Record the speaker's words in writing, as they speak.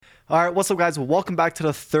All right, what's up, guys? Welcome back to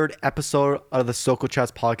the third episode of the Soko Chats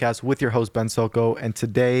podcast with your host, Ben Soko. And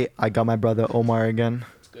today, I got my brother, Omar, again.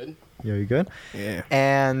 It's good. Yeah, you good? Yeah.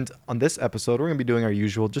 And on this episode, we're going to be doing our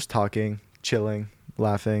usual, just talking, chilling,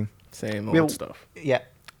 laughing. Same old stuff. Yeah,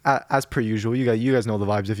 as per usual. You guys know the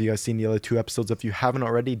vibes if you guys seen the other two episodes. If you haven't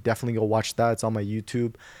already, definitely go watch that. It's on my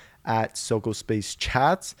YouTube at Soko Space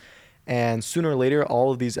Chats. And sooner or later,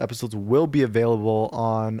 all of these episodes will be available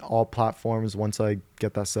on all platforms once I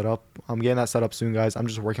get that set up. I'm getting that set up soon, guys. I'm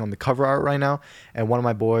just working on the cover art right now. And one of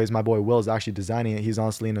my boy Will, is actually designing it. He's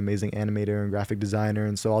honestly an amazing animator and graphic designer.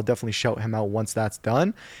 And so I'll definitely shout him out once that's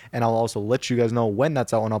done. And I'll also let you guys know when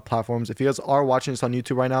that's out on all platforms. If you guys are watching this on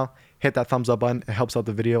YouTube right now, hit that thumbs up button. It helps out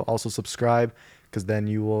the video. Also subscribe, because then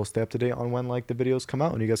you will stay up to date on when the videos come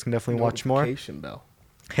out. And you guys can definitely watch more. Notification bell.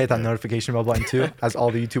 Hit that notification bell button too, as all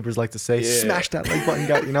the YouTubers like to say. Yeah. Smash that like button,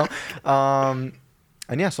 guys,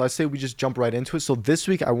 And yeah, so I say we just jump right into it. So this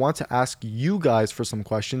week, I want to ask you guys for some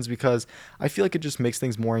questions, because I feel like it just makes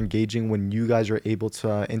things more engaging when you guys are able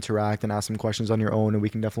to interact and ask some questions on your own, and we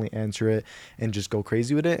can definitely answer it and just go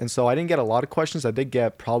crazy with it. And so I didn't get a lot of questions. I did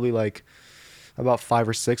get probably like about 5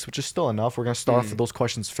 or 6, which is still enough. We're going to start off with those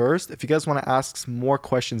questions first. If you guys want to ask more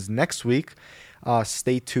questions next week,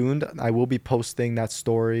 stay tuned. I will be posting that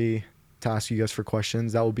story to ask you guys for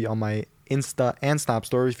questions. That will be on my Insta and Snap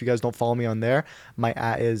stories. If you guys don't follow me on there, my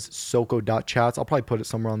 @ is soko.chats. I'll probably put it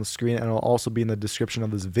somewhere on the screen, and it'll also be in the description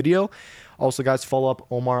of this video. Also, guys, follow up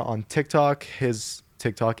Omar on TikTok. His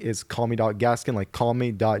TikTok is callme.gaskin, like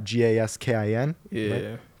callme.gaskin. Yeah.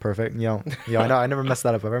 Right? Perfect. I know I never messed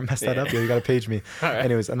that up. If I ever messed that up, you gotta page me. Right.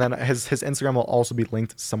 Anyways, and then his Instagram will also be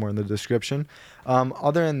linked somewhere in the description.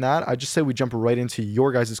 Other than that, I just say we jump right into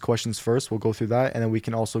your guys' questions first. We'll go through that, and then we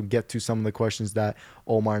can also get to some of the questions that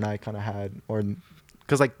Omar and I kind of had, or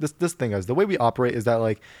because like this thing, guys, the way we operate is that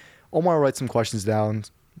like Omar writes some questions down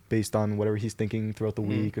based on whatever he's thinking throughout the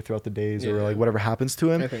week or throughout the days, or like whatever happens to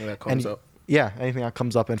him. Anything that comes up. Yeah, anything that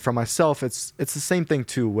comes up. And for myself, it's the same thing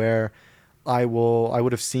too, where I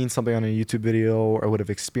would have seen something on a YouTube video, or I would have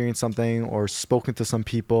experienced something or spoken to some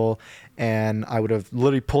people, and I would have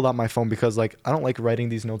literally pulled out my phone, because like I don't like writing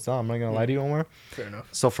these notes down. I'm not gonna lie to you, Omar. Fair enough.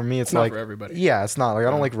 So for me, it's not like for everybody. Yeah, it's not like I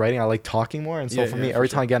don't like writing. I like talking more. And so for me, every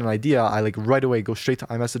time I get an idea, I like right away go straight to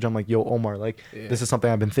iMessage. I'm like, yo, Omar, like this is something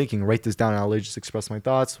I've been thinking. Write this down, and I'll literally just express my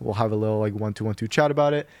thoughts. We'll have a little like 1-2 chat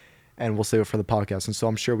about it, and we'll save it for the podcast. And so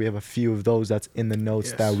I'm sure we have a few of those that's in the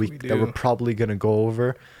notes that we're probably gonna go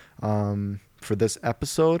over for this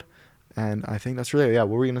episode. And I think that's really, what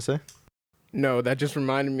were you gonna say? No, that just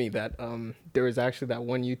reminded me that there was actually that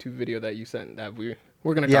one YouTube video that you sent that we're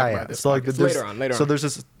gonna talk about this. So like later on. So there's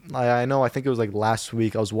this, I think it was like last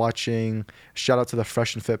week I was watching, shout out to the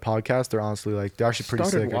Fresh and Fit podcast. They're honestly like, they're actually pretty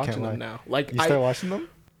sick. I can't lie. Now. Like, you started watching them?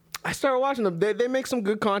 I started watching them. They make some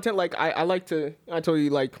good content. Like I like to. I told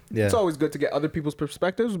you, like it's always good to get other people's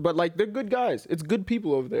perspectives. But like they're good guys. It's good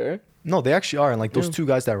people over there. No, they actually are. And like those two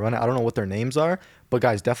guys that run it, I don't know what their names are, but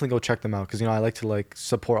guys, definitely go check them out, because I like to like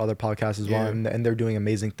support other podcasts as well, and they're doing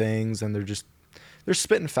amazing things, and they're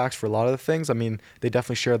spitting facts for a lot of the things. I mean, they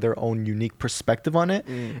definitely share their own unique perspective on it,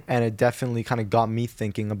 and it definitely kind of got me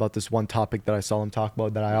thinking about this one topic that I saw them talk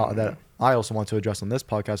about that I also want to address on this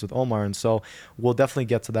podcast with Omar. And so we'll definitely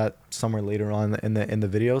get to that somewhere later on in the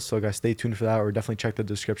video. So guys, stay tuned for that, or definitely check the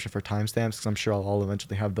description for timestamps, because I'm sure I'll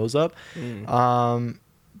eventually have those up.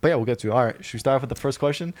 But yeah, we'll get to it. All right, should we start off with the first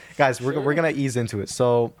question, guys? We're gonna ease into it.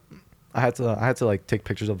 So I had to like take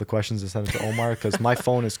pictures of the questions and send it to Omar, because my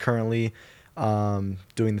phone is currently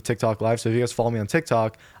doing the TikTok live. So if you guys follow me on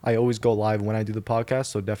TikTok, I always go live when I do the podcast.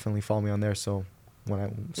 So definitely follow me on there. So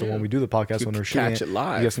when we do the podcast, when we're shooting it, you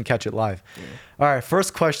guys can catch it live. Yeah. All right,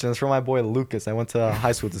 first question is from my boy Lucas. I went to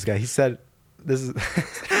high school with this guy. He said, "This is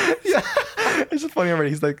it's just funny already."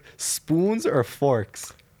 He's like, "Spoons or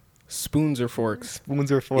forks?" Spoons or forks?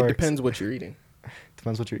 Spoons or forks? It depends what you're eating.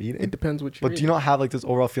 Depends what you're eating? It depends what you're eating. But do you not have like this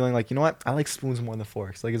overall feeling like, you know what? I like spoons more than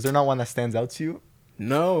forks. Like, is there not one that stands out to you?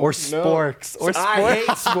 No. Or sporks. Or sporks. I hate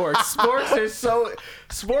sporks.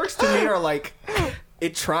 Sporks to me are like,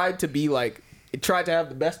 it tried to have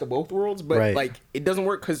the best of both worlds, but like it doesn't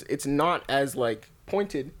work, because it's not as like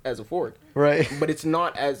pointed as a fork. Right. But it's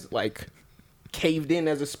not as like caved in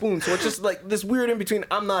as a spoon. So it's just like this weird in between.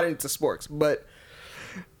 I'm not into sporks, but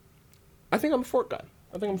I think I'm a fork guy.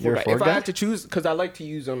 If I had to choose, because I like to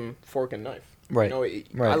use fork and knife. Right.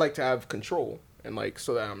 I like to have control, and like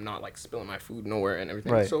so that I'm not like spilling my food nowhere and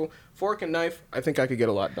everything. Right. So fork and knife, I think I could get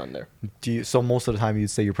a lot done there. So most of the time you'd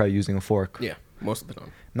say you're probably using a fork? Yeah, most of the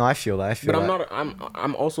time. No, I feel that. But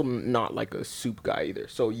I'm also not like a soup guy either.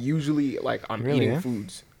 So usually like I'm eating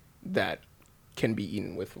foods that can be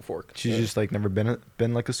eaten with a fork. She's just like never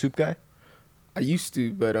been like a soup guy. I used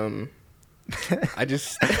to, but I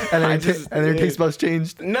just and then your taste buds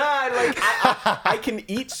changed. Nah, like I can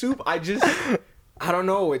eat soup. I don't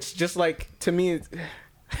know. It's just like, to me,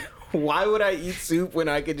 why would I eat soup when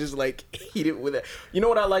I could just like eat it with it? You know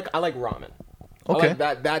what I like? I like ramen. Okay. I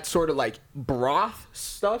like that sort of like broth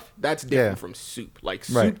stuff. That's different from soup. Like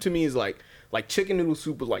soup to me is like chicken noodle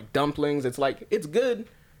soup is like dumplings. It's like, it's good.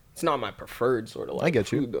 It's not my preferred sort of like I get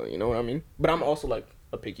food though. You know what I mean? But I'm also like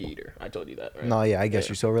a picky eater. I told you that, right? No, yeah, I get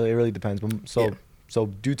you. So it really depends. So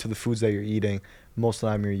due to the foods that you're eating, most of the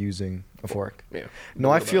time you're using a fork. Yeah.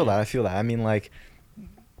 No, I feel that. I mean, like,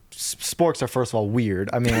 sporks are first of all weird.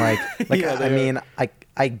 I mean, like I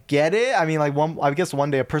get it. I mean, like I guess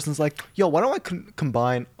one day a person's like, yo, why don't I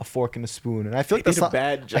combine a fork and a spoon? And I feel like that's a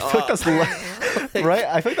bad job. I feel like that's right.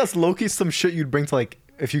 I feel like that's low-key some shit you'd bring to like,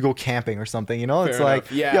 if you go camping or something, you know, it's Fair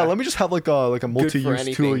like, enough. yeah, let me just have like a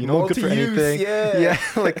multi-use tool, you know, good for anything. Yeah,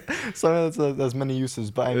 like so there's many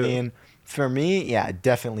uses. But I mean, for me, yeah,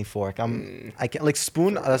 definitely fork. I can't like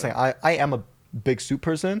spoon. That's like I am a big soup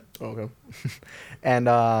person. Okay. And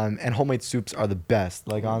homemade soups are the best.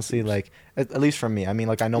 Like honestly, like at least for me. I mean,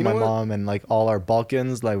 like I know my mom and like all our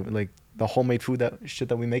Balkans, like the homemade food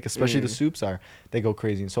that we make, especially the soups, they go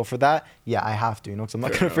crazy. And so for that, yeah, I have to, you know, because I'm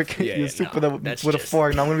not gonna freaking use soup with a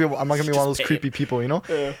fork. And I'm not gonna be one of those creepy people, you know.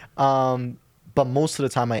 Yeah. But most of the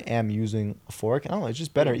time I am using a fork. I don't know, it's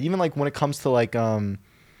just better. Even like when it comes to like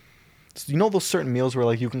you know those certain meals where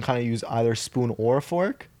like you can kind of use either spoon or a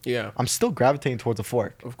fork. Yeah. I'm still gravitating towards a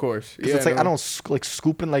fork. Of course. Because it's like I don't like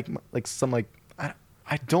scooping like some like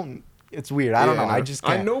I don't. It's weird. I don't know. I just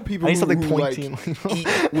can't. I know people who like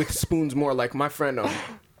eat with spoons more. Like my friend.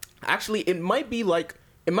 Actually, it might be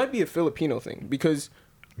a Filipino thing, because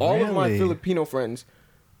all of my Filipino friends,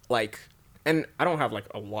 like, and I don't have like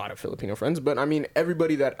a lot of Filipino friends, but I mean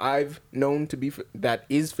everybody that I've known to be that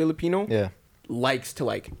is Filipino, likes to,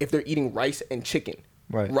 like, if they're eating rice and chicken,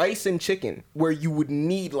 rice and chicken, where you would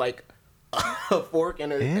need like a fork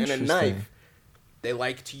and a knife, they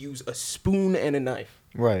like to use a spoon and a knife.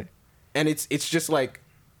 Right. And it's just like,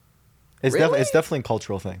 it's definitely a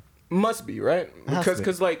cultural thing. Must be, right?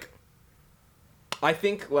 Because like, I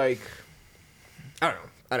think like, I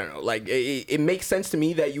don't know. Like it makes sense to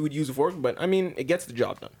me that you would use a fork, but I mean it gets the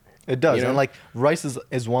job done. It does, you know? And like rice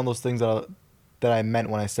is one of those things that I meant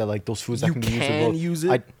when I said like those foods that can be used. You can use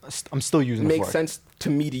it. I'm still using. It makes sense to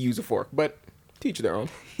me to use a fork, but teach their own.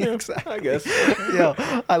 Yeah, exactly. I guess.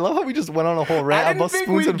 Yeah, I love how we just went on a whole rant about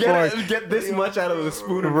spoons and forks. Get this much out of the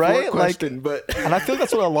spoon and fork question, but and I feel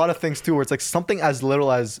that's what a lot of things too, where it's like something as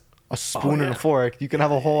little as a spoon and a fork, you can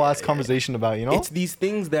have a whole ass conversation about, you know? It's these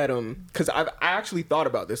things that because I actually thought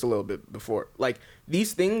about this a little bit before, like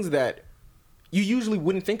these things that you usually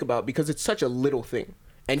wouldn't think about because it's such a little thing.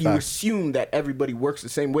 And you assume that everybody works the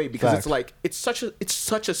same way because it's like it's such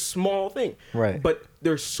a small thing. Right. But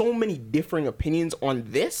there's so many differing opinions on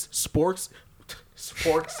this sporks,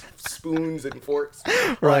 spoons and forks.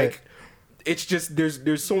 Right. Like, it's just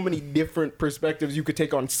there's so many different perspectives you could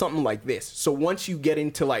take on something like this. So once you get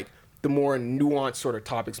into like the more nuanced sort of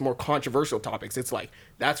topics, more controversial topics, it's like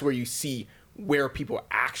that's where you see where people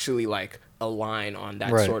actually like align on that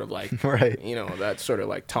sort of like you know, that sort of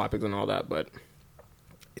like topics and all that, but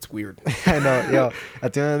it's weird. I know, yo.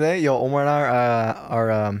 At the end of the day, Omar and I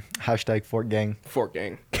are hashtag Fork Gang. Fork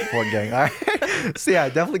Gang. Fork Gang. All right. So yeah,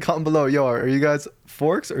 definitely comment below. Yo, are you guys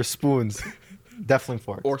forks or spoons? Definitely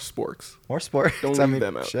forks. Or sporks. Or sporks. Don't leave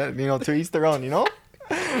them out. Shit, you know, to each their own, you know?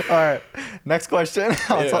 All right. Next question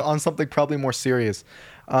on something probably more serious.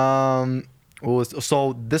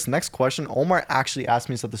 So this next question, Omar actually asked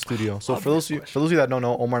me this at the studio. So for those of you that don't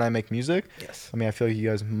know, Omar and I make music. Yes. I mean, I feel like you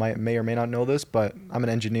guys may or may not know this, but I'm an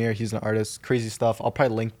engineer. He's an artist. Crazy stuff. I'll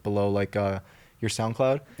probably link below like your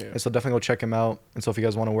SoundCloud. Yeah. And so definitely go check him out. And so if you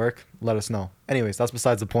guys want to work, let us know. Anyways, that's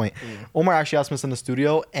besides the point. Omar actually asked me this in the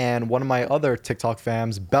studio, and one of my other TikTok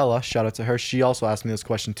fams, Bella, shout out to her, she also asked me this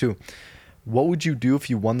question too. What would you do if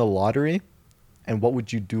you won the lottery, and what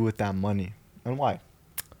would you do with that money, and why?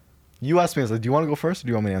 You asked me, do you want to go first, or do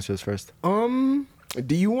you want me to answer this first?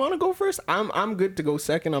 Do you want to go first? I'm good to go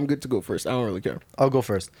second. I'm good to go first. I don't really care. I'll go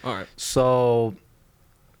first. All right. So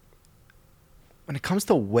when it comes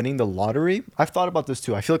to winning the lottery, I've thought about this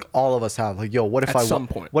too. I feel like all of us have. Like, yo, what if I won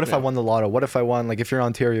the lotto? What if I won, like, if you're in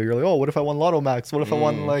Ontario, you're like, oh, what if I won Lotto Max? What if I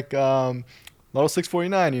won like Lotto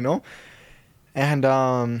 649? You know, and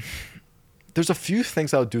there's a few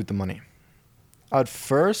things I would do with the money. I'd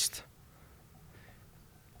first.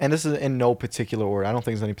 And this is in no particular order. I don't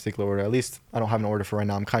think there's any particular order. At least I don't have an order for right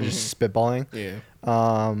now. I'm kind of just spitballing. Yeah.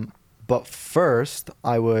 But first,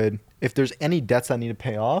 I would if there's any debts I need to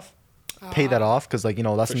pay off, pay that off, because like, you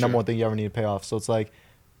know, that's the number one thing you ever need to pay off. So it's like,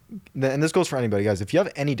 and this goes for anybody, guys. If you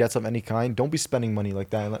have any debts of any kind, don't be spending money like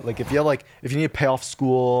that. Like if you need to pay off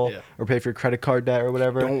school or pay for your credit card debt or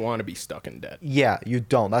whatever, don't want to be stuck in debt. Yeah, you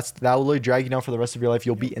don't. That will literally drag you down for the rest of your life.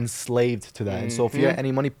 You'll be enslaved to that. And so if you have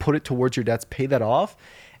any money, put it towards your debts, pay that off,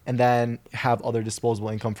 and then have other disposable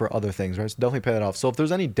income for other things, right? So definitely pay that off. So if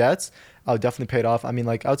there's any debts, I would definitely pay it off. I mean,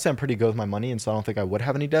 like, I would say I'm pretty good with my money, and so I don't think I would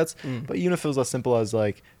have any debts. But even if it was as simple as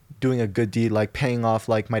like doing a good deed, like paying off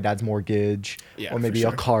like my dad's mortgage, or maybe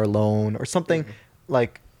a car loan or something,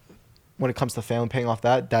 like when it comes to family, paying off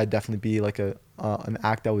that'd definitely be like an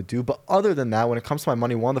act I would do. But other than that, when it comes to my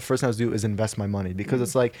money, one of the first things I would do is invest my money, because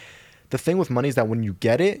it's like, the thing with money is that when you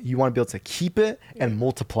get it, you want to be able to keep it and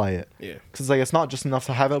multiply it. Yeah. Because like, it's not just enough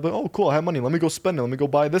to have it, but oh cool, I have money, let me go spend it, let me go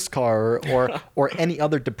buy this car or any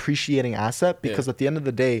other depreciating asset. Because at the end of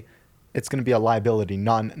the day, it's going to be a liability,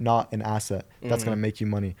 not an asset that's going to make you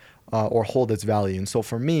money or hold its value. And so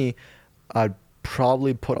for me, I'd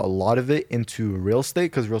probably put a lot of it into real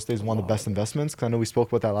estate, because real estate is one of the best investments. Because I know we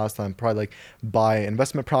spoke about that last time. Probably like buy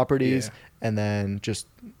investment properties and then just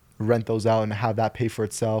rent those out and have that pay for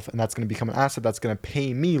itself, and that's going to become an asset that's going to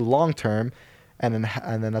pay me long term, and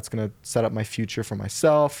then that's going to set up my future for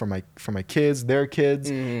myself, for my kids, their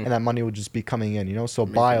kids, and that money will just be coming in, you know. So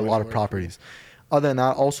buy a lot of properties. Other than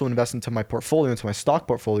that, also invest into my portfolio, into my stock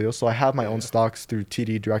portfolio. So I have my own stocks through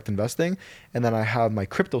TD Direct Investing, and then I have my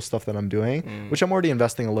crypto stuff that I'm doing, which I'm already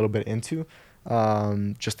investing a little bit into,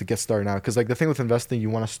 just to get started now. Because like the thing with investing, you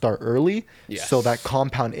want to start early, so that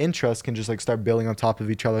compound interest can just like start building on top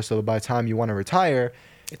of each other. So by the time you want to retire,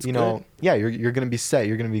 you're gonna be set,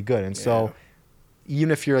 you're gonna be good. And so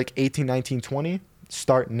even if you're like 18, 19, 20,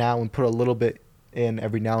 start now and put a little bit in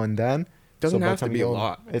every now and then. Doesn't have to be a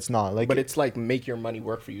lot. It's not like, but it's like make your money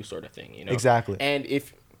work for you, sort of thing, you know. Exactly. And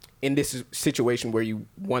if in this situation where you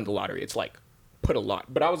won the lottery, it's like put a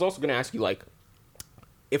lot. But I was also gonna ask you, like,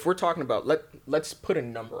 if we're talking about let's put a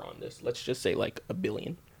number on this. Let's just say like $1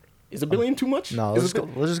 billion. Is $1 billion too much? No, let's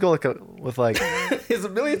just go with like. Is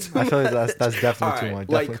 $1 billion too much? I feel like that's definitely too much.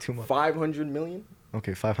 Definitely like too much. 500 million.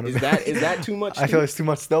 Okay, 500. Is that too much? I feel it's too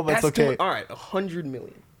much still, but it's okay. All right, 100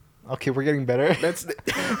 million. Okay, we're getting better.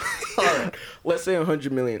 All right. Let's say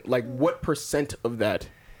 100 million. Like, what % of that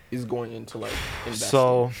is going into like investing?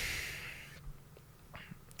 So,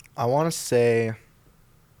 I want to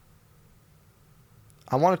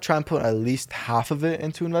try and put at least half of it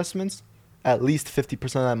into investments, at least 50%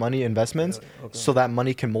 of that money investments, so that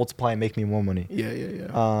money can multiply and make me more money.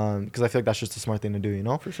 Yeah. Because I feel like that's just a smart thing to do, you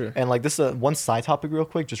know? For sure. And like this is one side topic real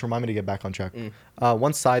quick. Just remind me to get back on track.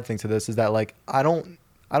 One side thing to this is that like I don't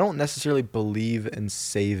necessarily believe in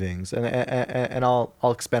savings, and I'll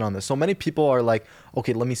expand on this. So many people are like,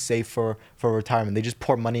 okay, let me save for retirement. They just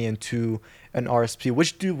pour money into an RSP,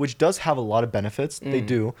 which does have a lot of benefits. They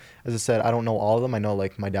do. As I said, I don't know all of them. I know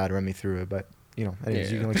like my dad ran me through it, but you know,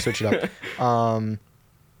 anyways, you can like search it up.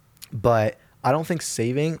 But I don't think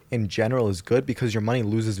saving in general is good, because your money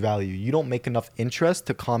loses value. You don't make enough interest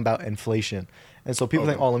to combat inflation. And so people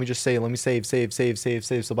think, oh, let me save.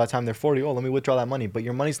 So by the time they're 40, oh, let me withdraw that money. But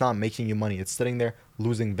your money's not making you money. It's sitting there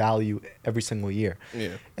losing value every single year.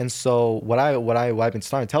 Yeah. And so what I've been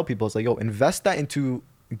starting to tell people is like, yo, invest that into,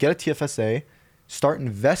 get a TFSA, start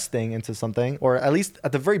investing into something, or at least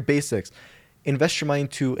at the very basics, invest your money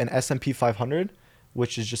into an S&P 500,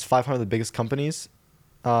 which is just 500 of the biggest companies.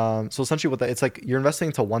 So essentially what that, it's like you're investing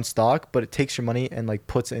into one stock, but it takes your money and like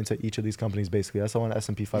puts it into each of these companies. Basically, that's how an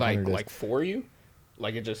S&P 500 is. Like for you,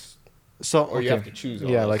 like it just. So or you have to choose.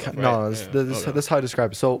 Yeah, like stuff, right? No, this is how I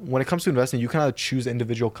describe it. So when it comes to investing, you kind of choose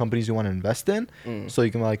individual companies you want to invest in. So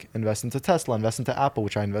you can like invest into Tesla, invest into Apple,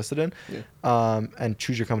 which I invested in, and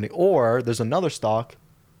choose your company. Or there's another stock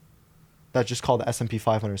that's just called the S&P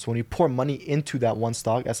 500. So when you pour money into that one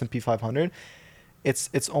stock, S&P 500.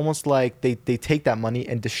 It's almost like they take that money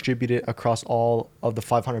and distribute it across all of the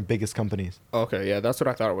 500 biggest companies. Okay, yeah, that's what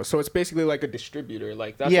I thought it was. So it's basically like a distributor,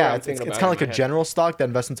 like that's what I'm thinking about. It's kind of like a general stock that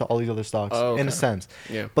invests into all these other stocks in a sense.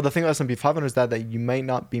 Yeah. But the thing with S&P 500 is that you might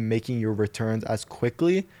not be making your returns as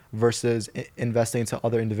quickly versus investing into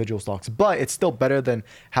other individual stocks. But it's still better than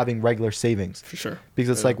having regular savings. For sure.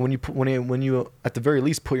 Because it's like when you at the very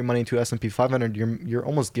least put your money into S&P 500, you're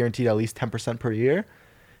almost guaranteed at least 10% per year.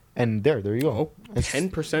 And there you go.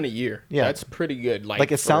 10% a year. Yeah, that's pretty good.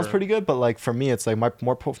 Like it sounds pretty good, but like for me, it's like my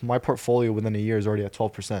portfolio within a year is already at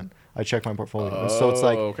 12%. I check my portfolio, so it's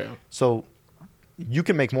like so you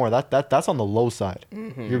can make more. That's on the low side.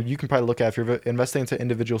 You can probably look at, if you're investing into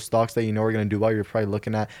individual stocks that you know are going to do well, you're probably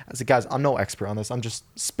looking at, as a guys, I'm no expert on this. I'm just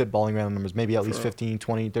spitballing random numbers, maybe at least 15,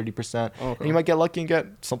 20, 30%. And you might get lucky and get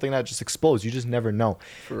something that just explodes. You just never know.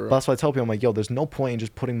 But that's why I tell people, I'm like, yo, there's no point in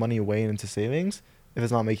just putting money away into savings if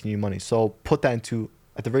it's not making you money. So put that into,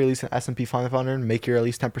 at the very least, an S&P 500, make your at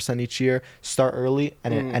least 10% each year, start early,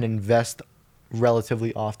 and invest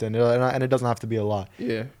relatively often. And it doesn't have to be a lot.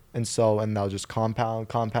 Yeah. And that'll just compound.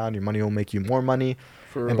 Your money will make you more money.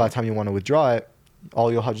 And by the time you want to withdraw it,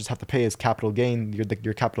 all you'll just have to pay is capital gain,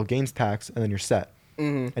 your capital gains tax, and then you're set.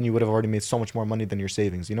 And you would have already made so much more money than your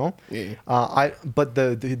savings, you know? Yeah. But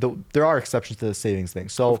there are exceptions to the savings thing.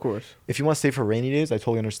 So of course, if you want to save for rainy days, I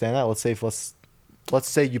totally understand that. Let's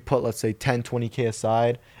say you put 10, 20K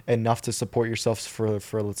aside, enough to support yourself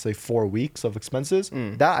for let's say 4 weeks of expenses.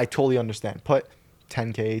 That I totally understand. Put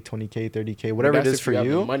 10K, 20K, 30K, whatever it is for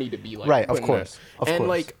you. The money to be like, right, of course. And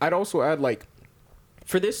like, I'd also add, like,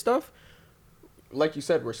 for this stuff, like you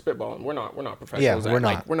said, we're spitballing. We're not professionals. Yeah, we're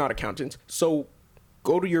not. We're not accountants. So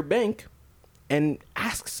go to your bank and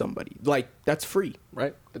ask somebody. Like, that's free,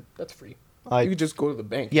 right? That's free. You could just go to the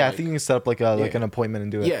bank. Yeah, I think you can set up like an appointment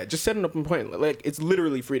and do it. Yeah, just set an appointment. Like, it's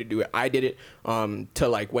literally free to do it. I did it to,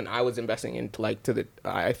 like, when I was investing into, like,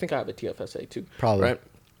 I think I have a TFSA too. Probably. Right?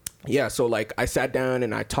 Yeah, so, like, I sat down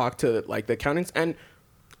and I talked to, like, the accountants, and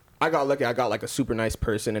I got lucky. I got, like, a super nice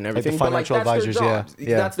person and everything. Like the financial advisors, yeah.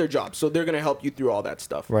 That's their job. So they're going to help you through all that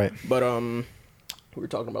stuff. Right. But we were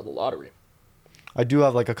talking about the lottery. I do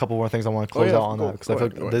have, like, a couple more things I want to close out on that, because I feel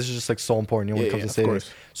like this is just, like, so important when it comes to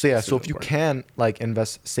savings. So if you can, like,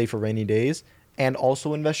 save for rainy days and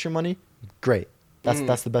also invest your money, great.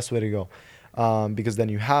 That's the best way to go. Because then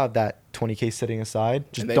you have that 20K sitting aside.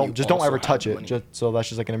 Just don't ever touch it. So that's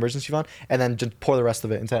just like an emergency fund, and then just pour the rest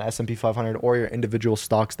of it into an S&P 500 or your individual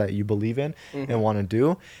stocks that you believe in and want to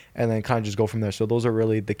do, and then kind of just go from there. So those are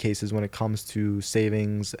really the cases when it comes to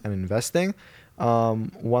savings and investing.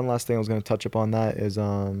 One last thing I was going to touch upon that is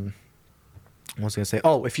I was going to say,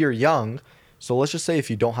 if you're young. So let's just say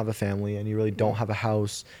if you don't have a family and you really don't have a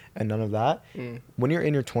house and none of that, when you're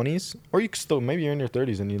in your 20s, or maybe you're in your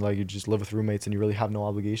 30s and you just live with roommates and you really have no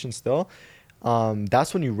obligations still,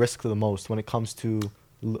 that's when you risk the most when it comes to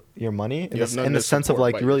your money, in the sense of,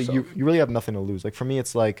 like, you really have nothing to lose. Like, for me,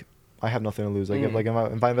 it's like I have nothing to lose. Like,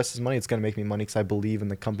 if I invest this money, it's gonna make me money because I believe in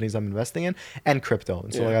the companies I'm investing in and crypto.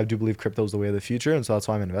 And so like, I do believe crypto is the way of the future, and so that's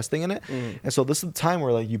why I'm investing in it. And so this is the time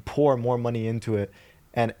where, like, you pour more money into it.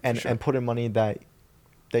 And put in money that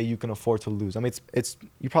you can afford to lose. I mean, it's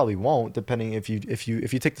you probably won't, depending if you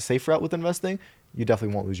take the safe route with investing, you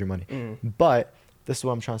definitely won't lose your money. But this is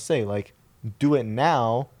what I'm trying to say. Like, do it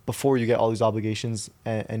now before you get all these obligations,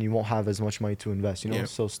 and you won't have as much money to invest. You know,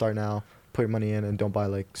 so start now, put your money in, and don't buy,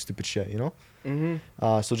 like, stupid shit. You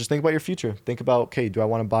know. So just think about your future. Think about, okay, do I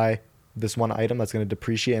want to buy this one item that's going to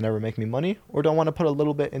depreciate and never make me money, or do I want to put a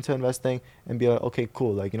little bit into investing and be like, okay,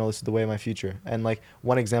 cool, like, you know, this is the way of my future. And, like,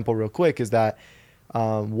 one example real quick is that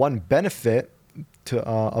one benefit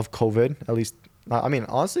of COVID, at least, I mean,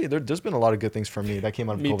 honestly, there's been a lot of good things for me that came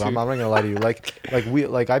out of COVID. I'm not gonna lie to you.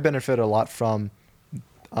 Like I benefited a lot from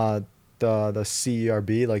the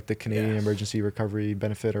CERB, like the Canadian Emergency Recovery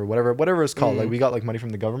Benefit, or whatever it's called. Like, we got, like, money from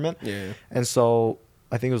the government. And so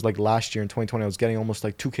I think it was, like, last year in 2020, I was getting almost,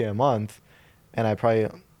 like, $2K a month, and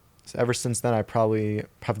ever since then I probably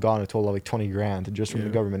have gotten a total of, like, 20 grand just from the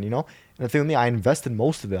government, you know. And the thing with me, I invested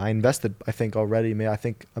most of it. I think already,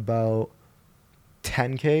 about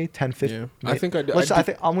 10K, 10, 50. Yeah. I think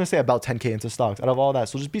I'm gonna say about 10K into stocks out of all that.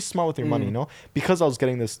 So just be smart with your money, you know. Because I was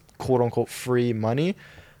getting this quote unquote free money,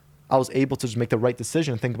 I was able to just make the right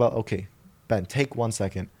decision and think about, okay, Ben, take 1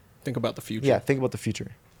 second. Think about the future. Yeah, think about the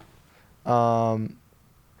future.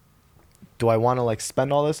 Do I want to, like,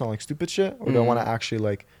 spend all this on, like, stupid shit, or do I want to actually,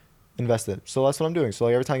 like, invest it? So that's what I'm doing. So,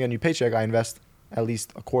 like, every time I get a new paycheck, I invest at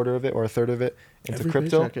least a quarter of it or a third of it into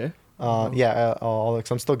crypto. Paycheck,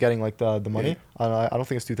 cause I'm still getting, like, the money. I don't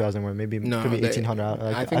think it's 2,000 anymore. Maybe it could be 1,800.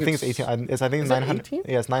 I think it's 18. I think it's 900. 18?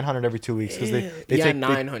 Yeah, it's 900 every 2 weeks, because they take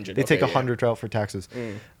 900. They take 100 out for taxes.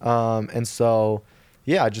 And so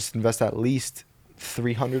I just invest at least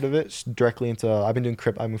 300 of it directly into. I've been doing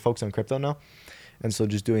crypto. I'm focused on crypto now. And so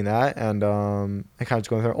just doing that, and kind of just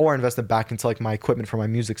going through, or invest it back into, like, my equipment for my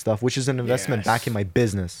music stuff, which is an investment back in my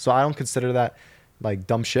business. So I don't consider that, like,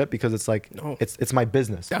 dumb shit, because it's like, it's my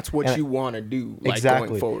business. That's what you want to do, like,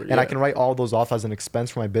 going forward. And I can write all those off as an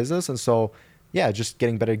expense for my business. And so, just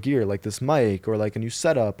getting better gear, like this mic, or, like, a new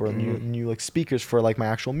setup, or new like, speakers for, like, my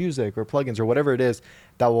actual music, or plugins, or whatever it is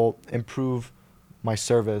that will improve my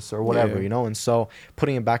service or whatever, Yeah. you know? And so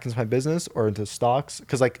putting it back into my business or into stocks,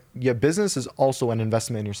 because like your business is also an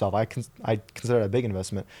investment in yourself. I consider it a big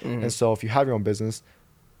investment. And so if you have your own business,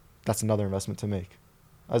 that's another investment to make.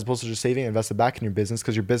 As opposed to just saving, invest it back in your business,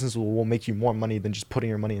 because your business will make you more money than just putting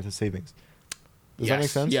your money into savings. Does that make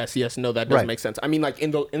sense? Yes. No, that does Right. make sense. I mean, like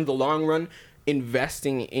in the long run,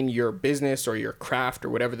 investing in your business or your craft or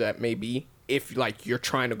whatever that may be, if like you're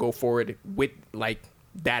trying to go forward with like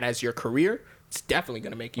that as your career, it's definitely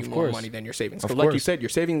going to make you more money than your savings. Because like you said, your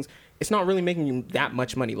savings, it's not really making you that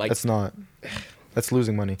much money. Like It's not. That's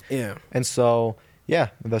losing money. Yeah. And so, yeah,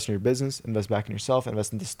 invest in your business, invest back in yourself,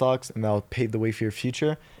 invest into stocks, and that'll pave the way for your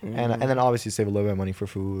future. And then obviously save a little bit of money for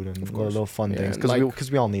food and little fun things,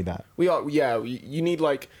 because we all need that. You need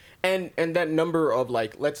like, and that number of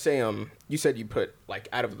like, let's say you said you put like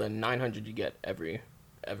out of the 900 you get every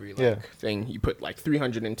like thing, you put like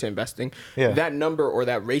 300 into investing. Yeah. That number or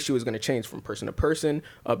that ratio is going to change from person to person,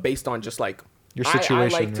 based on just like Your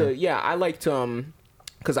situation. I like to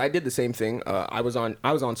because I did the same thing. I was on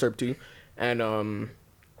SERP2, and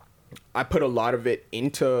I put a lot of it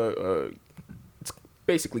into it's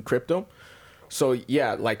basically crypto. So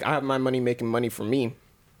yeah, like I have my money making money for me,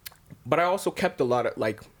 but I also kept a lot of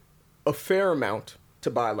like a fair amount to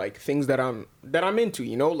buy like things that I'm into,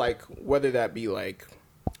 you know, like whether that be like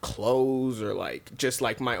clothes or like just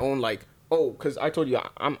like my own like, because I told you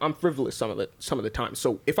I'm frivolous some of the time.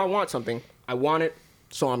 So if I want something, I want it,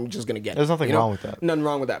 so I'm just gonna get it. There's nothing wrong with that. Nothing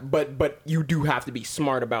wrong with that. But you do have to be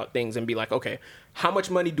smart about things and be like, okay, how much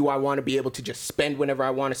money do I want to be able to just spend whenever I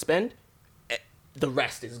want to spend? The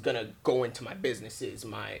rest is gonna go into my businesses,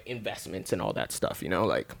 my investments, and all that stuff. You know,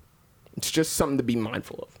 like it's just something to be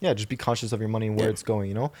mindful of. Yeah, just be conscious of your money and where it's going,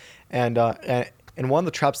 you know? And one of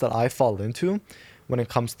the traps that I fall into when it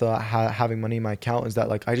comes to having money in my account is that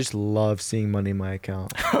like I just love seeing money in my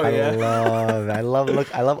account. I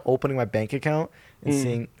love opening my bank account and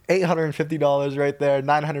seeing $850 right there,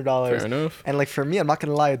 $900. Fair enough. And like for me, I'm not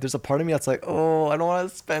gonna lie, there's a part of me that's like, oh, I don't want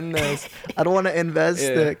to spend this. I don't want to invest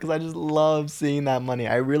it, because I just love seeing that money.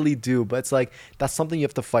 I really do. But it's like that's something you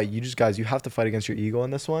have to fight. You have to fight against your ego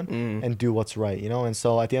in this one and do what's right, you know. And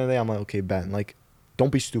so at the end of the day, I'm like, okay, Ben, like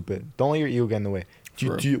don't be stupid. Don't let your ego get in the way.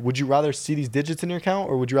 Would you rather see these digits in your account,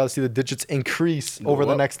 or would you rather see the digits increase over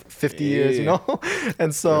the next 50 years, you know?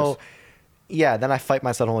 And so, then I fight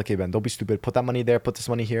myself. I'm like, okay, Ben, don't be stupid. Put that money there. Put this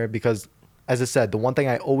money here. Because, as I said, the one thing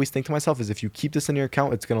I always think to myself is if you keep this in your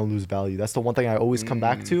account, it's going to lose value. That's the one thing I always come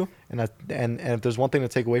back to. And if there's one thing to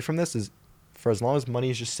take away from this is, for as long as money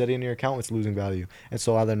is just sitting in your account, it's losing value. And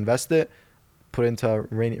so either invest it, put it into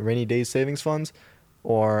rainy days savings funds,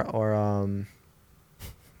 or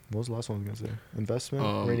what was the last one I was gonna say? Investment,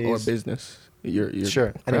 or business. Your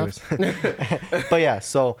sure. craft. Anyways, but yeah,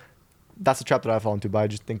 so that's a trap that I fall into. But I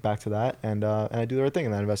just think back to that, and I do the right thing,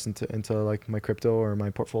 and I invest into like my crypto or my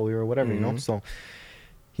portfolio or whatever, you know. So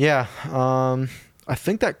yeah, I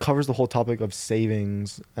think that covers the whole topic of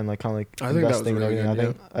savings and like kind of like investing and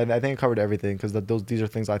everything. I think it covered everything, because these are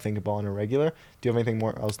things I think about on a regular. Do you have anything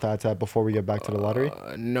more else to add to that before we get back to the lottery?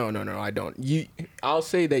 No, I don't. I'll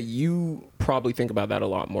say that you probably think about that a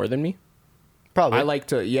lot more than me. Probably. I like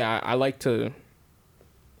to.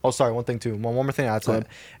 Oh, sorry. One thing too. One more thing to add to it,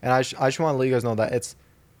 and I just want to let you guys know that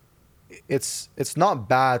it's not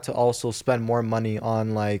bad to also spend more money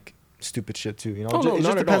on like stupid shit too. You know, it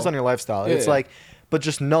just depends on your lifestyle. It's like, but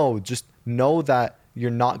just know that you're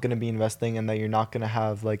not going to be investing, and that you're not going to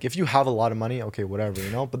have like, if you have a lot of money, okay, whatever, you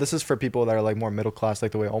know. But this is for people that are like more middle class,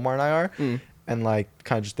 like the way Omar and I are, and like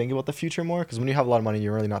kind of just thinking about the future more. Because when you have a lot of money,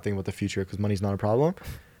 you're really not thinking about the future, because money's not a problem.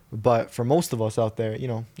 But for most of us out there, you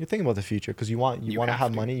know, you're thinking about the future, because you want to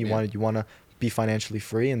have money, you want to be financially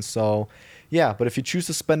free. And so, yeah. But if you choose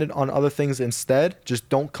to spend it on other things instead, just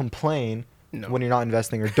don't complain when you're not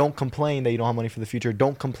investing, or don't complain that you don't have money for the future.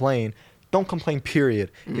 Don't complain,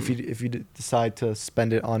 period. If you decide to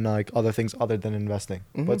spend it on like other things other than investing.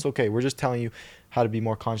 But it's okay. We're just telling you how to be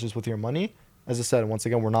more conscious with your money. As I said, once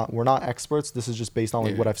again, we're not experts. This is just based on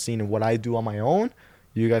like what I've seen and what I do on my own.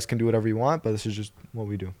 You guys can do whatever you want, but this is just what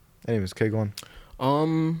we do. Anyways, okay, go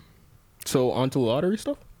on. So on to lottery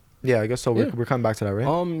stuff? Yeah, I guess so. We're coming back to that,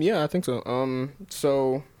 right? Yeah, I think so.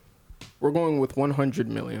 So we're going with 100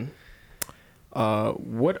 million.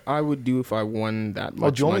 What I would do if I won that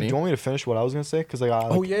much money. Do you want me to finish what I was gonna say? Because like,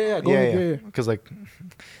 go ahead. Because I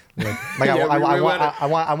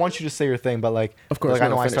want you to say your thing, but like, of course, like I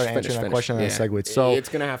know I started answering that question and I segued. So it's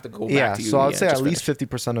gonna have to go back to you. So I'd say at least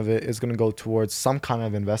 50% of it is gonna go towards some kind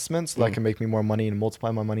of investments that can make me more money and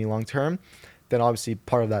multiply my money long term. Then obviously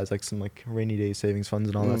part of that is like some like rainy day savings funds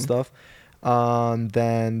and all that stuff.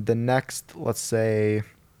 Then the next, let's say,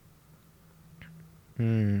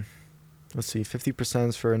 Let's see. 50%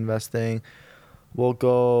 is for investing. We'll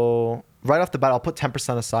go right off the bat. I'll put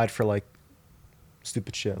 10% aside for like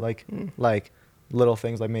stupid shit, like little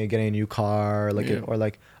things like maybe getting a new car, or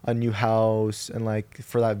like a new house, and like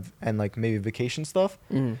for that, and like maybe vacation stuff.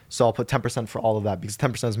 So I'll put 10% for all of that, because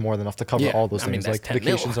 10% is more than enough to cover all those things, like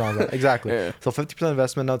vacations and all that. Exactly. So 50%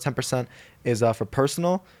 investment. Now 10% is for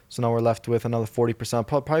personal. So now we're left with another 40%.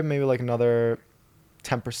 Probably maybe like another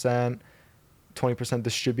 10%, 20%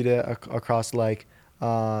 distributed across like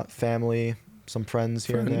family, some friends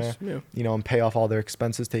here and there, you know, and pay off all their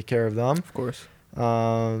expenses, take care of them. Of course.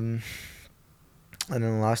 And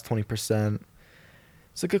then the last 20%,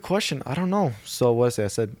 it's a good question. I don't know. So what did I say? I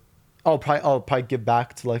said, I'll probably give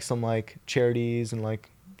back to like some like charities and like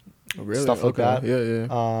stuff like that. Yeah.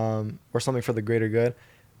 Or something for the greater good.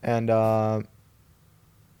 And, or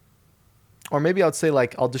maybe I'd say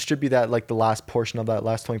like, I'll distribute that, like the last portion of that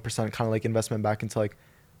last 20% kind of like investment back into like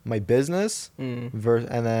my business, and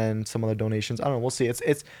then some other donations. I don't know. We'll see.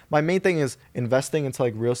 It's my main thing is investing into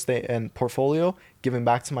like real estate and portfolio, giving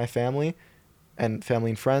back to my family and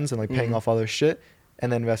friends, and like paying off all their shit,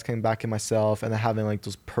 and then investing back in myself, and then having like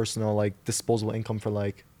those personal like disposable income for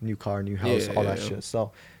like new car, new house, all that shit.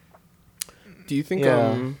 So do you think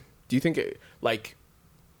like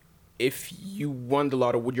if you won the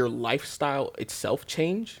lotto, would your lifestyle itself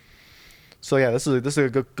change? So yeah, this is a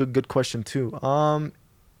good question too.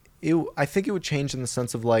 I think it would change in the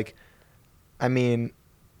sense of like, I mean,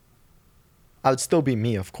 I would still be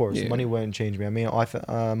me, of course. Money wouldn't change me. I mean,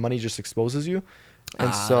 money just exposes you,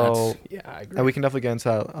 and so I agree. And we can definitely get into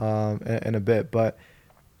that in a bit. But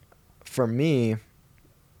for me,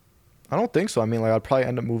 I don't think so. I mean, like I'd probably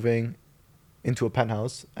end up moving into a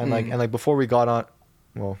penthouse, and like before we got on,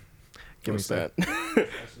 well, give me that.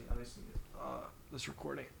 This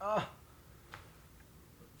recording. There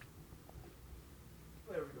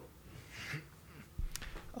we go.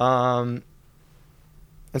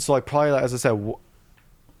 And so like probably, as I said,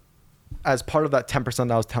 as part of that 10%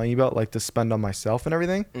 I was telling you about, like to spend on myself and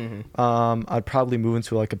everything, I'd probably move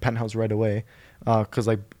into like a penthouse right away. Cause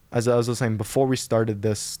like, as I was saying, before we started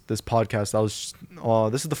this podcast,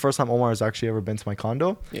 this is the first time Omar has actually ever been to my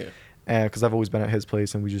condo. Yeah. And cause I've always been at his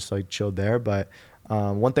place and we just like chilled there. But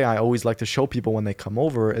one thing I always like to show people when they come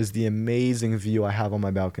over is the amazing view I have on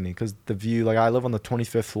my balcony. Cause the view, like I live on the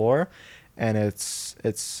 25th floor, and it's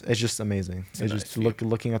just amazing. It's just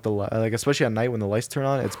looking at the like, especially at night when the lights turn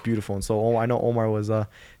on, it's beautiful. And so I know Omar was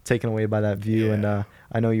taken away by that view, and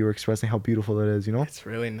I know you were expressing how beautiful it is. You know, it's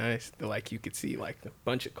really nice. Like you could see like a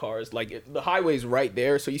bunch of cars. Like the highway's right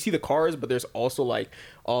there, so you see the cars, but there's also like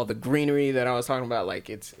all the greenery that I was talking about. Like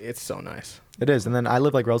it's so nice. It is. And then I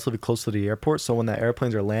live like relatively close to the airport, so when the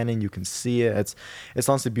airplanes are landing, you can see it. It's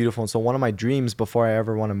honestly beautiful. And so one of my dreams before I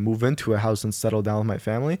ever want to move into a house and settle down with my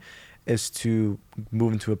family is to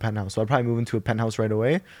move into a penthouse. So I'd probably move into a penthouse right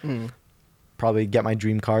away. Probably get my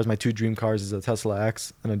dream cars. My two dream cars is a Tesla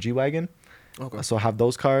X and a G-Wagon. Okay. So have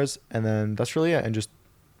those cars, and then that's really it. And just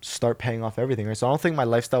start paying off everything, right? So I don't think my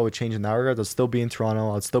lifestyle would change in that regard. I'd still be in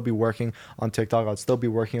Toronto. I'd still be working on TikTok. I'd still be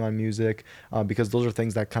working on music, because those are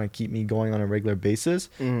things that kind of keep me going on a regular basis.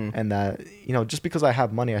 And that, you know, just because I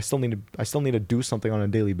have money, I still need to do something on a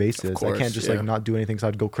daily basis. Of course, I can't just like not do anything, so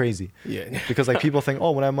I'd go crazy. Because like people think, oh,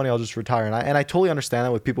 when I have money, I'll just retire. And I totally understand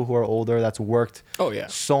that with people who are older, that's worked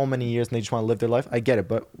so many years and they just want to live their life. I get it,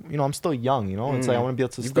 but you know, I'm still young, you know? It's like I want to be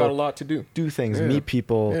able to You've got a lot to do things, meet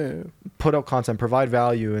people, put out content, provide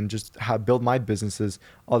value, and just build my businesses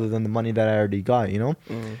other than the money that I already got, you know?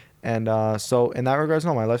 And so in that regards,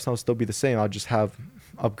 no, my lifestyle will still be the same. I'll just have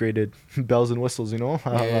upgraded bells and whistles, you know?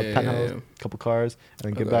 I'll have a penthouse, a couple cars,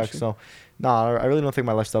 and then get back. So I really don't think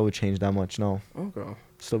my lifestyle would change that much, no. Okay.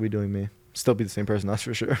 Still be doing me. Still be the same person, that's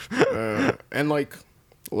for sure. And like,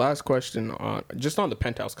 last question just on the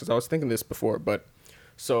penthouse, because I was thinking this before, but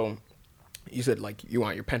so you said like you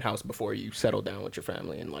want your penthouse before you settle down with your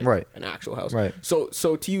family and like an actual house. Right. So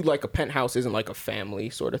to you, like a penthouse isn't like a family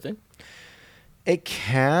sort of thing? It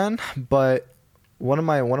can, but one of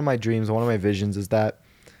my dreams, one of my visions is that,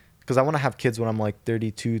 because I want to have kids when I'm like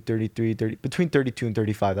 32, 33, 30, between 32 and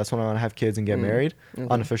 35. That's when I want to have kids and get married,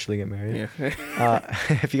 unofficially get married.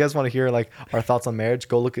 If you guys want to hear like our thoughts on marriage,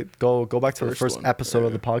 go back to the first episode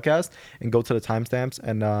of the podcast and go to the timestamps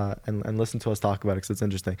and listen to us talk about it, because it's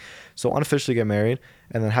interesting. So unofficially get married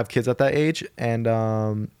and then have kids at that age. And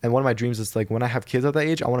one of my dreams is like when I have kids at that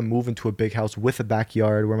age, I want to move into a big house with a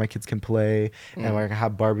backyard where my kids can play and where I can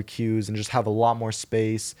have barbecues and just have a lot more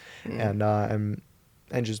space and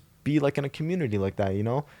just be like in a community like that, you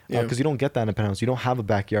know, Yeah. because you don't get that in a penthouse. You don't have a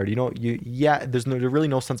backyard. There's really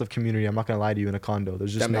no sense of community. I'm not gonna lie to you. In a condo,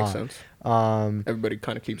 there's just That makes not. sense. Everybody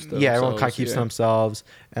kind of keeps to Everyone kind of themselves, keeps to themselves,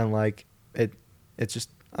 and like it's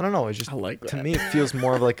just, I don't know. It's just, I like to that. me, it feels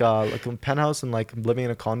more of like a penthouse, and like living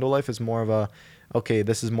in a condo life is more of a, okay,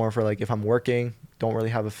 this is more for like if I'm working, don't really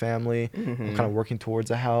have a family, I'm kind of working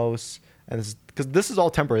towards a house, and because this is all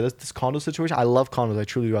temporary. This condo situation, I love condos, I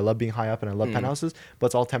truly do. I love being high up and I love penthouses, but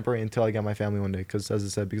it's all temporary until I get my family one day. Because as I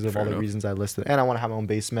said, because of all the reasons I listed, and I want to have my own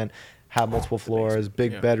basement, have multiple floors,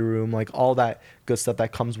 big bedroom, like all that good stuff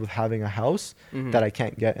that comes with having a house that I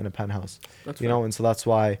can't get in a penthouse. That's you know, and so that's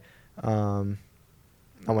why.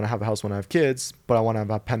 I want to have a house when I have kids, but I want to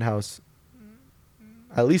have a penthouse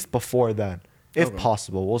at least before then, if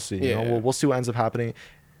possible. We'll see. You know, we'll see what ends up happening.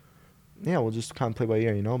 Yeah, we'll just kind of play by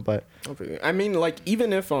ear, you know. But I mean, like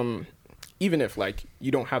even if like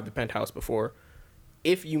you don't have the penthouse before,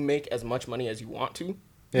 if you make as much money as you want to,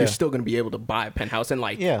 you're still gonna be able to buy a penthouse and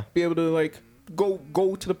like be able to like go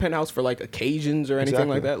to the penthouse for like occasions or anything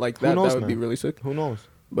like that. Like that would be really sick. Who knows?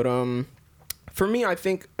 But for me, I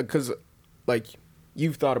think because like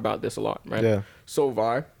you've thought about this a lot, right? Yeah. So have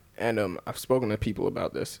I, and I've spoken to people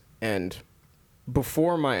about this, and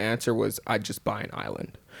before my answer was I'd just buy an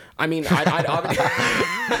island. I mean, it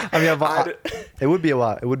would be a vibe. It would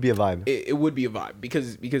be a vibe. It would be a vibe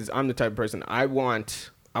because I'm the type of person I want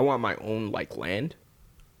my own like land.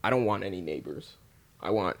 I don't want any neighbors.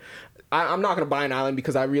 I'm not gonna buy an island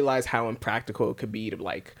because I realize how impractical it could be to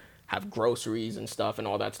like have groceries and stuff and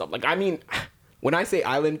all that stuff. Like, I mean, when I say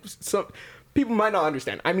island, some people might not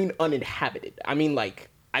understand. I mean uninhabited. I mean like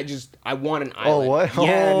I want an island. Oh, what?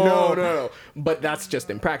 Yeah, no. But that's just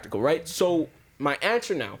impractical, right? So my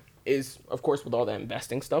answer now is, of course, with all the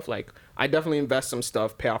investing stuff, like I definitely invest some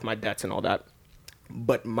stuff, pay off my debts and all that.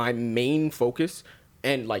 But my main focus,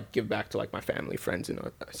 and like give back to like my family, friends, and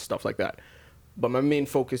stuff like that. But my main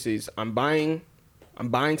focus is I'm buying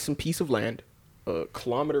some piece of land, a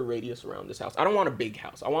kilometer radius around this house. I don't want a big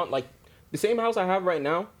house. I want like the same house I have right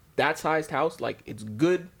now, that sized house. Like it's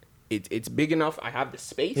good. It's big enough. I have the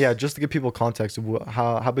space. Yeah, just to give people context,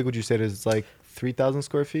 how big would you say it is? It's like 3,000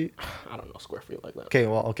 square feet? I don't know square feet like that.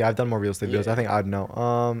 Okay, I've done more real estate videos. I think I'd know.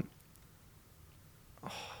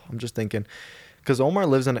 I'm just thinking, because Omar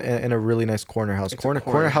lives in a really nice corner house.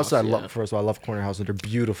 Corner houses I love. First of all, I love corner houses. They're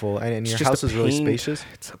beautiful, and your house is really spacious.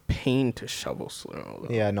 It's a pain to shovel snow.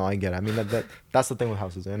 Yeah, no, I get it. I mean that's the thing with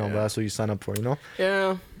houses, you know. But that's what you sign up for, you know.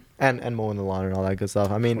 Yeah. And mowing the lawn and all that good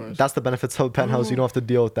stuff. I mean, that's the benefits of a penthouse. You don't have to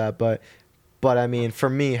deal with that. But I mean, for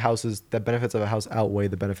me, the benefits of a house outweigh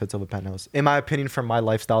the benefits of a penthouse, in my opinion, for my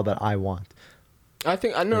lifestyle that I want. I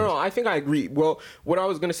think I think I agree. Well, what I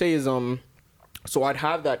was gonna say is so I'd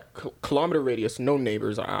have that kilometer radius, no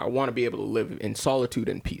neighbors. I want to be able to live in solitude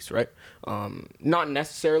and peace, right? Not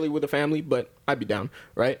necessarily with a family, but I'd be down,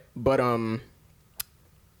 right? But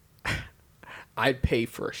I'd pay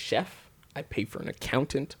for a chef. I'd pay for an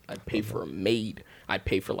accountant. I'd pay for a maid. I'd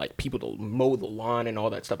pay for like people to mow the lawn and all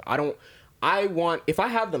that stuff. If I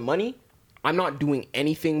have the money, I'm not doing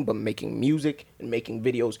anything but making music and making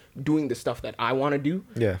videos, doing the stuff that I want to do.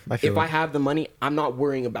 Yeah, I feel If I have the money, I'm not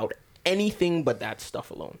worrying about anything but that stuff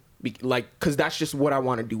alone. Because that's just what I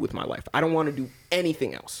want to do with my life. I don't want to do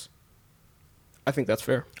anything else. I think that's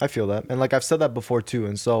fair. I feel that. And like I've said that before too.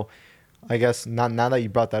 And so I guess now that you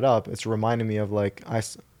brought that up, it's reminding me of like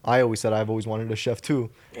I always said I've always wanted a chef too.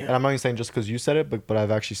 Yeah. And I'm not even saying just because you said it, but I've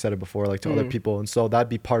actually said it before, like to other people. And so that'd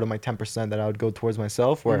be part of my 10% that I would go towards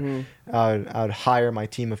myself, where I would hire my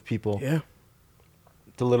team of people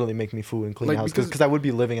to literally make me food and clean the house. Because I would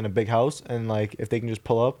be living in a big house, and like if they can just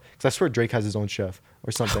pull up, because I swear Drake has his own chef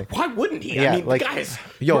or something. Why wouldn't he? Yeah, I mean, like, guys.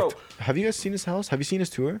 Yo, have you guys seen his house? Have you seen his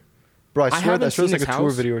tour? Bro, I swear that's like a tour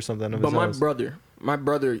video or something. But my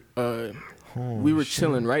brother, we were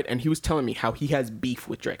chilling, right? And he was telling me how he has beef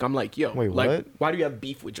with Drake. I'm like, yo, wait, like, what? Why do you have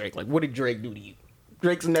beef with Drake? Like, what did Drake do to you?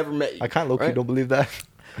 Drake's never met you. I kind of low-key don't believe that.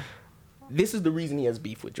 This is the reason he has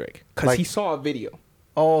beef with Drake. Because he saw a video.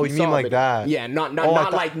 Oh, you mean like that? Yeah, not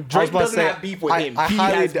like Drake doesn't have beef with him. He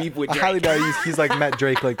has beef with Drake. I highly doubt he's like met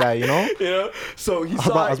Drake like that, you know? Yeah. So he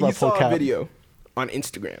saw a video on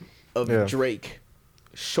Instagram of Drake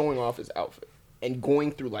showing off his outfit and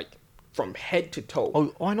going through like from head to toe.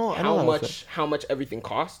 Oh, I know. How much everything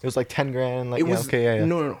cost? It was like 10 grand. Like, it was, yeah.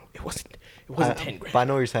 No. It wasn't 10 grand. But I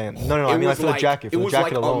know what you're saying. No. I mean, like for the jacket. For the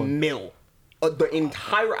jacket alone. It was like a mill. The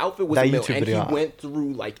entire outfit was a mill. And he went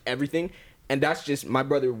through like everything. And that's just, my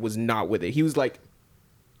brother was not with it. He was like,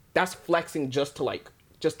 that's flexing just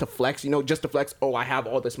to flex, you know, just to flex. Oh, I have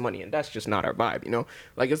all this money. And that's just not our vibe, you know?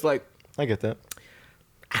 Like, it's like. I get that.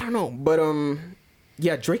 I don't know. But,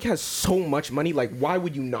 yeah, Drake has so much money. Like, why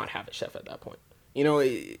would you not have a chef at that point? You know,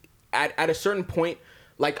 at a certain point,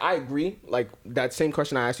 like, I agree. Like, that same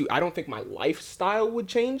question I asked you, I don't think my lifestyle would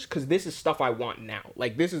change because this is stuff I want now.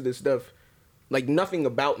 Like, this is the stuff, like, nothing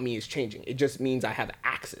about me is changing. It just means I have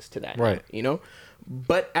access to that right now, you know?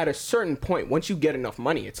 But at a certain point, once you get enough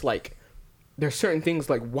money, it's like, there's certain things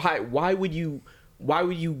like, why would you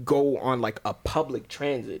go on, like, a public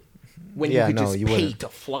transit when you could just pay to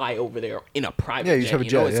fly over there in a private jet? You just have a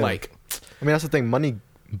jet, It's like... I mean, that's the thing. Money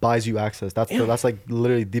buys you access. That's like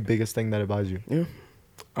literally the biggest thing that it buys you. Yeah.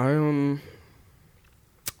 I don't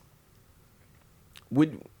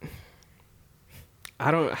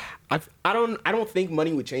think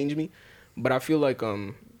money would change me, but I feel like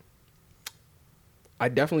I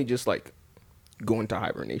definitely just like go into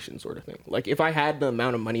hibernation sort of thing. Like if I had the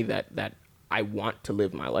amount of money that I want to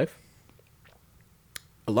live my life,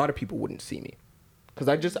 a lot of people wouldn't see me. Cause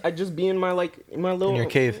I just be in my little in your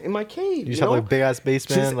cave. In my cave. You just have like a big ass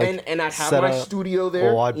basement, and I'd have my studio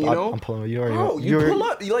there. I'm pulling. You pull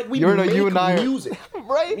up. Like we make you and I music,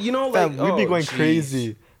 right? You know, fam, like we'd be going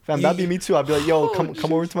crazy. Fam, that'd be me too. I'd be like, yo,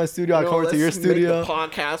 come over to my studio. I'll come over to your studio. Make a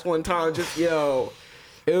podcast one time. Just it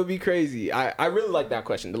would be crazy. I really like that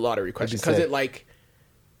question, the lottery question, because it like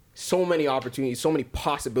so many opportunities, so many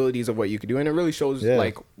possibilities of what you could do, and it really shows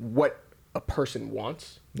like what a person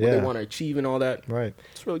wants. What they want to achieve and all that. Right.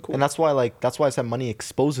 It's really cool. And that's why I said money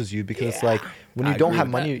exposes you, because it's like when you don't have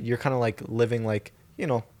money, you're kind of like living like, you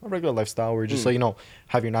know, a regular lifestyle where you're just like, you know,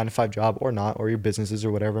 have your 9-to-5 job or not, or your businesses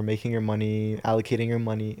or whatever, making your money, allocating your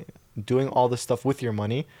money, doing all this stuff with your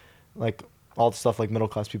money, like all the stuff like middle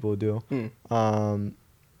class people would do.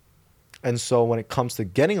 And so when it comes to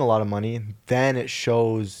getting a lot of money, then it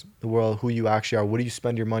shows the world who you actually are. What do you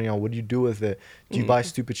spend your money on? What do you do with it? Do you buy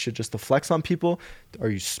stupid shit just to flex on people? Are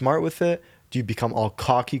you smart with it? Do you become all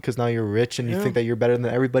cocky because now you're rich and you think that you're better than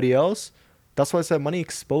everybody else? That's why I said money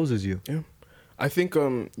exposes you. Yeah. I think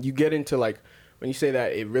you get into like, when you say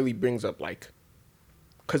that, it really brings up like,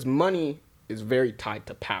 because money is very tied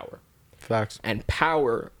to power. Facts. And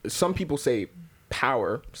power, some people say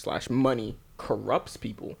power/money corrupts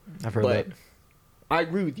people. I've heard that. I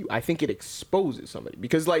agree with you. I think it exposes somebody,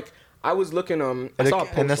 because like I was looking I saw a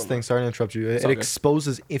post and this thing, sorry to interrupt you, it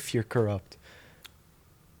exposes if you're corrupt.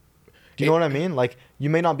 Do you know what I mean? Like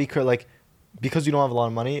you may not be like, because you don't have a lot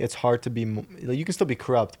of money, it's hard to be like, you can still be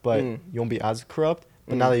corrupt, but you won't be as corrupt.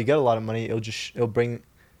 But now that you get a lot of money, it'll bring,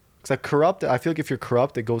 because like corrupt, I feel like if you're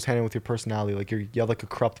corrupt, it goes hand in with your personality. Like you have like a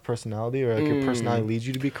corrupt personality, or like your personality leads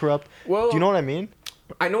you to be corrupt. Well, do you know what I mean?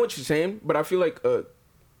 I know what you're saying, but I feel like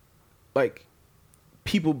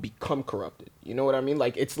people become corrupted. You know what I mean?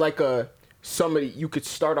 Like it's like somebody, you could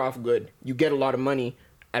start off good, you get a lot of money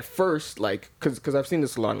at first, like because I've seen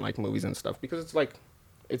this a lot in like movies and stuff, because it's like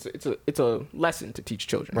it's a lesson to teach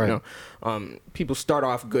children. Right. You know, people start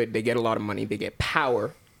off good, they get a lot of money, they get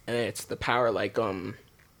power, and it's the power like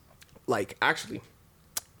actually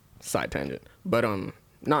side tangent, but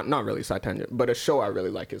not really side tangent, but a show I really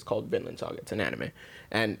like is called Vinland Saga. It's an anime,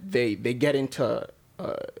 and they get into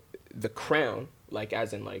the crown, like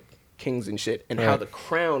as in like kings and shit, and how the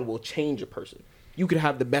crown will change a person. You could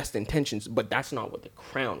have the best intentions, but that's not what the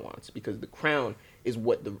crown wants, because the crown is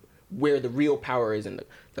where the real power is, and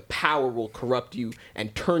the power will corrupt you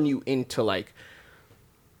and turn you into like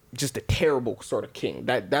just a terrible sort of king.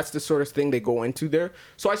 That's the sort of thing they go into there.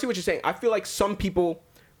 So I see what you're saying. I feel like some people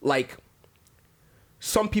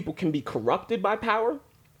can be corrupted by power,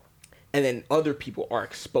 and then other people are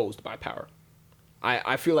exposed by power.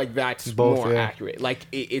 I feel like that's both, more accurate. Like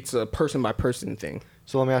it's a person by person thing.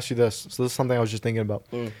 So let me ask you this. So this is something I was just thinking about.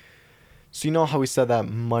 So you know how we said that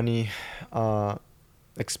money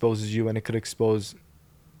exposes you, and it could expose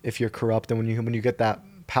if you're corrupt, and when you get that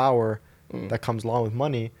power that comes along with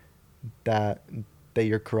money, that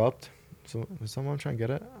you're corrupt. So is someone trying to get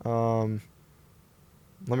it?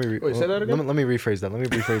 Let me say that again? Let me rephrase that.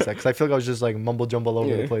 Because I feel like I was just like mumble jumble all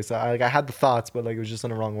over the place. I had the thoughts, but like it was just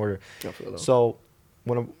in the wrong order. So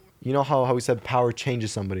you know how we said power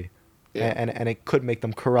changes somebody, and it could make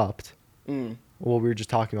them corrupt. What we were just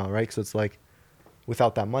talking about, right? Because it's like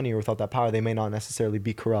without that money or without that power, they may not necessarily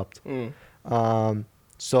be corrupt.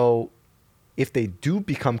 So if they do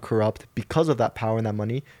become corrupt because of that power and that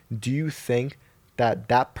money, do you think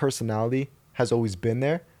that personality has always been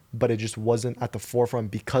there, but it just wasn't at the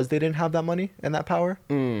forefront because they didn't have that money and that power?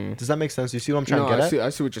 Does that make sense? You see what I'm trying to get at? I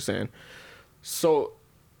see what you're saying. So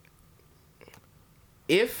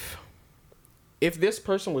if this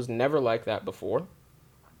person was never like that before,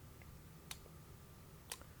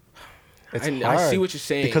 it's hard. hard. I see what you're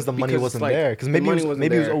saying because the money wasn't like, there. Because maybe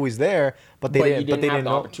it was always there, but they didn't have the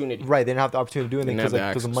know. opportunity. Right, they didn't have the opportunity to do anything because the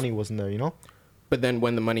access. money wasn't there. You know. But then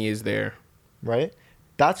when the money is there, right?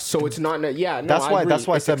 So it's not. Yeah, no, that's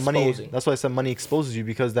why I said exposing. money. That's why I said money exposes you,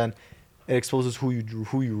 because then it exposes who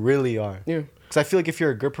you really are. Yeah. Because I feel like if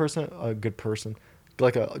you're a good person,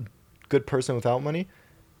 like a good person without money,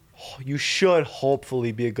 you should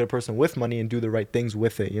hopefully be a good person with money and do the right things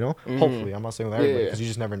with it. You know, hopefully. I'm not saying with everybody because you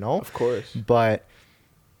just never know. Of course. But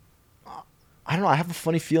I don't know. I have a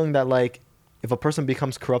funny feeling that like, if a person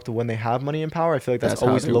becomes corrupt when they have money and power, I feel like that's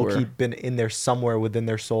always low-key been in there somewhere within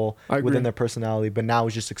their soul, within their personality, but now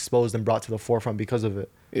it's just exposed and brought to the forefront because of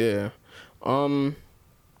it. Yeah. No,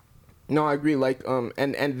 I agree. Like,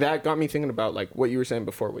 and that got me thinking about like what you were saying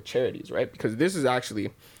before with charities, right? Because this is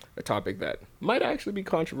actually a topic that might actually be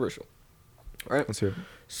controversial, right? Let's hear it.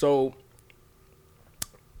 So,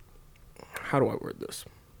 how do I word this?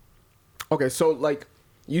 Okay, so like,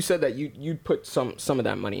 you said that you'd put some of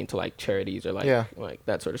that money into like charities or like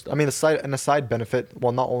that sort of stuff. I mean, a side benefit,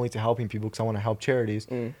 well, not only to helping people because I want to help charities,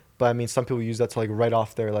 but I mean, some people use that to like write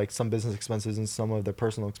off their like some business expenses and some of their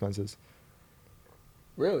personal expenses.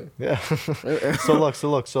 Really? Yeah.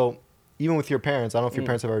 So even with your parents, I don't know if your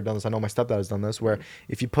parents have ever done this. I know my stepdad has done this, where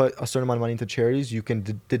if you put a certain amount of money into charities, you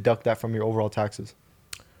can deduct that from your overall taxes.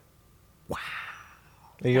 Wow.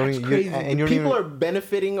 And That's crazy. People are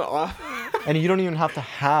benefiting off. And you don't even have to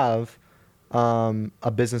have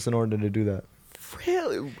a business in order to do that.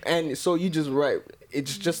 Really? And so you just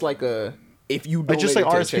it's just like if you donate just like it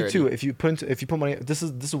to RSP too. If you put money, this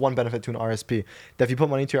is one benefit to an RSP. That if you put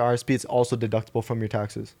money into your RSP, it's also deductible from your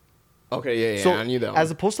taxes. Okay, yeah, so I knew that.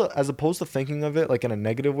 As opposed to thinking of it like in a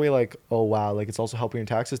negative way, like, oh wow, like it's also helping your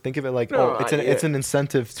taxes. Think of it like, it's an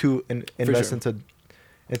incentive to invest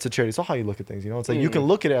into charity. It's all how you look at things, you know. It's like you can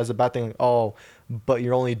look at it as a bad thing, like, oh, but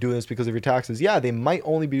you're only doing this because of your taxes. Yeah, they might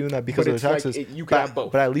only be doing that because of their taxes. You can have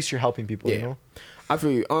both, but at least you're helping people. Yeah. You know. I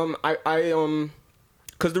feel you.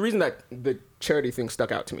 Because the reason that the charity thing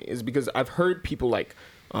stuck out to me is because I've heard people like,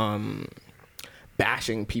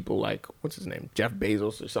 bashing people like, what's his name, Jeff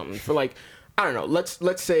Bezos or something, for like, I don't know.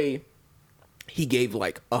 Let's say he gave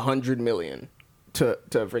like $100 million to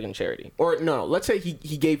a freaking charity, or no, let's say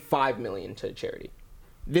he gave $5 million to a charity.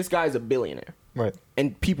 This guy's a billionaire. Right.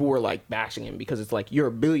 And people were like bashing him because it's like, you're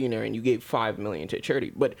a billionaire and you gave $5 million to a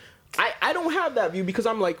charity. But I don't have that view because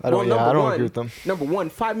I'm like, I don't agree with them. Number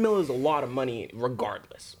one, $5 million is a lot of money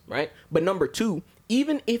regardless, right? But number two,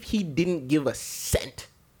 even if he didn't give a cent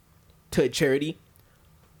to a charity,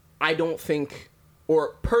 I don't think,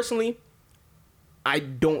 or personally, I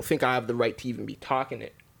don't think I have the right to even be talking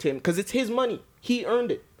to him because it's his money. He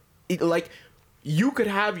earned it. Like, you could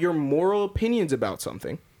have your moral opinions about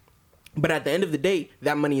something, but at the end of the day,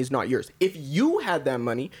 that money is not yours. If you had that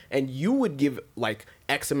money and you would give like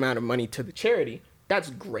X amount of money to the charity, that's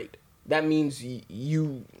great. That means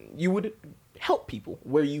you would help people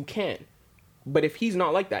where you can. But if he's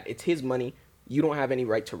not like that, it's his money. You don't have any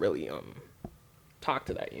right to really talk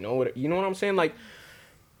to that. You know what I'm saying? Like,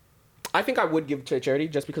 I think I would give to a charity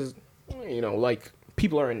just because, you know, like,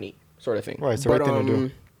 people are in need, sort of thing. Right, it's the right thing to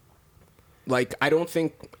do. Like, I don't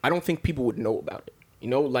think people would know about it. You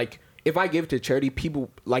know, like, if I give to charity, people,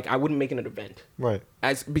 like, I wouldn't make it an event. Right.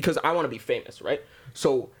 Because I want to be famous, right?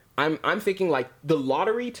 So I'm thinking like the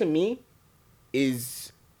lottery to me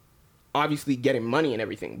is obviously getting money and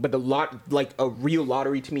everything, but like a real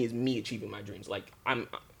lottery to me is me achieving my dreams. Like, I want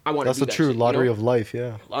to do that. That's the true lottery of life,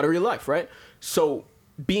 yeah. Lottery of life, right? So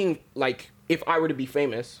being like, if I were to be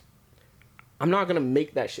famous, I'm not gonna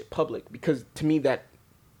make that shit public because to me that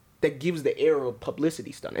gives the air of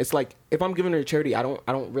publicity stunt. It's like, if I'm giving it to charity, I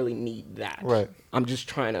don't really need that. Right. I'm just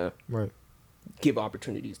trying to give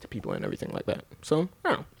opportunities to people and everything like that. So, I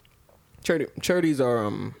don't know. Charities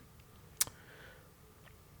are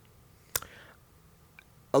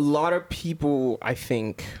a lot of people, I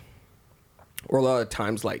think, or a lot of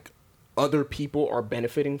times, like, other people are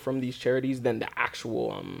benefiting from these charities than the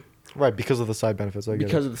actual right, because of the side benefits.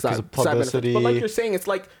 Because of the side benefits. But like you're saying, it's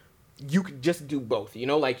like you could just do both, you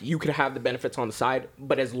know, like you could have the benefits on the side,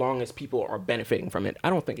 but as long as people are benefiting from it, I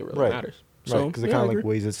don't think it really matters. So, because it kind of like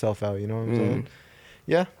weighs itself out, you know what I'm saying?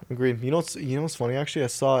 Yeah, agreed. You know what's funny actually? I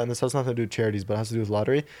saw, and this has nothing to do with charities, but it has to do with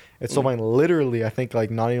lottery. It's so funny. Literally, I think like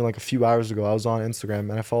not even like a few hours ago, I was on Instagram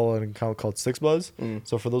and I follow an account called Six Buzz.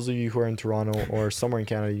 So for those of you who are in Toronto or somewhere in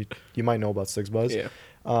Canada, you might know about Six Buzz. Yeah.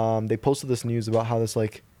 They posted this news about how this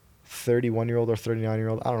like 31-year-old or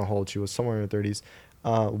 39-year-old, I don't know how old she was, somewhere in her 30s,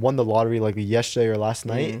 won the lottery like yesterday or last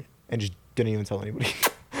night and just didn't even tell anybody.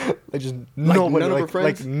 Like just nobody,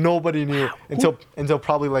 like nobody knew until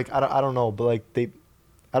probably like I don't know, but like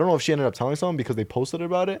I don't know if she ended up telling someone because they posted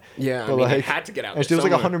about it. Yeah, but I mean, like, it had to get out. And There it was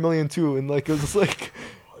like somewhere. 100 million too, and like it was like,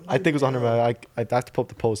 I think it was 100 million. I have to pull up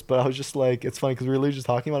the post, but I was just like, it's funny because we were literally just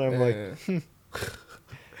talking about it. I'm like,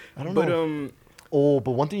 I don't know.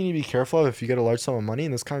 But one thing you need to be careful of if you get a large sum of money,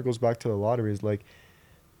 and this kind of goes back to the lottery, is like,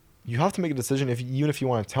 you have to make a decision even if you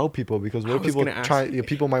want to tell people, because what if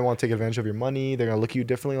people might want to take advantage of your money. They're gonna look at you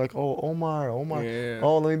differently, like, oh, Omar, Yeah.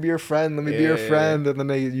 oh, let me be your friend, and then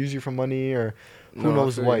they use you for money or who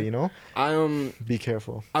knows what, you know. Be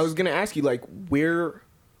careful. I was gonna ask you, like, where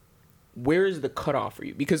is the cutoff for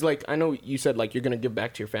you? Because like I know you said like you're gonna give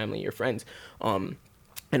back to your family, your friends, and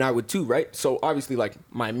I would too, right? So obviously like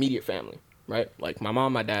my immediate family, right? Like my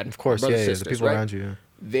mom, my dad, of course, my brothers, the sisters, people right? around you. Yeah.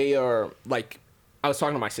 They are like, I was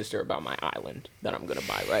talking to my sister about my island that I'm gonna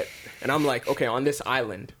buy, right? And I'm like, okay, on this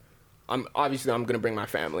island, I'm gonna bring my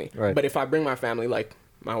family, right? But if I bring my family, like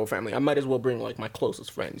my whole family, I might as well bring like my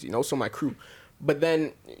closest friends, you know, so my crew. But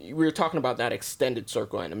then we were talking about that extended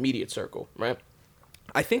circle and immediate circle, right?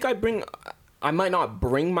 I think I might not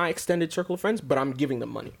bring my extended circle of friends, but I'm giving them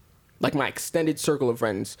money. Like my extended circle of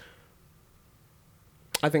friends,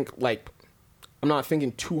 I think like, I'm not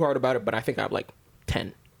thinking too hard about it, but I think I have like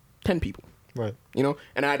 10 people. Right. You know,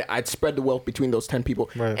 and I'd spread the wealth between those 10 people.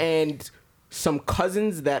 Right. And some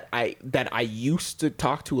cousins that I used to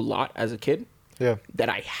talk to a lot as a kid. Yeah. That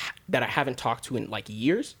I haven't talked to in like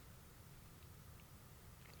years.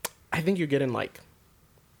 I think you're getting like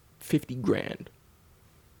 50 grand.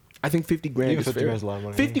 I think 50 grand is 50 fair. grand is a lot of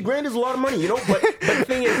money. 50 grand is a lot of money, you know? But the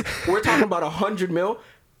thing is, we're talking about 100 mil.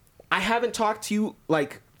 I haven't talked to you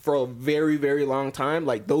like for a very, very long time,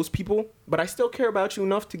 like those people, but I still care about you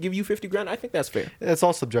enough to give you 50 grand. I think that's fair. It's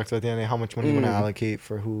all subjective at the end of the day, how much money you want to allocate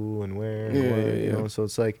for who and where and what, you know? So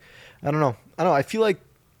it's like, I don't know. I feel like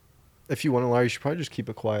if you want to lie, you should probably just keep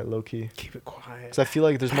it quiet, low key. Keep it quiet. Because I feel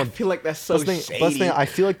like there's more. I feel like that's so shady. I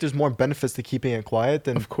feel like there's more benefits to keeping it quiet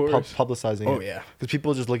than publicizing it. Oh yeah. Because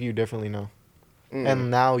people just look at you differently now.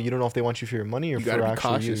 And now you don't know if they want you for your money or you for gotta be actually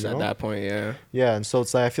cautious you know? at that point, yeah. Yeah, and so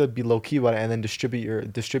it's like I feel like be low key about it and then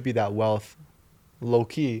distribute that wealth, low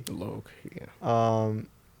key. Low key. Yeah.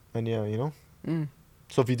 And yeah, you know.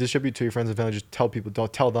 So if you distribute to your friends and family, just tell people.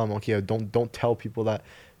 Don't tell them. Okay, don't tell people that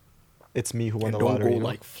it's me who won the lottery. Don't go you know?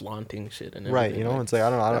 like flaunting shit and everything. Right, you know. Like, it's like I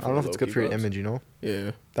don't know if it's good for your vibes. image, you know.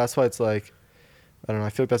 Yeah. That's why it's like, I don't know. I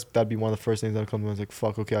feel like that'd be one of the first things that come to me. It's like,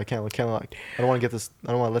 fuck. Okay, I can't like. I don't want to get this.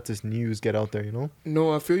 I don't want to let this news get out there. You know.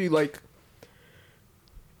 No, I feel you. Like,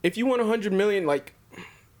 if you want 100 million, like,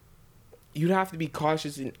 you'd have to be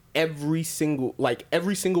cautious in every single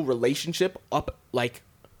relationship up, like,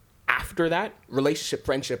 after that relationship,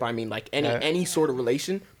 friendship. I mean, like any sort of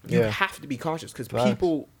relation, you have to be cautious because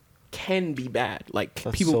people can be bad. Like,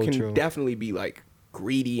 people so can definitely be like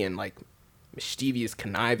greedy and like mischievous,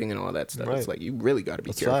 conniving, and all that stuff. Right. It's like you really got to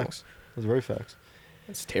be careful. Facts. That's very facts.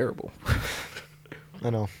 That's terrible. I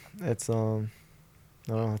know. It's I don't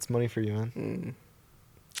know. It's money for you, man.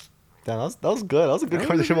 Damn, that was good. That was a good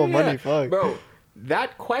question about money. Fuck, bro.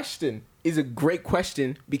 That question is a great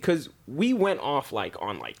question because we went off like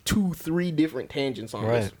on like 2-3 different tangents on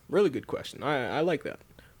this. Really good question. I like that.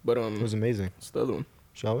 But it was amazing. It's the other one.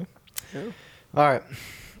 Shall we? Yeah. All right.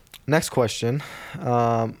 Next question.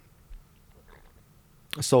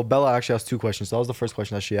 So Bella actually asked 2 questions. So that was the first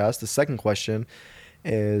question that she asked. The second question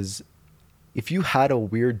is, if you had a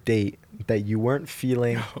weird date that you weren't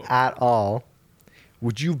feeling at all,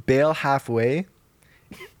 would you bail halfway?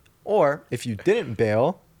 Or if you didn't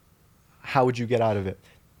bail, how would you get out of it?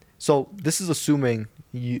 So this is assuming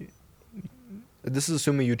you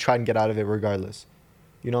try and get out of it regardless.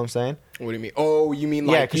 You know what I'm saying? What do you mean? Oh, you mean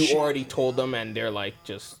like you already told them and they're like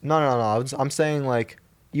just... No. I'm saying like,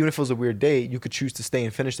 even if it was a weird date, you could choose to stay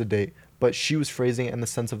and finish the date. But she was phrasing it in the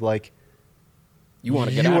sense of like, you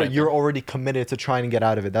want to get out of it. You're already committed to trying to get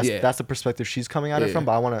out of it. That's the perspective she's coming at it from.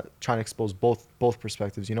 But I want to try and expose both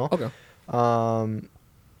perspectives. You know? Okay.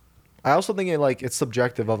 I also think it's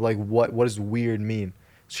subjective of like what does weird mean?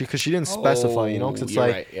 Because she didn't specify. You know? Because it's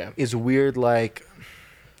like is weird like.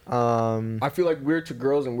 I feel like weird to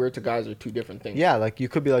girls and weird to guys are 2 different things. Yeah, like you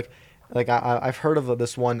could be like I've heard of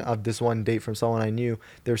this one date from someone I knew.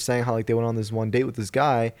 They were saying how like they went on this one date with this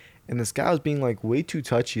guy, and this guy was being like way too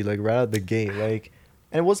touchy, like right out of the gate, like,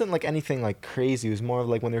 and it wasn't like anything like crazy. It was more of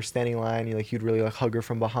like when they were standing in line, he'd really like hug her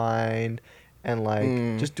from behind, and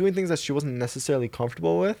like just doing things that she wasn't necessarily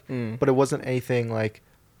comfortable with, but it wasn't anything like,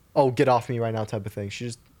 oh, get off me right now type of thing. She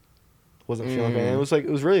just wasn't feeling it. And it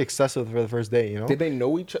was really excessive for the first date, you know? Did they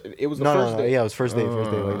know each other? It was the first date? Yeah, it was first date.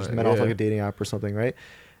 Like just met off like a dating app or something, right?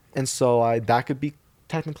 And so that could be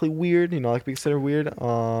technically weird, that could be considered weird.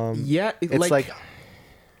 Yeah, it's like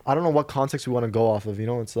I don't know what context we want to go off of. You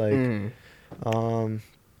know, it's like,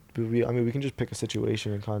 we can just pick a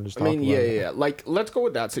situation and kind of just talk about it. Yeah. Like, let's go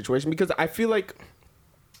with that situation because I feel like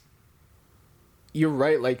you're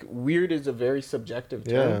right. Like, weird is a very subjective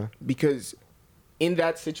term because in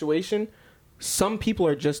that situation, some people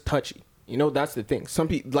are just touchy. You know, that's the thing. Some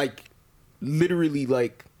people, like, literally,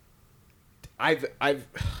 like, I'm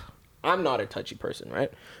not a touchy person,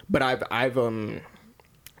 right? But I've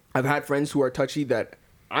had friends who are touchy that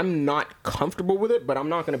I'm not comfortable with it, but I'm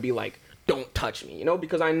not gonna be like, don't touch me, you know,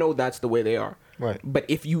 because I know that's the way they are. Right. But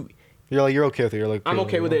if you're okay with it, you're like, I'm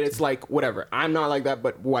okay with it. It's like whatever. I'm not like that,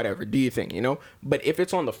 but whatever. Do you think, you know? But if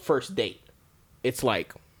it's on the first date, it's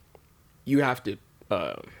like you have to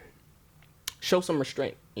show some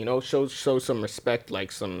restraint, you know, show some respect,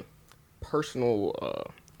 like some personal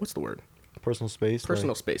what's the word? Personal space.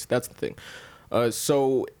 Personal space. That's the thing.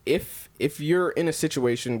 So if you're in a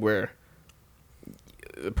situation where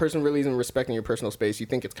the person really isn't respecting your personal space, you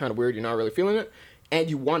think it's kind of weird, you're not really feeling it, and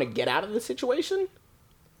you want to get out of the situation.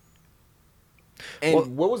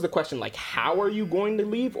 And what was the question? Like, how are you going to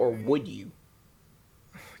leave, or would you?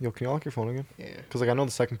 Yo, can you lock your phone again? Yeah. Because, like, I know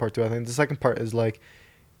the second part, too. I think the second part is, like,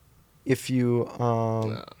 if you,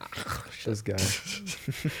 this guy.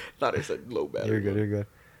 Thought I said low battery. You're good.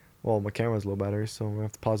 Well, my camera's low battery, so I'm going to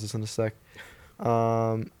have to pause this in a sec. It's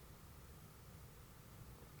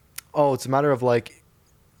a matter of, like,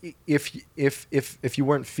 if you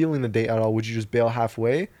weren't feeling the date at all, would you just bail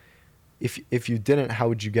halfway? If you didn't, how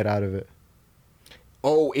would you get out of it?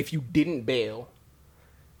 Oh, if you didn't bail.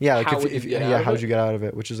 Yeah, like how would you get out of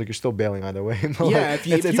it? Which is like you're still bailing either way. Yeah, like,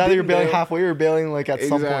 it's either you're bailing halfway or you're bailing like at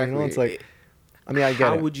some point. You know, it's like, I mean, I get it.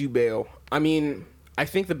 How would you bail? I mean, I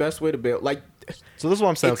think the best way to bail, like. So this is what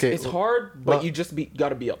I'm saying. It's hard, but you just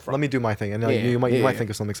gotta be upfront. Let me do my thing, and you might think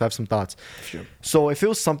of something. Cause I have some thoughts. Sure. So if it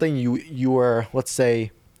was something you were, let's say,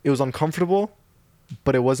 it was uncomfortable,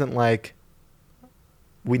 but it wasn't like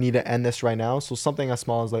we need to end this right now. So something as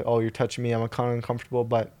small as like, oh, you're touching me, I'm kind of uncomfortable,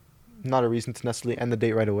 but not a reason to necessarily end the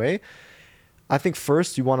date right away. I think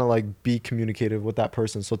first you want to like be communicative with that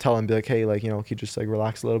person. So tell them, be like, hey, like, you know, can you just like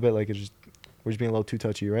relax a little bit? Like we're just being a little too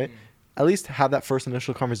touchy, right? At least have that first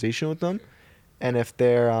initial conversation with them. And if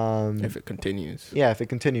they're if it continues,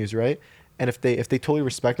 right? And if they totally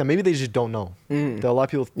respect them, maybe they just don't know. A lot of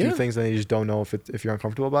people do things and they just don't know if you're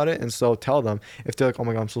uncomfortable about it. And so tell them. If they're like, oh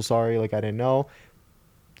my God, I'm so sorry, like I didn't know,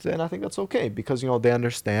 then I think that's okay because, you know, they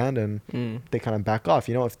understand and they kind of back off.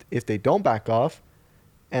 You know, if they don't back off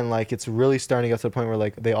and like it's really starting to get to the point where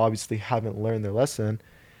like they obviously haven't learned their lesson,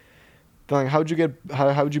 then like how would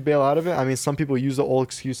you bail out of it? I mean, some people use the old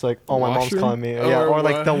excuse like, oh, my mom's calling me. Or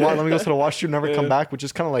like let me go to the washroom, never come back, which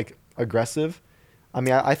is kind of like aggressive. I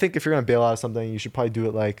mean, I think if you're going to bail out of something, you should probably do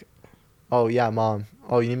it like, oh, yeah, mom.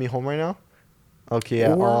 Oh, you need me home right now? Okay,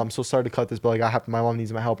 yeah. Oh, I'm so sorry to cut this, but like my mom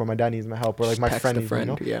needs my help or my dad needs my help or like my friend needs me, you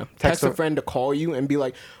know? Yeah. Text a friend to call you and be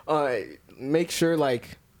like, make sure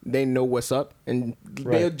like they know what's up and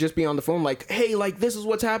they'll just be on the phone like, hey, like this is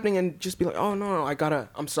what's happening and just be like, oh, no,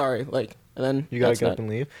 I'm sorry. Like, and then you got to get up and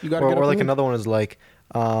leave. Or like another one is like,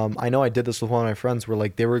 I know I did this with one of my friends where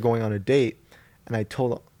like they were going on a date and I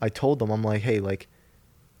told them, I'm like, hey, like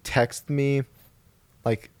text me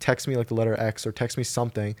like the letter X or text me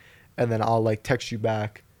something and then I'll like text you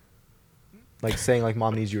back like saying like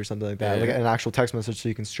mom needs you or something like that, like an actual text message so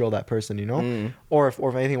you can show that person, you know. Or if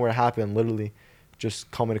anything were to happen, literally just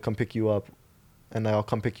call me to come pick you up and I'll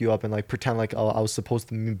come pick you up and like pretend like I was supposed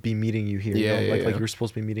to be meeting you here, you know? Like you were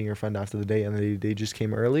supposed to be meeting your friend after the date and they just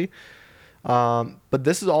came early. But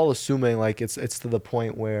this is all assuming like it's to the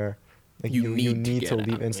point where like you need to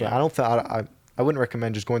leave instantly. I wouldn't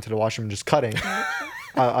recommend just going to the washroom and just cutting.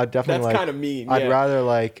 I definitely that's kind of mean. I'd rather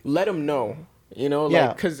like let him know, you know,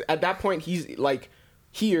 like because at that point he's like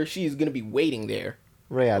he or she is gonna be waiting there.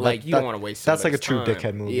 Right. Yeah, like you don't want to waste. That's like a true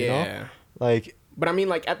dickhead move. Yeah. You know? Like, but I mean,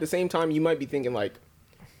 like at the same time, you might be thinking like,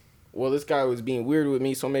 well, this guy was being weird with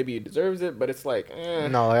me, so maybe he deserves it. But it's like,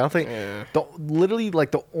 no, I don't think. Literally,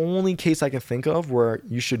 like the only case I can think of where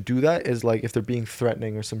you should do that is like if they're being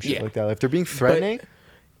threatening or some shit like that. Like, if they're being threatening.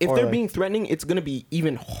 If they're being threatening, it's going to be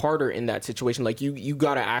even harder in that situation. Like, you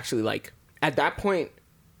got to actually, like, at that point,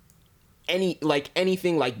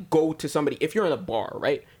 anything, like, go to somebody. If you're in a bar,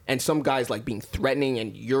 right, and some guy's, like, being threatening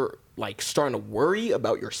and you're, like, starting to worry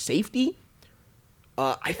about your safety,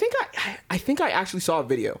 I think I actually saw a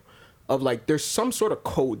video of, like, there's some sort of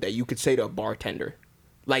code that you could say to a bartender.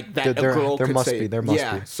 Like, that a girl could say. There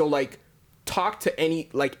must be. So, like, talk to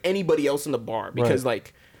anybody else in the bar. Because,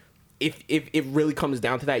 like... if it really comes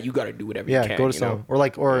down to that, you got to do whatever you can. Go to someone,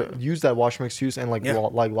 or use that washroom excuse and lock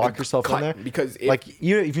yourself in there. Because if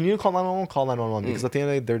you need to call 911, call 911 because at the end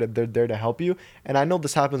of the day, they're there to help you. And I know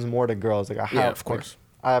this happens more to girls. Like of course.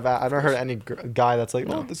 I've never heard any guy that's like,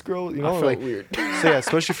 oh, this girl, you know, I felt weird. So yeah,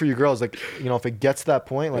 especially for you girls, like, you know, if it gets to that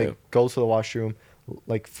point, like, go to the washroom,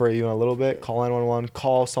 like, for even a little bit, call 911,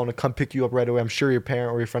 call someone to come pick you up right away. I'm sure your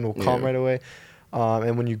parent or your friend will come right away.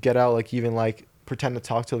 And when you get out, like, even like pretend to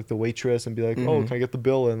talk to like the waitress and be like, oh, can I get the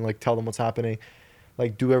bill, and like tell them what's happening.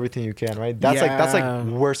 Like, do everything you can, right? That's like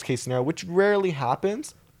worst case scenario, which rarely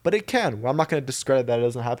happens, but it can. I'm not gonna discredit that it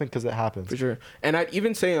doesn't happen because it happens. For sure. And I'd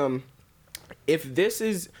even say if this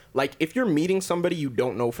is like, if you're meeting somebody you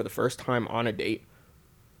don't know for the first time on a date,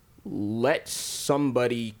 let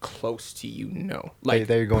somebody close to you know. Like,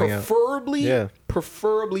 they're going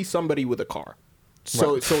preferably somebody with a car,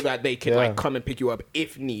 so that they can like come and pick you up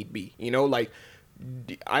if need be. You know, like,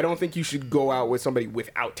 I don't think you should go out with somebody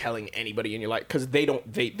without telling anybody in your life, because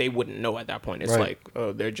they wouldn't know at that point. It's like,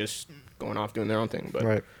 oh, they're just going off doing their own thing.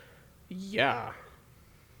 But yeah,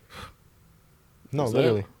 no,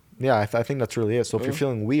 literally. Yeah, I think that's really it. So if you're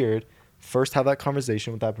feeling weird, first have that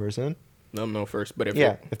conversation with that person. Let them know first. But if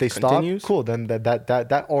they continues, stop, cool. Then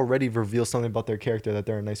that already reveals something about their character, that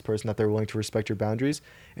they're a nice person, that they're willing to respect your boundaries.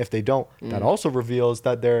 If they don't, that also reveals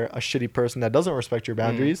that they're a shitty person that doesn't respect your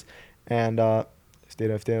boundaries. And if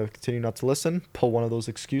they continue not to listen, pull one of those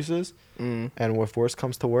excuses. And if worst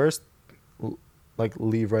comes to worst, like,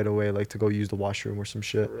 leave right away, like to go use the washroom or some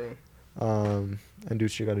shit. And do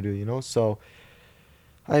what you got to do, you know? So,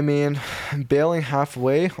 I mean, bailing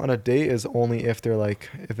halfway on a date is only if they're like,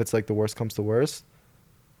 if it's like the worst comes to worst.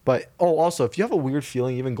 But also, if you have a weird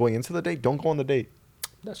feeling even going into the date, don't go on the date.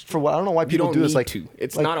 That's true. For what, I don't know why people do this. Like,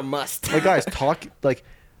 it's not a must. Like, guys, talk like,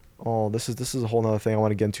 oh, this is a whole nother thing I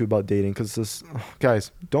want to get into about dating, because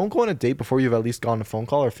guys, don't go on a date before you've at least gone on a phone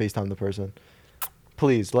call or FaceTime the person.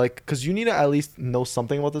 Please, like, because you need to at least know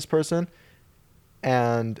something about this person,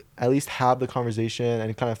 and at least have the conversation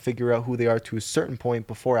and kind of figure out who they are to a certain point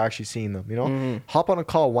before actually seeing them, you know? Hop on a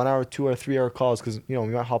call, 1 hour, 2 or 3 hour calls, because, you know,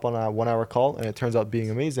 you might hop on a 1 hour call and it turns out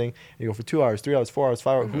being amazing, and you go for 2 hours, 3 hours, 4 hours,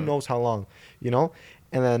 5 hours, who knows how long, you know?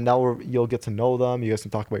 And then now you'll get to know them, you guys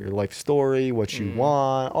can talk about your life story, what you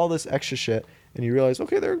want, all this extra shit, and you realize,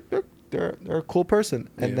 okay, they're a cool person,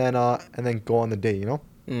 and then go on the date, you know?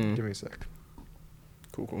 Give me a sec.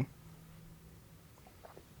 Cool.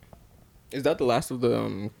 Is that the last of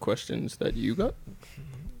the questions that you got?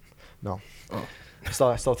 No. Oh. I still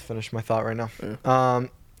have to finish my thought right now. Yeah.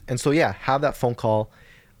 And so, yeah, have that phone call,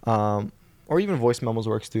 or even voice memos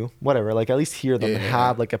works too. Whatever. Like, at least hear them and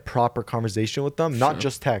have like a proper conversation with them, not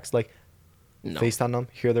just text. Like, FaceTime them,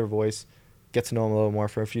 hear their voice, get to know them a little more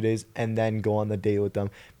for a few days, and then go on the date with them.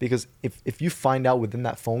 Because if you find out within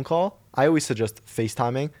that phone call, I always suggest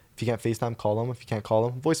FaceTiming. If you can't FaceTime, call them. If you can't call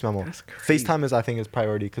them, voice memo. FaceTime I think is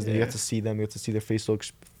priority, because then you get to see them, you get to see their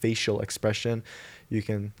facial expression. You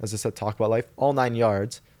can, as I said, talk about life, all 9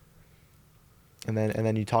 yards. And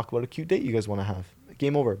then you talk about a cute date you guys want to have.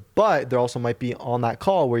 Game over. But there also might be on that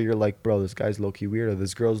call where you're like, bro, this guy's low-key weird, or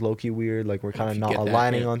this girl's low-key weird. Like, we're kind of not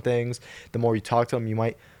aligning on things. The more you talk to them, you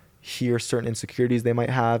might hear certain insecurities they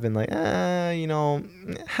might have, and like, you know,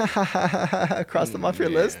 cross them off your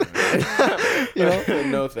list. You know,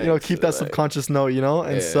 no thanks. You know, keep that subconscious note, you know.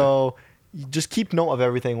 And so you just keep note of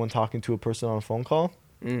everything when talking to a person on a phone call.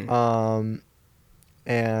 And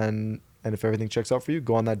if everything checks out for you,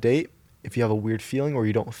 go on that date. If you have a weird feeling, or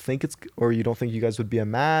you don't think you guys would be a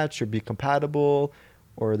match or be compatible,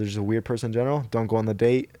 or there's a weird person in general, don't go on the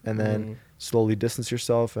date, and then slowly distance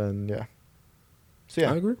yourself. And so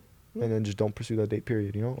I agree. And then just don't pursue that date,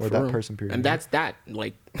 period, you know, or that person, period. And that's that.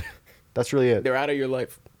 Like, that's really it. They're out of your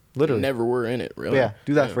life. Literally. Never were in it, really. But yeah,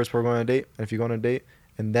 do that first before going on a date. And if you go on a date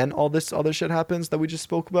and then all this other shit happens that we just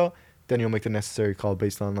spoke about, then you'll make the necessary call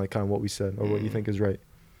based on like kind of what we said or what you think is right.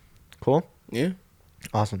 Cool? Yeah.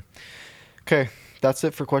 Awesome. Okay, that's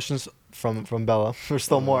it for questions from Bella. There's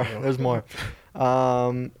still more. There's more.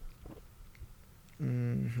 What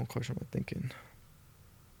question am I thinking?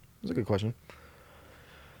 That's a good question.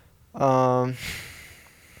 So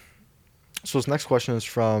this next question is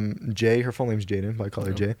from Jay. Her full name's Jaden, but I call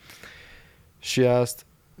her Jay. She asked,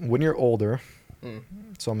 when you're older,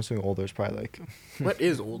 so I'm assuming older is probably like... What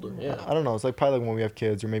is older? Yeah. I don't know. It's like probably like when we have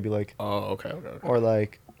kids, or maybe like... Oh, okay. Or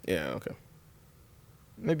like... Yeah, okay.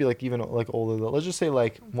 Maybe like even like older. Let's just say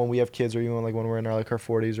like when we have kids, or even like when we're in our like our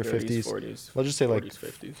 40s or 50s. 40s. Let's just say 40s, like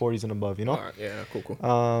 50s. 40s and above, you know? All right, yeah, cool.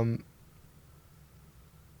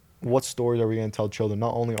 What stories are we going to tell children?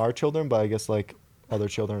 Not only our children, but I guess like other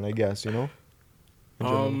children, I guess, you know?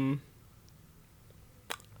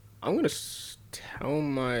 I'm gonna tell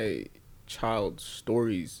my child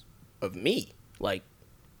stories of me. Like,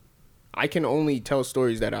 I can only tell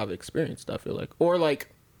stories that I've experienced, I feel like. Or, like,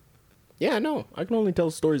 yeah, no, I can only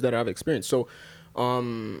tell stories that I've experienced. So, the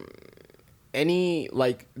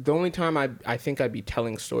only time I think I'd be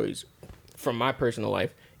telling stories from my personal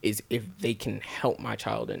life is if they can help my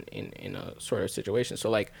child in a sort of situation. So,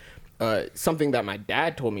 like, something that my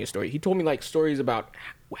dad told me a story. He told me, like, stories about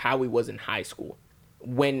how he was in high school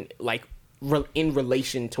when, like, in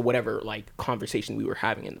relation to whatever, like, conversation we were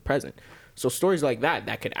having in the present. So stories like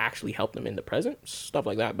that could actually help them in the present, stuff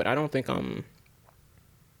like that. But I don't think I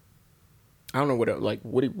don't know what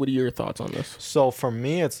are your thoughts on this? So for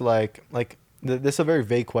me, it's like this is a very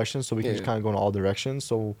vague question, so we can just kind of go in all directions.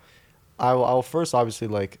 So I'll first obviously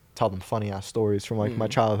like tell them funny ass stories from like my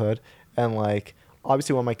childhood, and like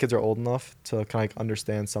obviously when my kids are old enough to kind of like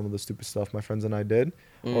understand some of the stupid stuff my friends and I did,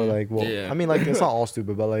 or like I mean like it's not all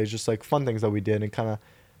stupid, but like it's just like fun things that we did and kind of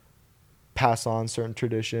pass on certain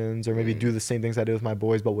traditions, or maybe do the same things I did with my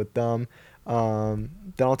boys but with them. Then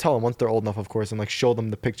I'll tell them once they're old enough, of course, and like show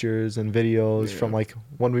them the pictures and videos from like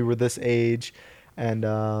when we were this age, and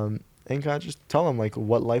kind of just tell them like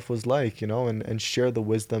what life was like, you know, and share the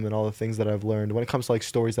wisdom and all the things that I've learned when it comes to like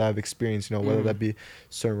stories that I've experienced, you know, whether that be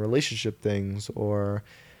certain relationship things or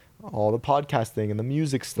all the podcasting and the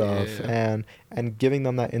music stuff, and giving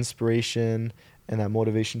them that inspiration and that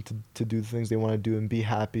motivation to do the things they want to do and be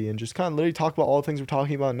happy, and just kind of literally talk about all the things we're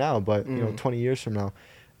talking about now, but you know, 20 years from now,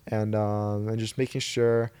 and just making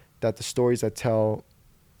sure that the stories I tell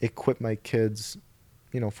equip my kids,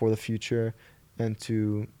 you know, for the future, and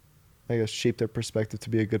to, I guess, shape their perspective to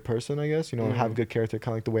be a good person, I guess, you know, and have a good character,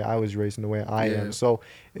 kind of like the way I was raised and the way I am. So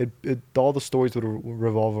it all the stories would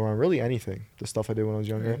revolve around really anything, the stuff I did when I was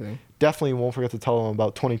younger. Definitely won't forget to tell them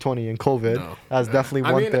about 2020 and COVID. No. That's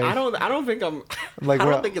definitely one thing. I don't think like, I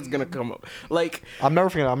don't think it's gonna come up. Like, I'm never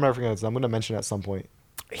forgetting this. I'm gonna mention it at some point.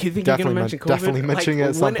 You think you're gonna mention COVID? Definitely mentioning it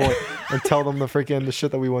at some point and tell them the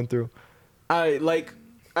shit that we went through. I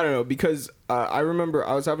don't know, because I remember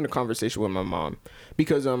I was having a conversation with my mom,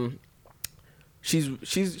 because she's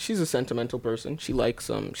a sentimental person. She likes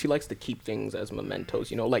to keep things as mementos,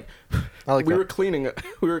 you know, like we were cleaning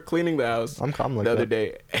the house the other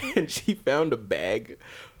day, and she found a bag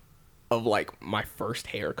of like my first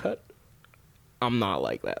haircut. I'm not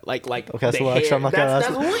like that. Like okay, so actually I'm not gonna ask.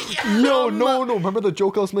 No. Remember the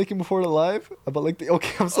joke I was making before the live about like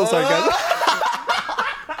I'm so sorry, guys.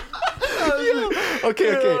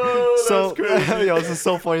 Okay. So, this is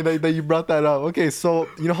so funny that you brought that up. Okay, so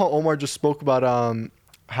you know how Omar just spoke about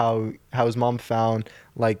how his mom found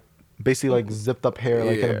like basically like zipped up hair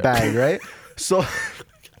like in a bag, right? So,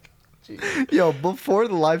 before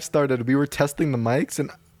the live started, we were testing the mics, and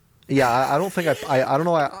I don't think I don't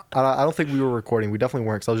know, I don't think we were recording. We definitely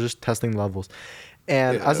weren't, because I was just testing levels.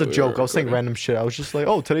 And as a joke, I was saying random shit. I was just like,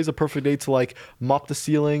 oh, today's a perfect day to like mop the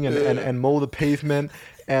ceiling and mow the pavement,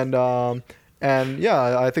 and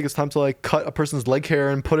I think it's time to like cut a person's leg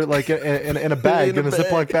hair and put it like in a bag, in a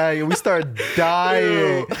Ziploc bag. And we started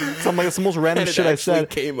dying. So I'm like, it's the most random shit I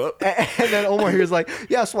said. Came up. And then Omar here is like,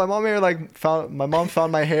 yeah, so my mom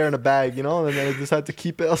found my hair in a bag, you know, and then I decided to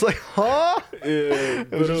keep it. I was like, huh? Yeah,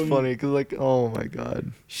 it was just funny, because like, oh my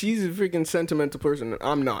god, she's a freaking sentimental person.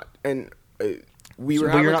 I'm not, and we were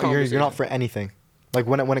having a conversation. You're not for anything. Like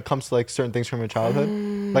when it comes to like certain things from your childhood,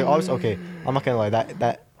 like obviously, okay, I'm not gonna lie,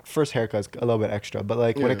 that first haircut is a little bit extra, but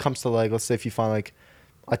like when it comes to like, let's say if you find like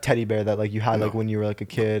a teddy bear that like you had like when you were like a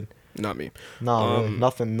kid. Not me. No, really,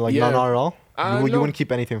 nothing. Like not at all. You wouldn't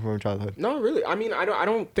keep anything from your childhood. No, really. I mean, I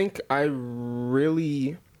don't think I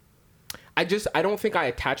really. I don't think I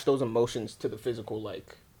attach those emotions to the physical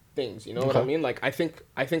like things. You know what I mean? Like I think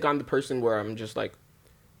I'm the person where I'm just like,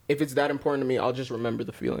 if it's that important to me, I'll just remember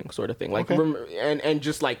the feeling, sort of thing. Like and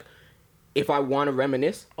just like, if I want to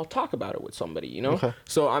reminisce, I'll talk about it with somebody, you know? Okay.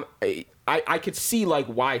 So I could see like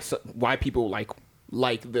why people like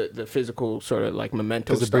the physical sort of like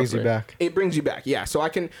memento stuff. Because it brings you back. It brings you back, yeah. So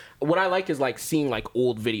what I like is like seeing like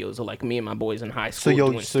old videos of like me and my boys in high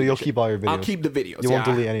school. So you'll keep all your videos. I'll keep the videos. You won't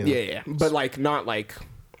delete any of them. Yeah. But like not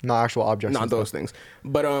actual objects. Not those things.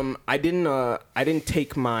 But I didn't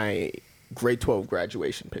take my grade 12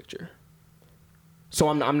 graduation picture. So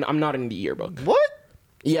I'm not in the yearbook. What?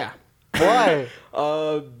 Yeah. Why?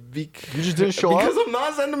 You just didn't show up? Because I'm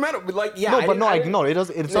not sentimental. But like, yeah. It's not even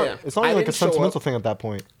like a sentimental thing at that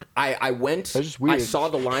point. I went. That's just weird. I saw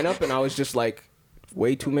the lineup and I was just like,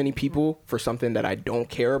 way too many people for something that I don't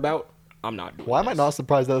care about. I'm not doing. Why am I not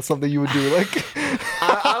surprised that it's something you would do? Like,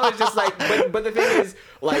 I was just like, but the thing is,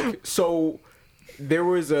 like, so there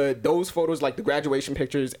was those photos, like the graduation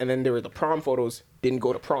pictures, and then there were the prom photos. Didn't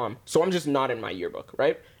go to prom, so I'm just not in my yearbook,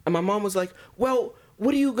 right? And my mom was like, "Well,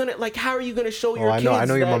 what are you gonna like? How are you gonna show your kids?" I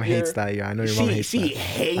know your mom hates that. Yeah, I know your mom hates that. She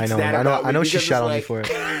hates that. I know she shat on me for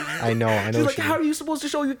it. I know. She's like, "How are you supposed to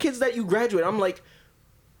show your kids that you graduate?" I'm like,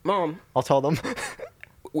 "Mom, I'll tell them."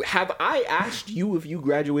 Have I asked you if you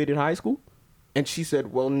graduated high school? And she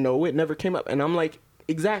said, "Well, no, it never came up." And I'm like,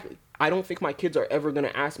 "Exactly. I don't think my kids are ever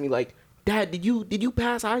gonna ask me like, Dad, did you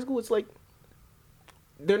pass high school?" It's like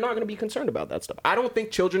they're not gonna be concerned about that stuff. I don't think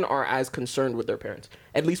children are as concerned with their parents,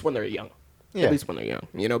 at least when they're young. Yeah. At least when they're young,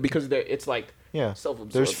 you know, because it's like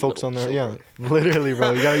self-absorbed. There's folks on there, literally,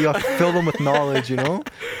 bro. You gotta fill them with knowledge, you know.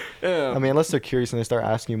 Yeah. I mean, unless they're curious and they start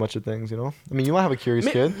asking you a bunch of things, you know. I mean, you might have a curious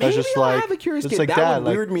kid. That's just like have a curious kid. Like that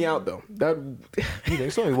would weird me out though. You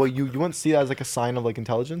think so? Well, you wouldn't see that as like a sign of like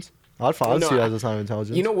intelligence. I'd see that as a sign of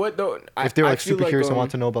intelligence. You know what though? If they were like super curious and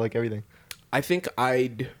want to know about like everything. I think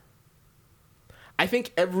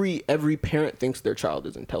every parent thinks their child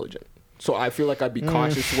is intelligent. So I feel like I'd be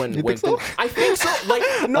cautious when so? I think so. Like,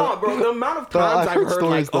 no, bro. The amount of times I've heard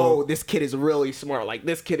like, "Oh, this kid is really smart. Like,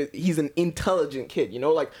 this kid he's an intelligent kid." You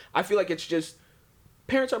know, like I feel like it's just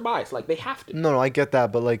parents are biased. Like they have to. No, I get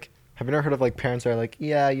that, but like, have you never heard of like parents that are like,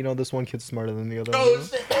 "Yeah, you know, this one kid's smarter than the other"? Oh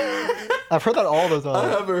shit. I've heard that all the time. I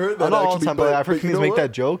haven't heard that. Not all the time, but I've heard comedians make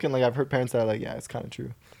that joke, and like I've heard parents that are like, "Yeah, it's kind of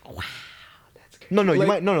true." Wow. No, like, you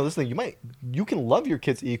might this thing you can love your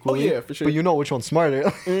kids equally. Oh yeah, for sure. But you know which one's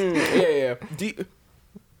smarter. Yeah.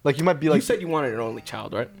 Like you might be like. You said you wanted an only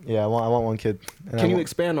child, right? Yeah, I want one kid. Can you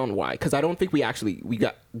expand on why? Because I don't think we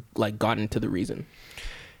got into the reason.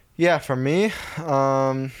 Yeah, for me,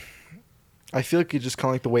 I feel like it's just kind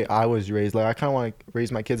of like the way I was raised. Like I kind of want to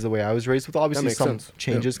raise my kids the way I was raised, with obviously some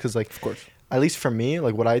changes. Because like, of course, at least for me,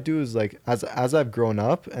 like what I do is like as I've grown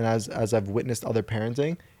up and as I've witnessed other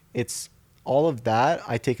parenting, it's. All of that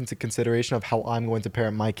I take into consideration of how I'm going to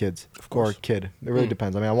parent my kids or kid. It really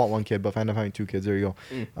depends. I mean, I want one kid, but if I end up having two kids, there you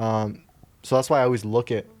go. So that's why I always look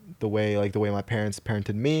at the way my parents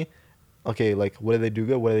parented me. Okay, like what did they do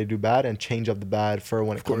good? What did they do bad? And change up the bad for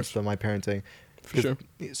when it comes to my parenting. For sure.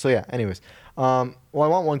 So yeah. Anyways, well, I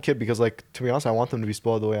want one kid because like to be honest, I want them to be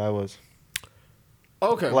spoiled the way I was.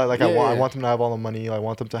 Okay. I want them to have all the money. I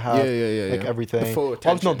want them to have everything. The full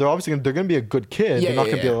attention. No, they're obviously gonna be a good kid. They're not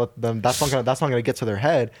gonna be able to them. That's not gonna get to their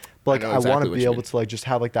head. But like I want to be able to like just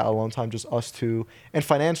have like that alone time, just us two. And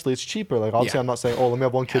financially, it's cheaper. Like obviously, I'm not saying let me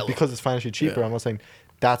have one kid because it's financially cheaper. I'm not saying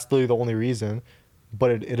that's literally the only reason, but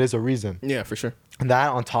it is a reason. Yeah, for sure. And that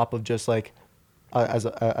on top of just like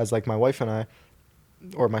as like my wife and I,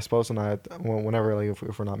 or my spouse and I, whenever like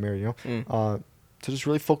if we're not married, you know. To just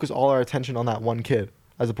really focus all our attention on that one kid,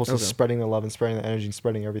 as opposed to spreading the love and spreading the energy and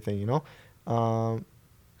spreading everything, you know.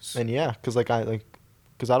 And yeah, because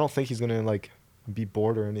I don't think he's gonna like be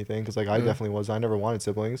bored or anything. Because like I definitely was. I never wanted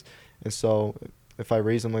siblings, and so if I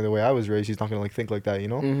raise him like the way I was raised, he's not gonna like think like that, you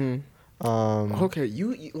know. Mm-hmm. Okay,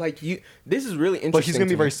 you this is really interesting. But he's gonna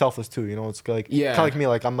be very selfless too, you know. It's like kind of like me.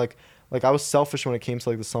 Like I'm like I was selfish when it came to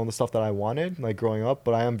like some of the stuff that I wanted, like growing up.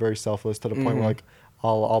 But I am very selfless to the point where like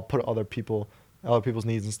I'll put other people's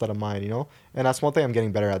needs instead of mine, you know. And that's one thing I'm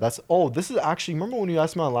getting better at. This is actually, remember when you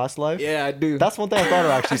asked me on last life? Yeah, I do. That's one thing I thought of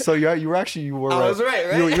actually. So you were right. I was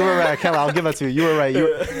right. You were right. I'll give that to you. You were right.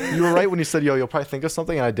 You were right when you said you'll probably think of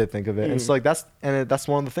something, and I did think of it. And so like that's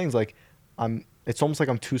one of the things. Like it's almost like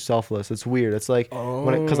I'm too selfless. It's weird. It's like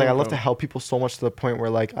because like I love to help people so much to the point where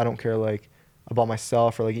like I don't care like about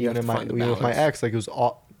myself or like even with my ex, like it was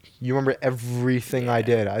all, you remember everything I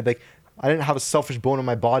did. I didn't have a selfish bone in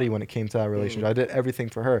my body when it came to that relationship. I did everything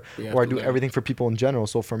for her, or I do everything for people in general.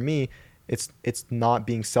 So for me, it's not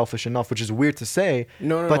being selfish enough, which is weird to say.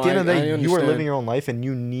 No, but at the end of the day, you are living your own life, and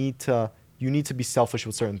you need to be selfish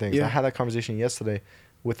with certain things. I had that conversation yesterday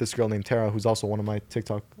with this girl named Tara, who's also one of my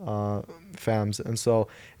TikTok fams, and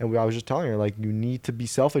I was just telling her like you need to be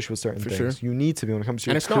selfish with certain things. Sure. You need to be when it comes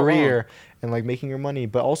to your career and like making your money,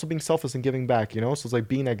 but also being selfless and giving back. You know, so it's like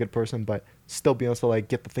being a good person, but still being able to like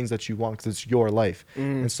get the things that you want because it's your life.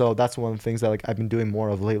 And so that's one of the things that like I've been doing more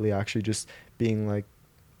of lately. Actually, just being like,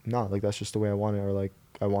 like that's just the way I want it, or like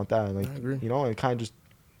I want that, and like you know, and kind of just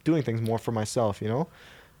doing things more for myself. You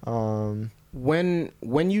know.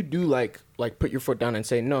 When you do like put your foot down and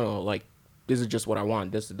say no, like this is just what I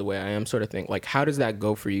want, this is the way I am, sort of thing, like how does that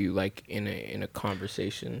go for you, like in a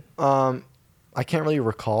conversation? I can't really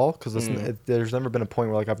recall because there's never been a point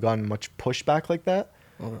where like I've gotten much pushback like that.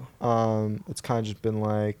 It's kind of just been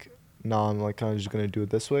like I'm like kind of just gonna do it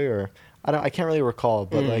this way, or I can't really recall,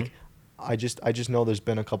 but like I just know there's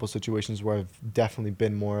been a couple situations where I've definitely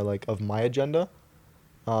been more like of my agenda.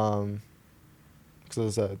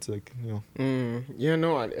 Because it's like, you know. Yeah,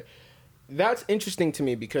 no, that's interesting to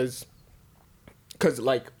me because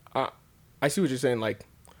like I see what you're saying. Like,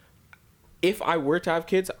 if I were to have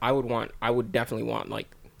kids, I would definitely want like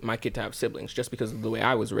my kid to have siblings, just because of the way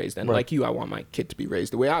I was raised, and like you, I want my kid to be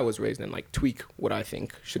raised the way I was raised, and like tweak what I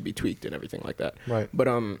think should be tweaked and everything like that. Right. But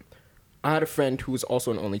I had a friend who was also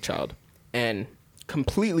an only child, and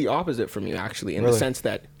completely opposite from you actually, in the sense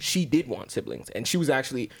that she did want siblings, and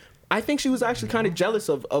I think she was actually kind of jealous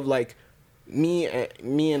of like me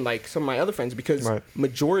and like some of my other friends, because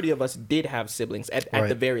majority of us did have siblings at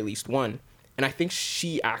the very least one, and I think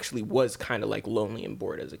she actually was kind of like lonely and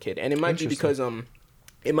bored as a kid, and it might be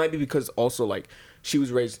because also like she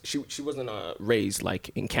was raised, she wasn't raised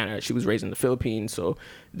like in Canada, she was raised in the Philippines, so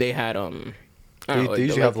they had they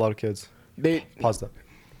usually have a lot of kids. Pause that.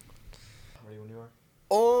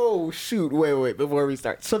 Oh shoot! Wait! Before we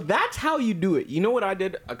start, so that's how you do it. You know what I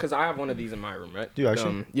did? Because I have one of these in my room, right? Do you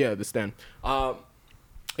actually? Yeah, the stand. Yeah,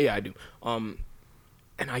 I do. And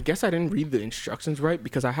I guess I didn't read the instructions right,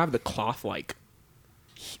 because I have the cloth like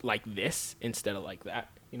this instead of like that.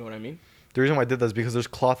 You know what I mean? The reason why I did that is because there's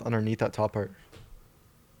cloth underneath that top part.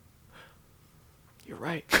 You're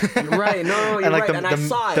right. You're right. No, you're and like right. And I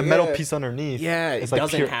saw it. The metal piece underneath. Yeah, it like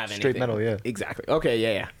doesn't have anything. Straight metal. Yeah. Exactly. Okay.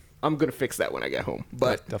 Yeah. I'm gonna fix that when I get home.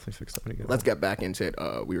 But definitely fix that when you get home. Let's get back into it.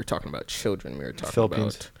 We were talking about children. We were talking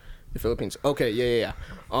Philippines. about the Philippines. Okay. Yeah.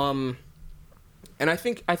 And I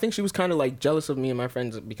think she was kind of like jealous of me and my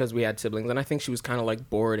friends because we had siblings, and I think she was kind of like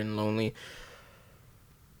bored and lonely.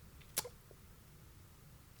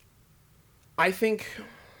 I think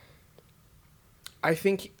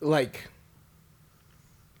like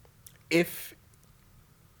if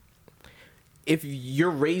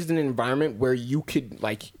you're raised in an environment where you could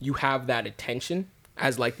like, you have that attention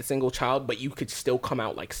as like the single child, but you could still come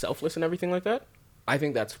out like selfless and everything like that, I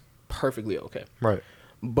think that's perfectly okay. Right.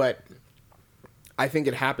 But I think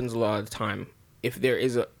it happens a lot of the time. If there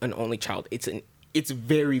is an only child, it's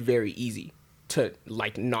very, very easy to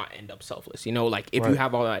like not end up selfless. You know, like if you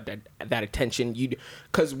have all that attention,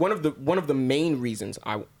 because one of the main reasons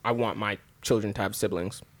I want my children to have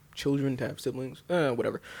siblings.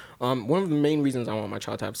 Whatever. One of the main reasons I want my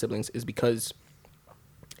child to have siblings is because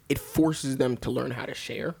it forces them to learn how to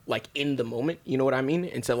share, like in the moment. You know what I mean?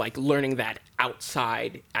 Instead of like learning that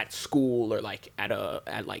outside at school or like at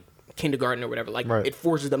like kindergarten or whatever. Like it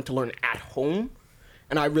forces them to learn at home,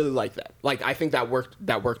 and I really like that. Like I think that worked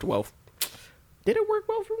well. Did it work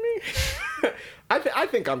well for me? I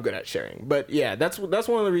think I'm good at sharing, but yeah, that's one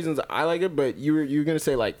of the reasons I like it. But you're gonna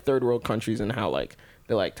say like third world countries and how like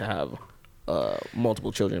they like to have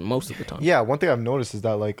multiple children most of the time. Yeah, one thing I've noticed is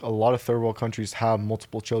that like a lot of third world countries have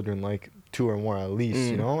multiple children, like 2 or more at least,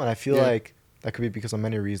 you know? And I feel like that could be because of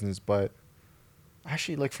many reasons, but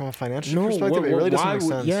actually like from a financial perspective, it really doesn't make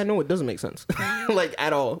sense. Yeah, no, it doesn't make sense. Like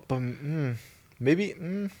at all. But maybe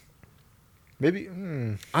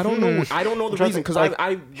I don't know. I don't know the reason, because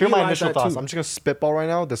I hear my initial thoughts. I'm just gonna spitball right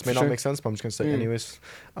now. This may not make sense, but I'm just gonna say anyways.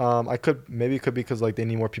 It could be because like they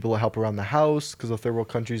need more people to help around the house, because of third world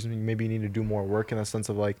countries. Maybe you need to do more work in a sense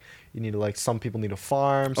of like you need to like some people need to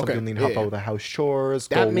farm, some people need to help out with the house chores,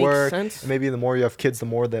 that go makes work. Sense. And maybe the more you have kids, the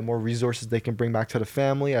more resources they can bring back to the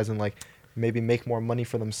family, as in like maybe make more money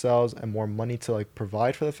for themselves and more money to like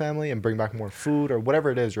provide for the family and bring back more food or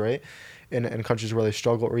whatever it is, right? In countries where they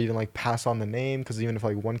struggle, or even like pass on the name, because even if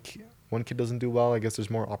like one kid doesn't do well, I guess there's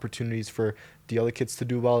more opportunities for the other kids to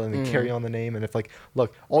do well and then carry on the name. And if like,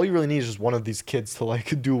 look, all you really need is just one of these kids to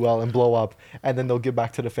like do well and blow up, and then they'll give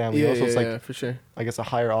back to the family. Yeah, so it's like, for sure. I guess a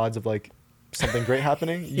higher odds of like something great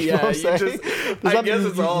happening. You know what I'm saying? I guess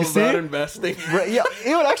it's all about investing. Right, yeah,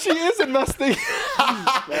 it actually is investing.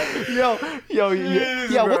 yo,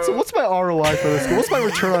 what's my ROI for this? What's my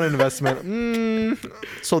return on investment?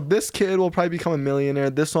 So this kid will probably become a millionaire.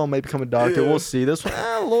 This one might become a doctor. We'll see. This one,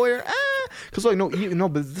 lawyer. Because like no,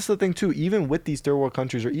 but this is the thing too. Even with these third world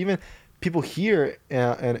countries, or even people here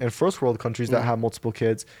in first world countries that have multiple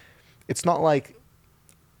kids, it's not like.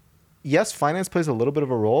 Yes, finance plays a little bit of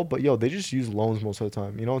a role, but they just use loans most of the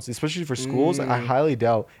time. You know, especially for schools. I highly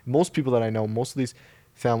doubt most people that I know, most of these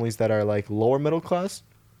families that are like lower middle class,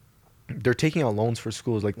 they're taking out loans for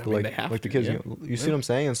schools, like the kids. Yeah. You see what I'm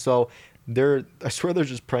saying? And so I swear they're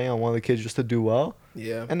just preying on one of the kids just to do well.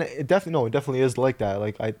 Yeah. And it definitely is like that.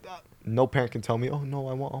 Like no parent can tell me, oh no,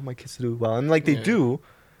 I want all my kids to do well, and like they do.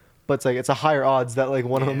 But it's like it's a higher odds that like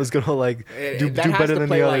one of them is gonna like do better than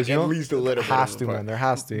the others. You know, at least a little has to, man. There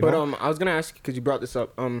has to. But I was gonna ask you, because you brought this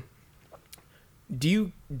up.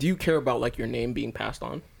 Do you care about like your name being passed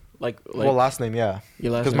on? Like well, last name, yeah.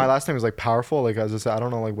 Your last name. Because my last name is like powerful. Like as I said, I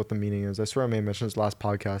don't know like what the meaning is. I swear I may have mentioned this last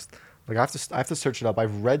podcast. Like I have to search it up.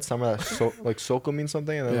 I've read somewhere that like Soko means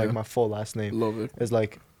something, and then like my full last name is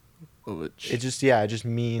like. It just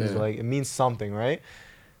means like it means something, right?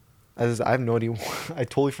 I have no idea. I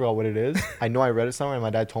totally forgot what it is. I know I read it somewhere and my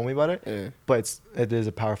dad told me about it. But it is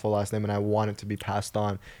a powerful last name and I want it to be passed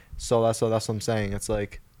on. So that's what I'm saying. It's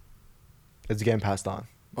like it's getting passed on.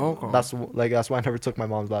 Okay. That's why I never took my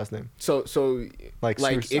mom's last name. So like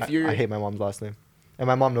if you're I hate my mom's last name. And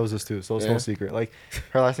my mom knows this too, so it's no secret. Like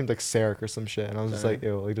her last name's like Sarek or some shit, and I was just like,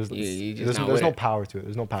 ew, like there's no power to it.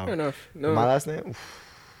 There's no power. Fair enough. No. My last name.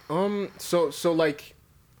 So like,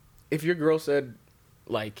 if your girl said,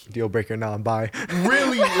 like, deal breaker now, bye.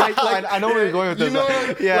 Really? Like I know where you're going with this. You know,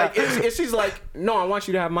 like if she's like, no, I want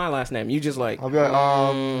you to have my last name. You just like, I'll be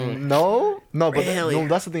like, no, but really? No,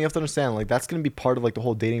 that's the thing you have to understand. Like that's gonna be part of like the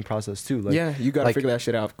whole dating process too. Like, yeah, you gotta figure that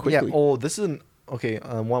shit out quickly. Yeah. Oh, this isn't okay.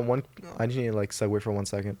 One. I just need to like segue for 1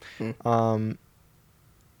 second.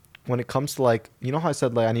 When it comes to like, you know how I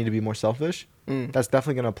said like I need to be more selfish. That's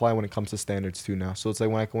definitely gonna apply when it comes to standards too now. So it's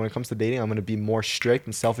like when it comes to dating, I'm gonna be more strict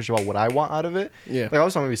and selfish about what I want out of it. Yeah. Like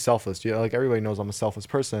obviously I'm gonna be selfless. Yeah. Like everybody knows I'm a selfless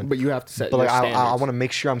person. But you have to set. But like I want to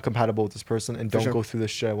make sure I'm compatible with this person and don't go through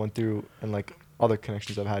this shit I went through and like other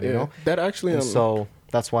connections I've had. You know. That actually. And so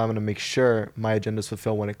that's why I'm gonna make sure my agenda is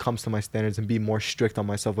fulfilled when it comes to my standards and be more strict on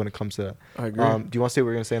myself when it comes to that. I agree. Do you want to say what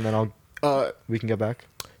you're gonna say and then we can get back?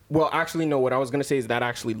 Well, actually, no. What I was gonna say is that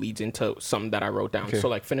actually leads into something that I wrote down. Okay. So,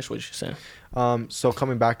 like, finish what you're saying. So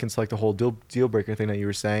coming back into like the whole deal breaker thing that you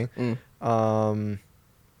were saying.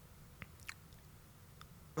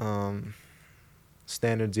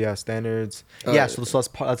 Standards, yeah, standards. So that's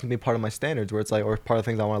gonna be part of my standards where it's like, or part of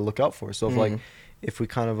the things I want to look out for. So if we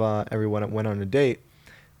kind of everyone went on a date,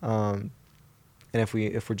 and if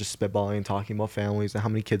we're just spitballing and talking about families and how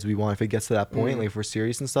many kids we want, if it gets to that point, like if we're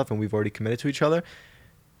serious and stuff and we've already committed to each other,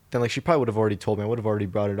 then like she probably would have already told me. I would have already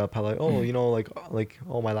brought it up. How like, oh, you know, like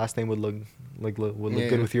oh, my last name would look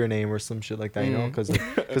good with your name or some shit like that, you know? Because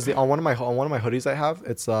on one of my hoodies I have,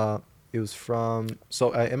 it was from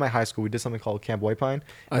in my high school we did something called Camp White Pine,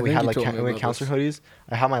 and we had like counselor hoodies.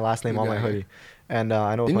 I have my last name on my hoodie, and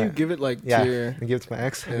I know. Didn't you give it like and give it to my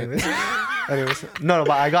ex? Anyways, no,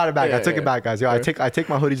 but I got it back. I took it back, guys. Yo, I take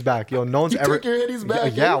my hoodies back. Yo, no one's ever. You took your hoodies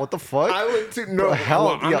back? Yeah, what the fuck? I would too. No,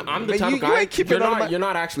 hell, I'm the type of guy. You're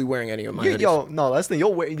not actually wearing any of my hoodies. Yo, no, that's the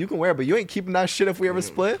thing. You can wear it, but you ain't keeping that shit if we ever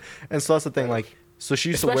split. And so that's the thing. Like, so she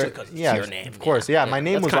used to wear. Yeah, your name, of course. Yeah, my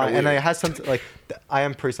name was on, and it has something like. I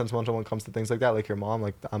am pretty sentimental when it comes to things like that, like your mom.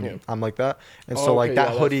 Like I'm like that, and so like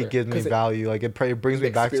that hoodie gives me value. Like it brings me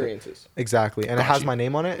back to exactly, and it has my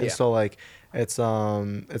name on it, and so like. It's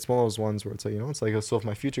one of those ones where it's like, you know, it's like, so if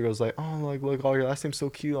my future goes like, oh, like look, oh, your last name's so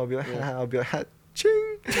cute, I'll be like,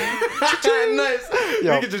 ching, nice.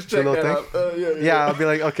 Yo, you can just check that out. Yeah, I'll be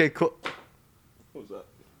like, okay, cool. What was that?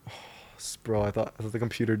 Bro, I thought the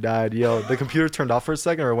computer died. Yo, the computer turned off for a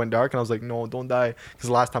second or it went dark, and I was like, no, don't die, because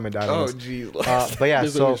the last time it died. Oh, jeez. But yeah,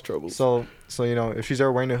 so you know, if she's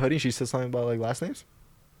ever wearing a hoodie, she says something about like last names.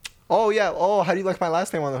 Oh yeah. Oh, how do you like my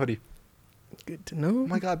last name on the hoodie? Good to know. Oh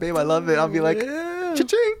my god, babe, I love it. I'll be like,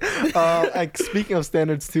 cha-ching. Like speaking of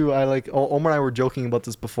standards too, I like Omar and I were joking about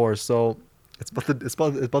this before. So it's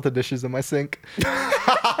about the dishes in my sink.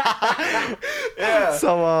 Yeah.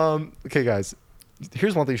 So okay, guys,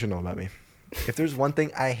 here's one thing you should know about me. If there's one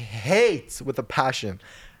thing I hate with a passion,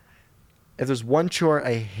 if there's one chore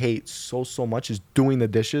I hate so much, is doing the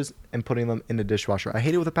dishes and putting them in the dishwasher. I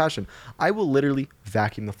hate it with a passion. I will literally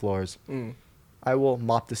vacuum the floors. I will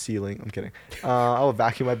mop the ceiling. I'm kidding. I will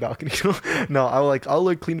vacuum my balcony. No,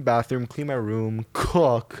 I'll clean the bathroom, clean my room,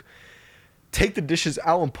 cook, take the dishes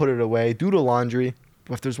out and put it away, do the laundry.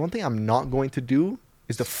 But if there's one thing I'm not going to do,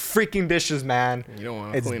 is the freaking dishes, man. You don't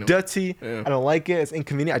want to clean them. It's dirty. Yeah. I don't like it. It's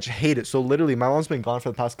inconvenient. I just hate it. So literally, my mom's been gone for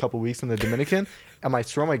the past couple of weeks in the Dominican, and I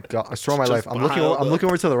swear my life. I'm looking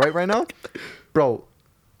over to the right now, bro.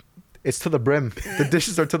 It's to the brim. The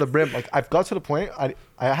dishes are to the brim. Like I've got to the point. I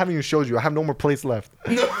haven't even showed you. I have no more plates left.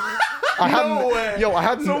 No way. Yo, I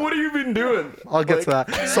have. So what have you been doing? I'll get to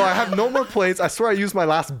that. So I have no more plates. I swear I used my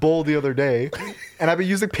last bowl the other day, and I've been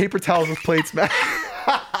using paper towels with plates, man.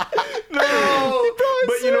 No.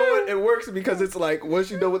 But you know what? It works because it's like once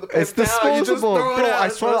you done with the paper it's disposable, towel, bro. I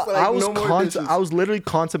swear I was literally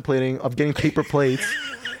contemplating of getting paper plates.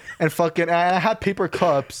 and fucking, and I had paper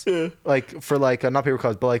cups, like for like not paper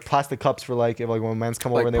cups, but like plastic cups for like if like when men's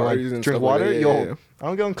come over and they want to drink water. Like that, I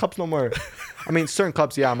don't give them cups no more. I mean, certain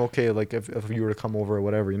cups, yeah, I'm okay. Like if you were to come over or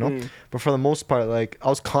whatever, you know. But for the most part, like I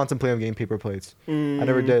was contemplating getting paper plates. I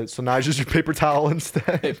never did. So now I just use paper towel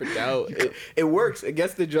instead. Paper towel. It works. It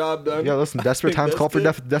gets the job done. Yeah, listen, desperate times call for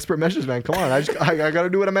desperate measures, man. Come on, I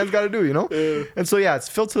gotta do what a man's gotta do, you know. And so yeah, it's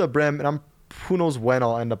filled to the brim, and who knows when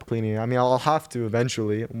I'll end up cleaning it. I mean, I'll have to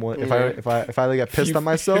eventually if I like, get pissed at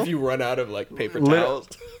myself. If you run out of like paper towels.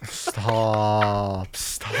 Stop.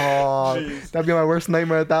 That'd be my worst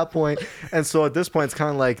nightmare at that point. And so at this point, it's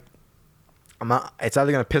kind of like it's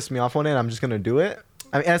either gonna piss me off one day and I'm just gonna do it.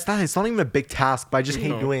 I mean, it's not even a big task, but I just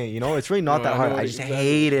hate doing it. You know, it's really not that hard. I just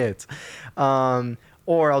hate it.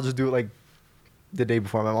 Or I'll just do it like the day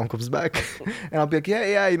before my mom comes back, and I'll be like,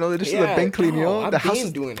 yeah, you know, the dishes have been clean. You know, the house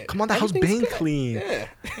is doing it. Come on, the house been clean.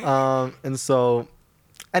 Yeah. And so,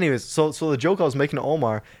 anyways, so the joke I was making to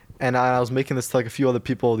Omar, and I was making this to like a few other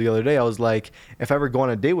people the other day. I was like, if I ever go on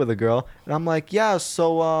a date with a girl, and I'm like, yeah,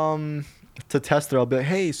 so to test her, I'll be like,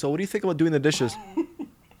 hey, so what do you think about doing the dishes?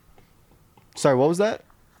 Sorry, what was that?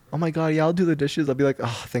 Oh my god, yeah, I'll do the dishes. I'll be like,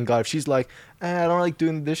 oh, thank God. If she's like, I don't like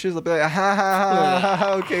doing the dishes, I'll be like,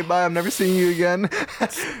 okay, bye, I'm never seeing you again.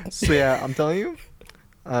 So yeah, I'm telling you,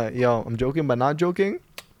 yo, I'm joking, but not joking.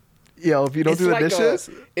 Yo, if you don't do the dishes,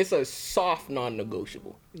 it's a soft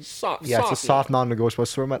non-negotiable. Soft. Yeah, it's a soft non-negotiable. I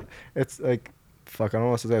swear, it's like, fuck, I don't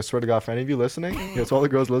know what to say. I swear to God, for any of you listening, it's all the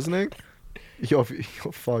girls listening. Yo,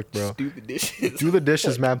 fuck, bro. Just do the dishes. Do the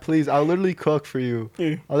dishes, man, please. I'll literally cook for you.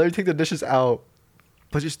 I'll literally take the dishes out.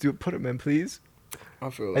 But just put them in, please. I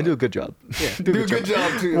feel that. And do a good job. Yeah, do a good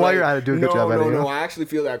job too. While you're at it, do a good job at it. No, I actually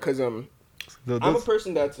feel that because I'm a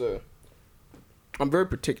person that's I'm very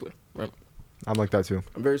particular, right? I'm like that too.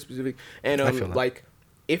 I'm very specific, and I feel that. like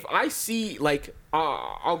if I see like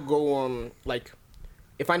I'll go on like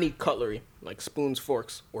if I need cutlery like spoons,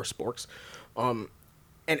 forks, or sporks, and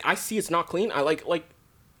I see it's not clean, I like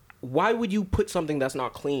why would you put something that's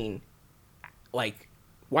not clean like.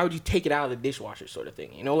 Why would you take it out of the dishwasher, sort of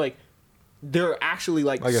thing? You know, like there are actually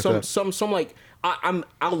like some like I'll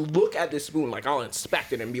look at this spoon, like I'll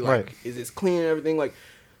inspect it and be like, is this clean and everything? Like,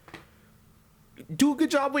 do a good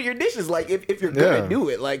job with your dishes. Like if you're gonna do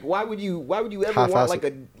it, like why would you ever want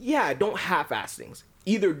like don't half-ass things.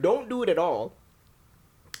 Either don't do it at all,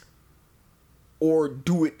 or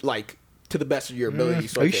do it like to the best of your ability.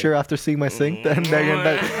 Are you sure after seeing my sink then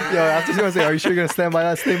after seeing my sink, are you sure you're gonna stand by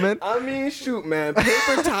that statement? I mean, shoot, man,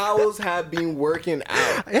 paper towels have been working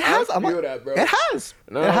out. It has. I feel that, bro. It has.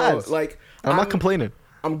 No, it has. Like I'm not complaining.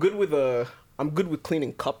 I'm good with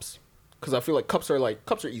cleaning cups because I feel like cups are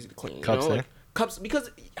easy to clean. Cups, you know? Like, cups,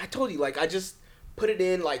 because I told you, like I just put it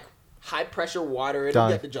in like high pressure water, it'll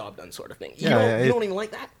get the job done, sort of thing. You don't even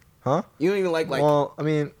like that, huh? You don't even like. Well, I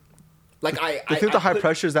mean. Like the thing with the high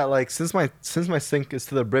pressure is that like since my sink is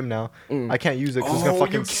to the brim now, I can't use it because it's gonna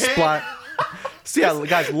fucking splat. So yeah,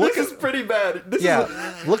 guys, look. This is pretty bad.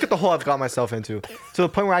 Look at the hole I've got myself into, to the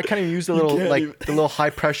point where I can't even use the little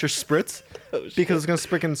high pressure spritz because it's gonna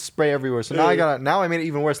freaking spray everywhere. So now I made it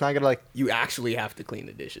even worse. Now I gotta like. You actually have to clean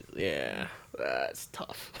the dishes. Yeah, that's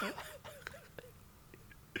tough.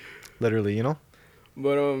 Literally, you know.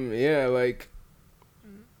 But yeah, like.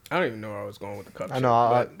 I don't even know where I was going with the cup. I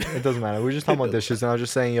know. It doesn't matter. We were just talking about dishes, and I was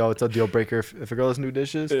just saying, yo, it's a deal breaker if a girl doesn't do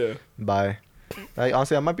dishes. Yeah. Bye. Like,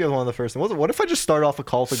 honestly, I might be one of the first. What if I just start off a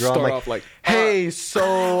call with a girl? I'm like, hey,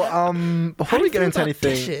 so before we get into anything,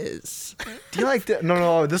 dishes. Do you like?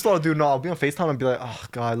 No. This is what I'll do. No, I'll be on FaceTime and be like, oh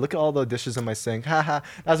god, look at all the dishes in my sink. Haha.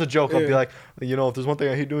 That's a joke. I'll be like, you know, if there's one thing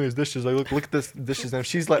I hate doing is dishes. Like, look at this dishes. And if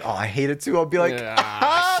she's like, oh, I hate it too. I'll be like,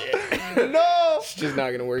 shit. No. It's just not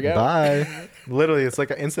gonna work out. Bye. Literally, it's like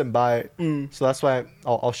an instant buy. So that's why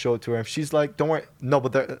I'll show it to her. If she's like, don't worry, no,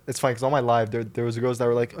 but it's fine because on my live there was girls that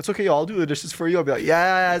were like, it's okay, yo, I'll do the dishes for you. I'll be like,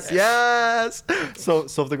 yes. So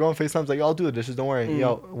if they're going FaceTime, like, I'll do the dishes. Don't worry,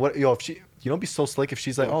 yo, if she, you don't be so slick if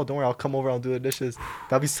she's like, oh, don't worry, I'll come over, I'll do the dishes.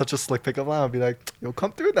 That'd be such a slick pickup line. I'll be like, yo,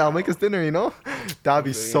 come through, now, make us dinner, you know. That'd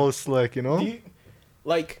be so slick, you know.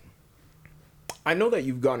 I know that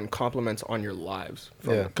you've gotten compliments on your lives,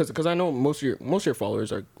 because I know most of your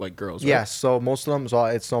followers are like girls. Right? Yeah, so most of them.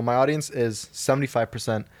 So my audience is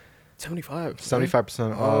 75%.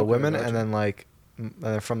 75% women, gotcha. And then like,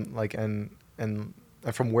 from like and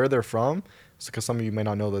from where they're from. Because some of you may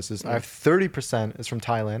not know this, I have 30% is from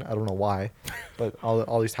Thailand. I don't know why, but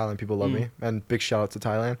all these Thailand people love me, and big shout out to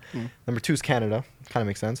Thailand. Number 2 is Canada, kind of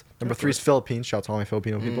makes sense. Number 3 is Philippines. Shout out to all my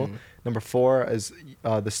Filipino people. Number 4 is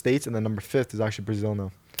the States, and then number 5th is actually Brazil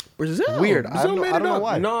now. Brazil, weird. Brazil I don't know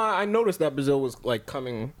why. No, I noticed that Brazil was like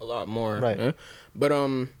coming a lot more. Right. But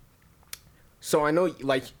So I know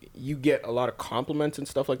like you get a lot of compliments and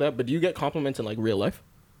stuff like that, but do you get compliments in like real life?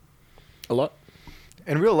 A lot?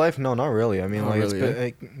 In real life, no, not really. I mean, Not like, really, it's been,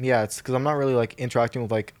 like, yeah, it's because I'm not really like interacting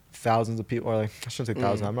with like thousands of people, or like I shouldn't say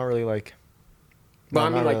thousands. I'm not really like. But No, I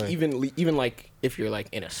mean, not like really. even like if you're like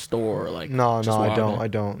in a store, or, like No, just no, I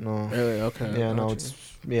walking. don't. No. Really? Okay. Yeah, no, gotcha. it's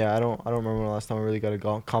I don't remember when the last time I really got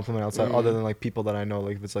a compliment outside, other than like people that I know.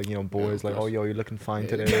 Like if it's like boys, like, oh yo, you're looking fine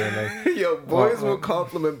today, and like Yo, boys will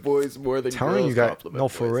compliment boys more than telling girls you guys, compliment no,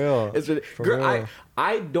 boys. for real, It's really, for girl, real.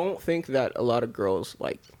 I don't think that a lot of girls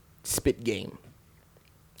like spit game.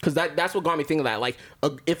 Cause that's what got me thinking that like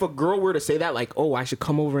if a girl were to say that like, oh, I should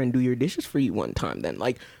come over and do your dishes for you one time, then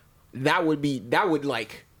like that would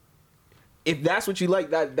like, if that's what you like,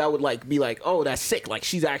 that would like be like, oh, that's sick. Like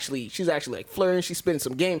she's actually like flirting, she's spitting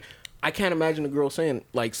some game. I can't imagine a girl saying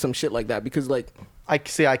like some shit like that, because like I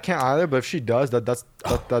can't either, but if she does, that's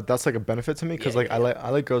like a benefit to me, because Yeah, like yeah. I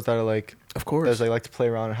like girls that are like, Of course. that like to play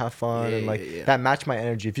around and have fun, Yeah, and like yeah. that match my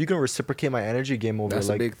energy. If you can reciprocate my energy, game over. That's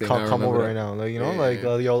a Like big thing. I come over remember right that. now, like Yeah, like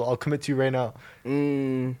yeah. yo, I'll commit to you right now.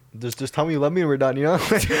 mm, Just tell me you love me and we're done.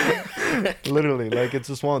 Literally, like it's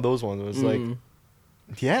just one of those ones where it's like,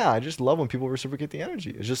 yeah, I just love when people reciprocate the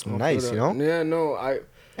energy. It's just nice, Yeah, no,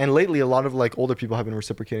 And lately, a lot of like older people have been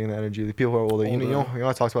reciprocating the energy. The people who are older, you know, Older.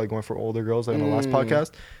 I talked about like going for older girls like in the last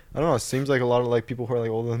podcast. I don't know. It seems like a lot of like people who are like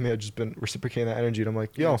older than me have just been reciprocating that energy. And I'm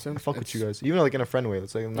like, yo, Makes I sense. fuck with you guys, even like in a friend way.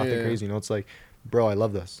 It's like nothing Yeah. crazy, It's like, bro, I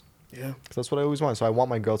love this. yeah. 'Cause that's what I always want. So I want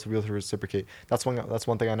my girl to be able to reciprocate. That's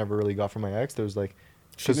one thing I never really got from my ex. There was like,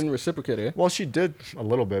 She didn't reciprocate it. well, she did a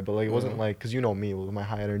little bit, but like it wasn't like, because you know me with my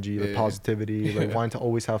high energy, like Yeah. positivity, like wanting to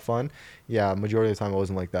always have fun. Yeah, majority of the time it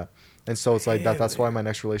wasn't like that. And so it's like that's why my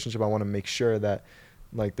next relationship, I want to make sure that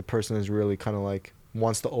like the person is really kind of like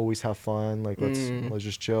wants to always have fun. Like let's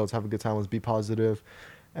just chill, let's have a good time, let's be positive,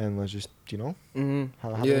 and let's just have an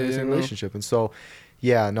amazing relationship. And so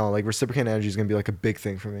yeah, no, like reciprocating energy is gonna be like a big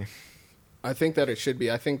thing for me. I think that it should be.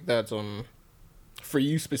 I think that for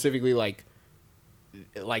you specifically, like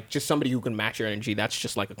just somebody who can match your energy, that's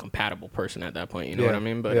just like a compatible person at that point. You know what I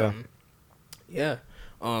mean? But yeah.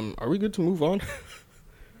 Are we good to move on?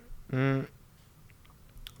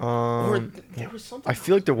 Or there was something. I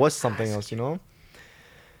feel like there was something else, was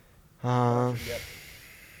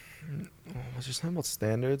there something about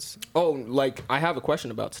standards? Oh, like I have a question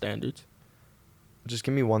about standards. Just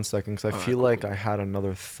give me 1 second, because I feel cool, like cool. I had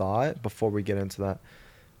another thought before we get into that.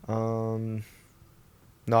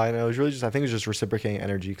 No, I know it was really just, I think it was just reciprocating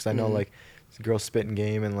energy, because I know like girls spitting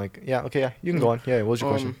game and like you can go on. Yeah, what was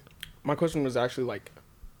your question? My question was actually like,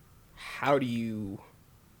 how do you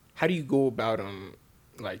go about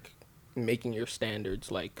like making your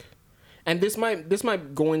standards like, and this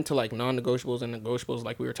might go into like non-negotiables and negotiables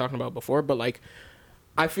like we were talking about before, but like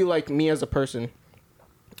I feel like me as a person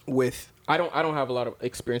with I don't have a lot of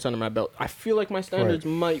experience under my belt. I feel like my standards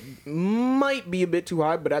might be a bit too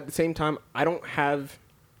high, but at the same time I don't have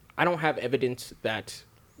evidence that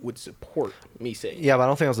would support me saying. Yeah, but I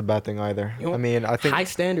don't think that's a bad thing either. You know, I mean, I think high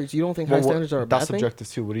standards. You don't think high standards are a bad that's thing? subjective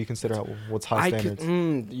too. What do you consider what's high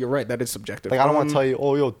standards? You're right. That is subjective. Like I don't want to tell you,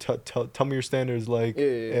 oh yo, tell me your standards like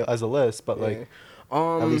as a list, but like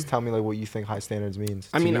at least tell me like what you think high standards means.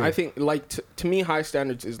 I mean, I think like to me, high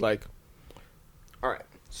standards is like, all right.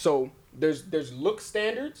 So there's look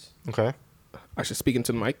standards. Okay. I should speak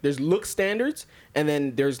into the mic. There's look standards, and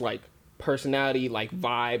then there's like personality, like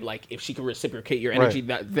vibe, like if she can reciprocate your energy.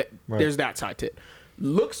 That there's that side to it.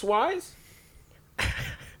 Looks wise,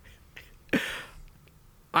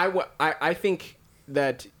 I think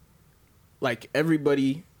that like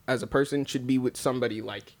everybody as a person should be with somebody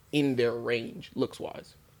like in their range looks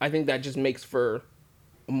wise. I think that just makes for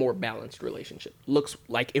a more balanced relationship. Looks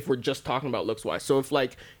like if we're just talking about looks wise. So if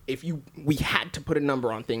we had to put a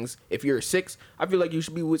number on things, if you're a 6, I feel like you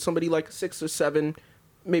should be with somebody like a 6 or 7,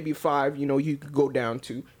 maybe 5, you could go down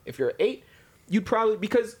to. If you're 8, you'd probably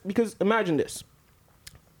because imagine this.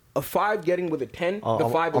 A 5 getting with a 10, the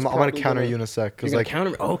 5 is I'm gonna counter you in a sec, because like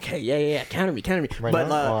counter me. Okay, yeah, counter me. Right But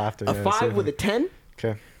now? After, a 5 with a 10,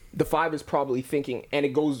 okay. the 5 is probably thinking, and it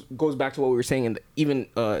goes back to what we were saying in even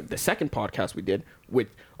the second podcast we did with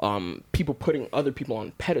people putting other people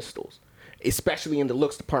on pedestals, especially in the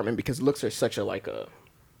looks department, because looks are such a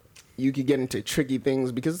you could get into tricky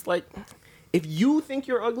things, because like if you think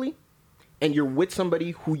you're ugly and you're with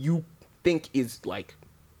somebody who you think is like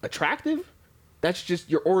attractive, that's just,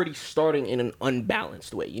 you're already starting in an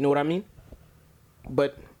unbalanced way. You know what I mean?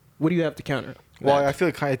 But what do you have to counter? Well, I feel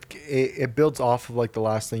like it builds off of like the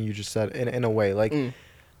last thing you just said in a way. Like,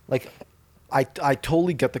 like I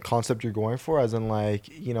totally get the concept you're going for, as in like,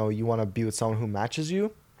 you want to be with someone who matches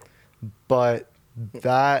you, but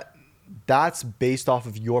that that's based off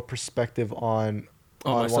of your perspective on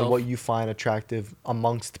what you find attractive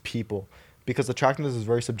amongst people, because attractiveness is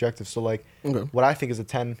very subjective. So like what I think is a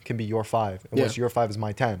 10 can be your 5, and what's your 5 is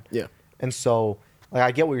my 10. Yeah. And so like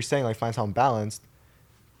I get what you're saying, like find something balanced,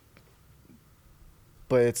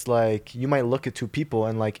 but it's like you might look at two people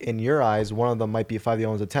and like in your eyes one of them might be a 5, the other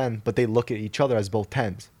one's a 10, but they look at each other as both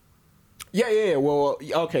 10s. Yeah. Well,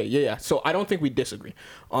 okay, yeah. So I don't think we disagree.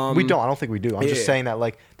 We don't. I don't think we do. I'm just saying that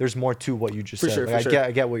like there's more to what you just said. Sure, like,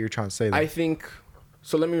 I get what you're trying to say there. I think.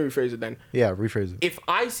 So let me rephrase it then. Yeah, rephrase it. If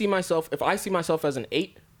I see myself as an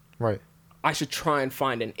 8, right, I should try and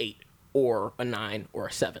find an 8 or a 9 or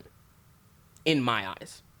a 7. In my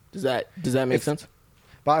eyes, does that make sense?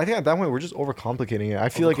 But I think at that point we're just overcomplicating it. I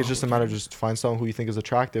feel like it's just a matter of just find someone who you think is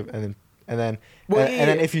attractive, and then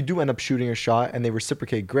if you do end up shooting your shot and they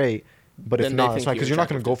reciprocate, great. But if not, it's fine, because you're not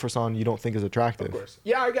going to go for someone you don't think is attractive. Of course.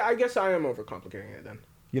 Yeah, I guess I am overcomplicating it then.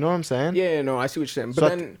 You know what I'm saying? Yeah, no, I see what you're saying. But so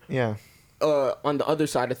then, yeah. On the other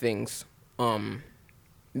side of things,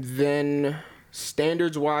 then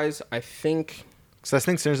standards-wise, I think. So I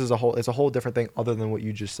think standards is a whole different thing other than what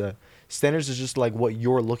you just said. Standards is just like what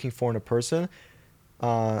you're looking for in a person,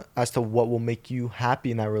 as to what will make you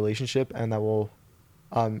happy in that relationship, and that will,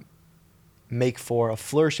 make for a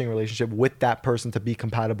flourishing relationship with that person to be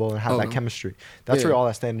compatible and have that chemistry. That's what all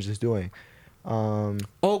that standards is doing.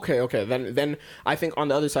 Okay. Then I think on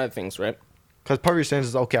the other side of things, right? Because part of your standards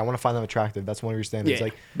is I want to find them attractive. That's one of your standards. Yeah,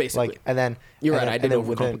 like basically. Like, and then you're and right. Then, I did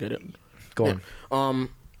overcomplicate it. Go on.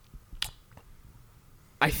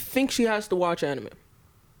 I think she has to watch anime.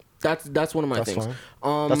 That's one of my things.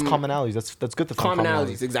 Fine. That's commonalities. That's good to find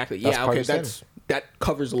commonalities. Exactly. Yeah. Okay. That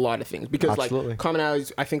covers a lot of things, because Absolutely. like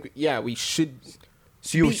commonalities. I think we should.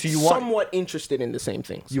 So you want somewhat interested in the same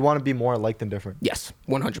things. You want to be more alike than different. Yes,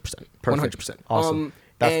 100%. 100%. Awesome.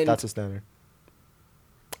 That's a standard.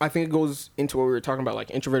 I think it goes into what we were talking about,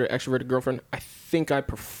 like introverted, extroverted girlfriend. I think I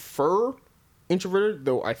prefer introverted,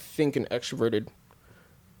 though I think an extroverted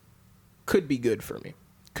could be good for me.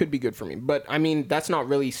 But I mean, that's not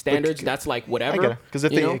really standards. That's like whatever. I get it.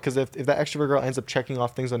 Because if that extrovert girl ends up checking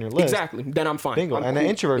off things on your list, exactly, then I'm fine. Bingo. And the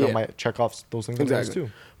introvert girl might check off those things on your list too.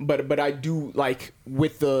 But I do like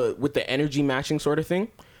with the energy matching sort of thing.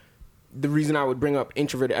 The reason I would bring up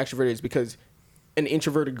introverted, extroverted is because an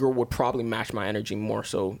introverted girl would probably match my energy more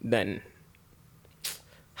so than.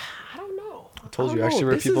 I don't know. I told you,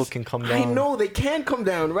 extrovert people can come down. I know they can come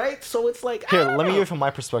down, right? So it's like here. Let me give it from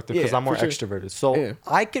my perspective, because I'm more extroverted. So Yeah.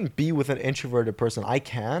 I can be with an introverted person. I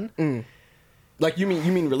can. Like you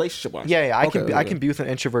mean relationship wise? Yeah. I can be with an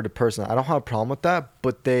introverted person. I don't have a problem with that,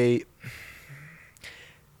 but they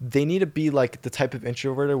need to be like the type of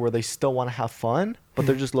introverted where they still want to have fun, but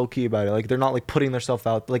they're just low key about it. Like they're not like putting themselves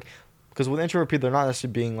out, like. Because with introvert people, they're not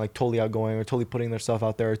necessarily being like totally outgoing or totally putting themselves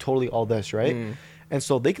out there or totally all this, right? And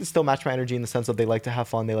so they can still match my energy in the sense of they like to have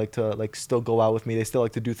fun, they like to like still go out with me, they still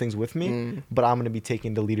like to do things with me, but I'm gonna be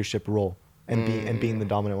taking the leadership role and being the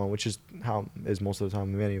dominant one, which is how it is most of the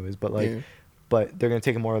time anyways. But like, but they're gonna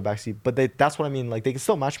take more of a backseat. But that's what I mean. Like they can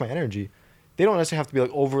still match my energy. They don't necessarily have to be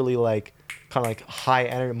like overly like kind of like high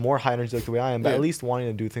energy, more high energy like the way I am, but at least wanting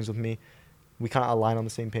to do things with me. We kind of align on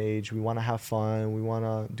the same page. We want to have fun. We want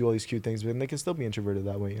to do all these cute things, but they can still be introverted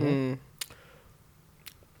that way, you know?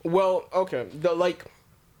 Well, okay.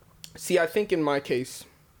 I think in my case,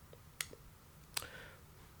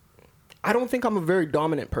 I don't think I'm a very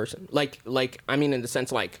dominant person. Like I mean, in the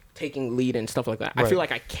sense like taking lead and stuff like that. Right. I feel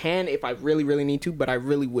like I can if I really, really need to, but I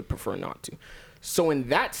really would prefer not to. So in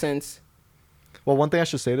that sense, well, one thing I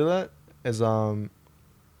should say to that is,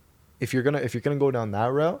 if you're gonna go down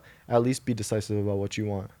that route, at least be decisive about what you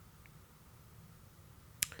want.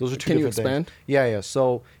 Those are two different things. Can you expand? Yeah.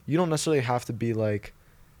 So you don't necessarily have to be like.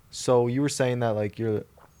 So you were saying that like you're.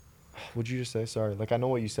 What'd you just say? Sorry. Like I know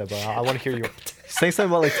what you said, but I want to hear you say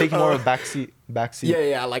something about like taking more of a backseat.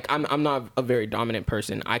 Yeah. Like I'm not a very dominant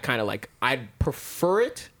person. I kind of like I'd prefer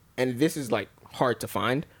it, and this is like hard to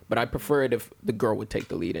find, but I prefer it if the girl would take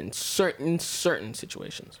the lead in certain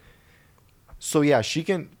situations. So yeah, she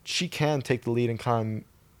can take the lead and kind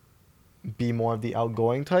of be more of the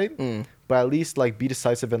outgoing type, but at least like be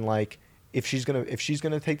decisive and like if she's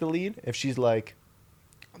gonna take the lead, if she's like,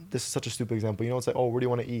 this is such a stupid example, you know, it's like, oh, where do you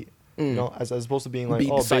want to eat? You know, as opposed to being like,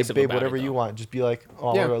 oh, babe, whatever you want. Just be like,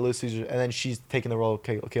 oh, yeah. Little Caesar, and then she's taking the role.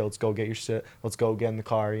 Okay, let's go get your shit. Let's go get in the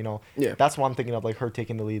car. You know, that's what I'm thinking of, like her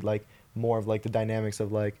taking the lead, like more of like the dynamics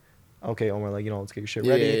of like, okay, Omar, like, you know, let's get your shit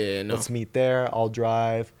ready. Let's meet there. I'll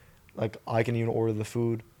drive. Like I can even order the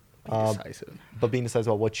food. Decisive. But being decisive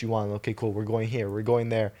about what you want. Okay, cool. We're going here. We're going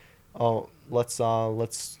there. Let's.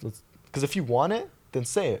 Because if you want it, then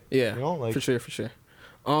say it. Yeah. You know, like for sure.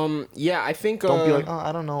 Yeah, I think. Don't be like, oh,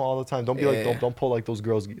 I don't know all the time. Don't be like, don't pull like those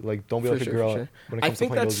girls. Like, don't be like a girl when it comes to playing those games. I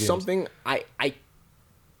think that's something I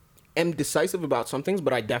am decisive about some things,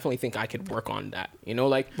 but I definitely think I could work on that. You know,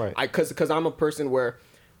 like, right. Because I'm a person where,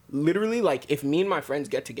 literally, like, if me and my friends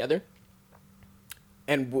get together,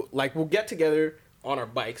 and we'll get together on our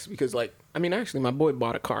bikes because, like, I mean, actually, my boy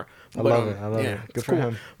bought a car. I love it. Good for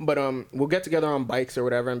him. But we'll get together on bikes or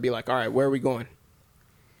whatever and be like, all right, where are we going?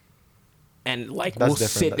 And like we'll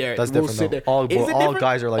sit there. That's different. All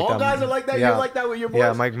guys are like that. All guys are like that. Yeah. You're like that with your boys.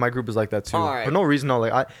 Yeah, my group is like that too. Right. For no reason. No,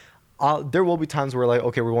 like there will be times where like,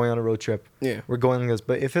 okay, we're going on a road trip. Yeah. We're going like this.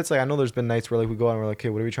 But if it's like, I know there's been nights where like we go out and we're like, okay,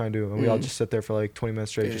 what are we trying to do? And we all just sit there for like 20 minutes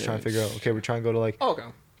straight, just trying to figure out. Okay, we're trying to go to like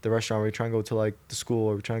the restaurant. We're trying to go to like the school.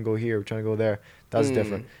 Or we're trying to go here. We're trying to go there. That's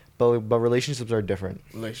different. But relationships are different.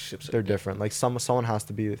 They're different. Like someone has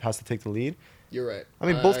to take the lead. You're right. I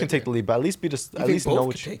mean, both can take the lead, but at least know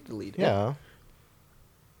what take the lead. Yeah.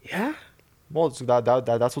 Yeah. Well,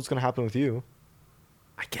 that's what's gonna happen with you.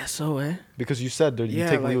 I guess so, eh? Because you said you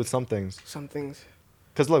take the lead with some things. Some things.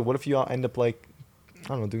 Because look, what if you all end up like, I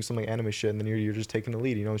don't know, doing some like anime shit, and then you're just taking the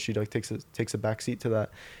lead. You know, she like takes a back seat to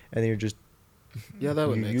that, and then you're just that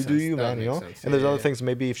would make sense. You do you, man. You know. Sense. And there's other things.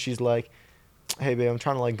 Maybe if she's like, hey babe, I'm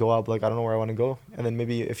trying to like go out, but like I don't know where I want to go. And then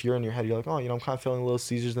maybe if you're in your head, you're like, oh, you know, I'm kind of feeling Little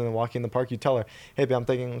Caesars, and then walking in the park, you tell her, hey babe, I'm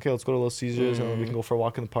thinking, okay, let's go to Little Caesars, and then we can go for a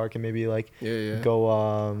walk in the park, and maybe like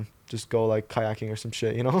go just go like kayaking or some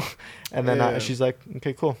shit, you know. And then she's like,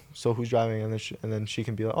 okay, cool. So who's driving? And then she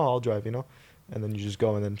can be like, oh, I'll drive, you know. And then you just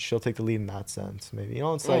go, and then she'll take the lead in that sense, maybe, you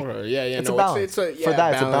know. It's like it's a balance. It's a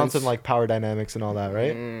balance in like power dynamics and all that,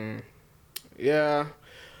 right? Yeah.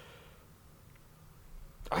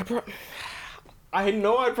 I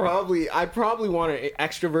know I'd probably want an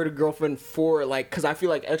extroverted girlfriend for like, because I feel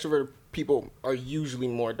like extroverted people are usually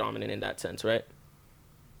more dominant in that sense, right?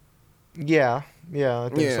 Yeah, I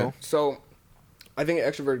think so. So I think an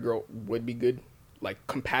extroverted girl would be good, like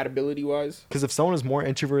compatibility wise. Because if someone is more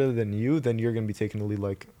introverted than you, then you're gonna be taking the lead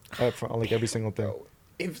like like every single thing.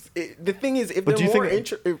 The thing is, if they're more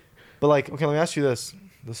but like, okay, let me ask you this.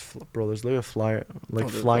 Bro, there's literally a flyer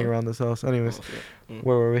flying around this house. Anyways,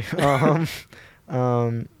 where were we?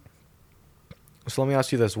 So let me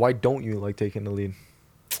ask you this: why don't you like taking the lead?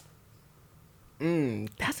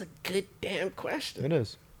 That's a good damn question. It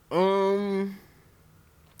is. I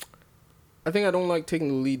think I don't like taking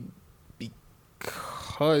the lead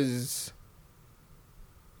because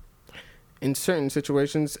in certain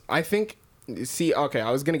situations, I think. See, okay,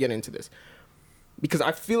 I was gonna get into this. Because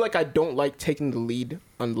I feel like I don't like taking the lead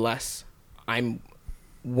unless I'm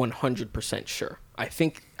 100% sure. I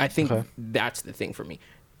think that's the thing for me.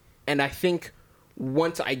 And I think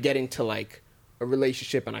once I get into like a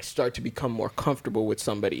relationship and I start to become more comfortable with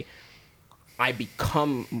somebody, I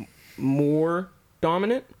become more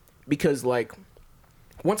dominant because like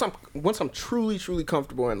once I'm truly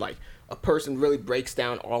comfortable and like a person really breaks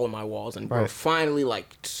down all of my walls and we're finally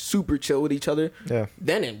like super chill with each other,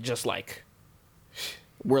 then it just like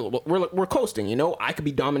we're coasting, you know. I could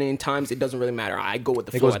be dominating times. It doesn't really matter. I go with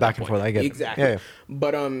the flow. It goes back and forth. I get exactly. Yeah.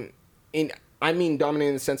 But I mean dominating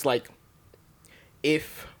in the sense like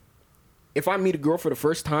if I meet a girl for the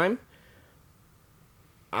first time,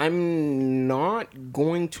 I'm not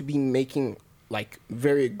going to be making like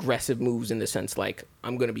very aggressive moves in the sense like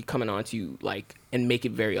I'm gonna be coming on to you like and make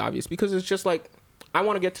it very obvious because it's just like I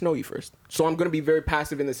want to get to know you first. So I'm gonna be very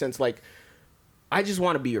passive in the sense like. I just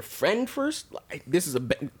want to be your friend first. Like, this is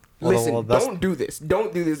listen. Don't do this.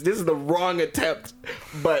 Don't do this. This is the wrong attempt.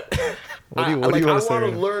 But I want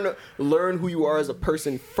to learn who you are as a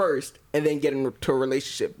person first, and then get into a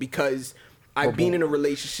relationship because I've been in a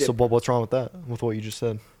relationship. So, Bob, what's wrong with that? With what you just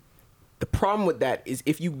said? The problem with that is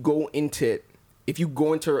if you go into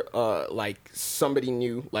like somebody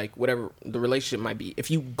new, like whatever the relationship might be,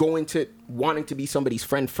 if you go into wanting to be somebody's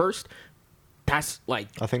friend first. That's like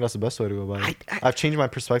I think that's the best way to go about it. I've changed my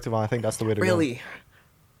perspective on I think that's the way to go. Really?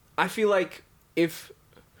 I feel like if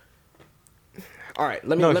all right,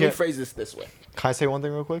 let me phrase this way. Can I say one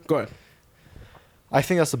thing real quick? Go ahead. I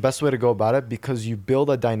think that's the best way to go about it because you build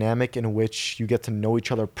a dynamic in which you get to know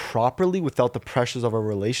each other properly without the pressures of a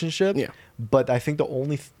relationship. Yeah. But I think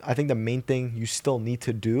the main thing you still need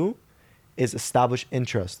to do is establish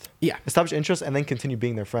interest. Yeah. Establish interest and then continue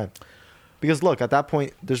being their friend. Because look, at that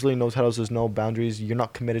point, there's really no titles, there's no boundaries. You're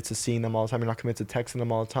not committed to seeing them all the time. You're not committed to texting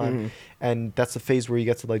them all the time. Mm-hmm. And that's the phase where you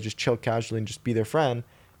get to like just chill casually and just be their friend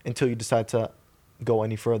until you decide to go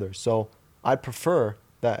any further. So I prefer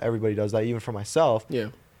that everybody does that, even for myself. Yeah.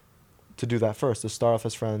 To do that first, to start off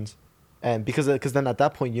as friends, And because then at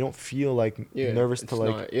that point you don't feel like nervous to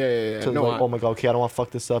like oh my god, okay, I don't want to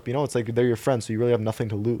fuck this up, you know. It's like they're your friends, so you really have nothing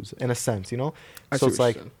to lose in a sense, you know. So it's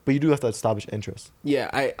like, but you do have to establish interest. Yeah,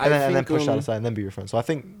 and then push that aside and then be your friend. So I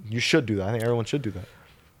think you should do that. I think everyone should do that.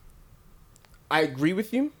 I agree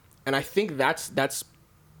with you, and I think that's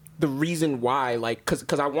the reason why, like,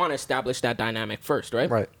 because I want to establish that dynamic first, right?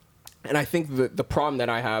 Right. And I think the problem that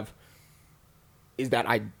I have is that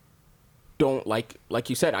I don't like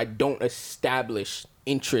you said, I don't establish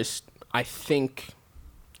interest, I think,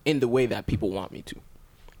 in the way that people want me to,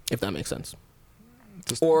 if that makes sense.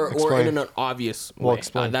 Just or explain. in an obvious way.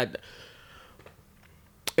 Explain. That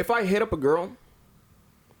if I hit up a girl,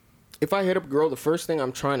 the first thing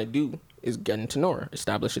I'm trying to do is getting to know her,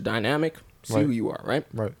 establish a dynamic, see who you are, right?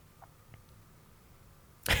 Right.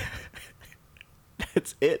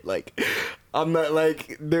 That's it. Like, I'm not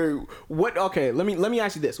like there. What? Okay, let me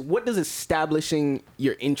ask you this: what does establishing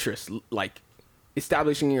your interest like?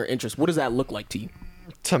 Establishing your interest. What does that look like to you?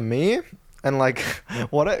 To me, and like,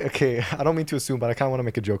 okay, I don't mean to assume, but I kind of want to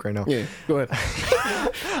make a joke right now. Yeah, go ahead.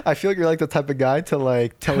 I feel like you're like the type of guy to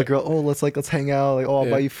like tell a girl, oh, let's hang out, like, oh, I'll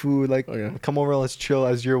buy you food, like, come over, let's chill,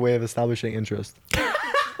 as your way of establishing interest.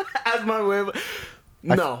 As my way of.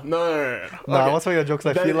 No. No, I want to make a joke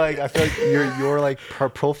because I feel like your like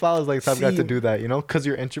profile is like the type of guy to do that, you know, because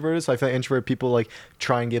you're introverted. So I feel like introverted people like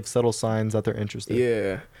try and give subtle signs that they're interested.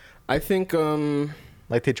 Yeah, I think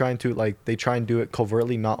like they try and do it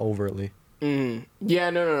covertly, not overtly. Yeah,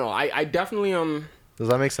 no. I definitely Does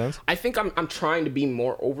that make sense? I think I'm trying to be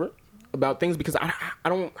more overt about things because I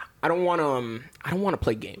don't want to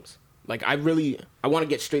play games. Like I want to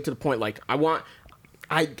get straight to the point. Like I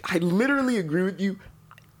literally agree with you.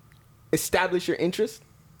 Establish your interest,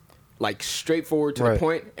 like straightforward to the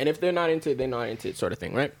point. And if they're not into it, they're not into it, sort of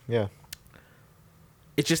thing, right? Yeah.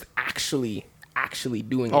 It's just actually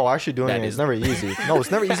doing it. Oh, actually doing it is never easy. No,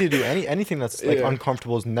 it's never easy to do anything that's like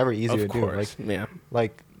uncomfortable is never easy to do. Like,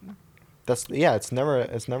 like that's it's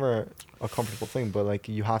never a comfortable thing, but like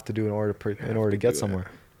you have to do in order to get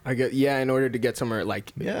somewhere. In order to get somewhere,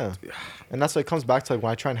 like and that's what it comes back to. Like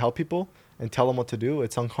when I try and help people and tell them what to do,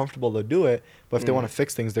 it's uncomfortable to do it, but if they want to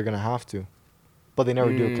fix things, they're gonna have to, but they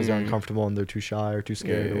never do it because they're uncomfortable and they're too shy or too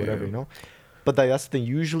scared or whatever, you know. But that's the thing.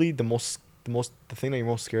 Usually the thing that you're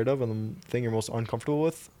most scared of and the thing you're most uncomfortable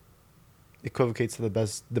with equivocates to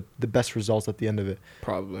the best results at the end of it,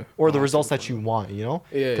 probably, or the results that you want, you know.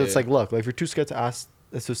 Because it's like, look, like if you're too scared to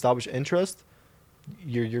establish interest,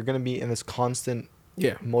 you're gonna be in this constant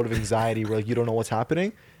mode of anxiety where like you don't know what's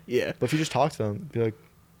happening. But if you just talk to them, be like,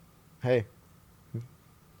 hey,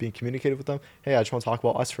 being communicative with them, hey, I just want to talk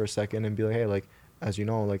about us for a second, and be like, hey, like, as you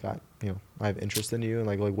know, like I have interest in you, and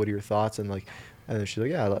like what are your thoughts, and like, and then she's like,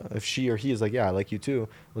 yeah, if she or he is like, yeah, I like you too,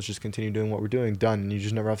 let's just continue doing what we're doing, done, and you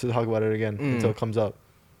just never have to talk about it again until it comes up.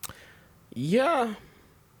 No,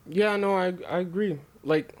 I agree.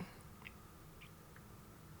 Like,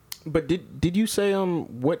 but did you say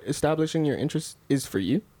what establishing your interest is for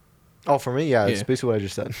you? Oh, for me, it's basically what I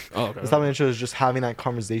just said. Oh, okay. Establishing interest is just having that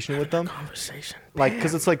conversation with them. Like,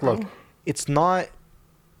 because it's like, look, it's not.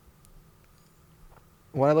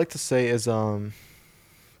 What I like to say is, I'm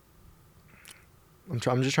just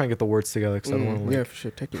trying to get the words together because I don't want to for sure.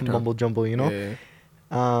 Take your time. Mumble jumble, you know.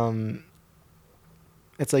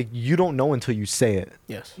 It's like you don't know until you say it.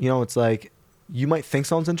 Yes. You know, it's like you might think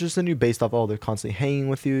someone's interested in you based off, they're constantly hanging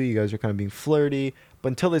with you. You guys are kind of being flirty, but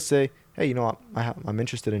until they say, hey, you know, I'm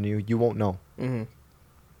interested in you, you won't know. You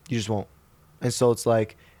just won't. And so it's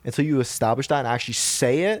like until you establish that and actually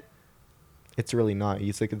say it, it's really not.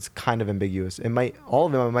 It's like it's kind of ambiguous. All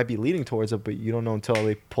of them might be leading towards it, but you don't know until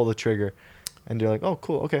they pull the trigger, and they're like, oh,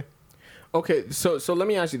 cool, okay. Okay, so let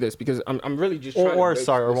me ask you this because I'm really just trying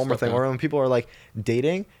or one more thing, or when people are like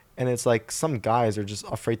dating and it's like some guys are just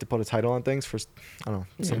afraid to put a title on things for I don't know,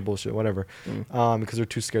 some bullshit, whatever, because they're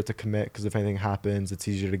too scared to commit, because if anything happens it's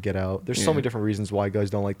easier to get out. There's so many different reasons why guys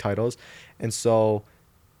don't like titles. And so,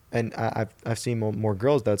 and I've seen more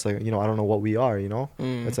girls that's like, you know, I don't know what we are, you know.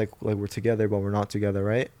 It's like we're together but we're not together,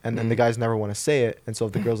 right? And then the guys never want to say it, and so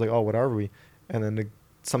if the girl's like, oh, what are we, and then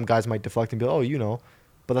some guys might deflect and be like, oh, you know.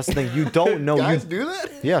 But that's the thing, you don't know. Guys do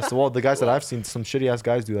that? Yeah, so well, the guys that I've seen, some shitty ass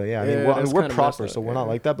guys do that. Yeah, I mean, we're proper, so we're not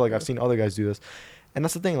like that. But like I've seen other guys do this, and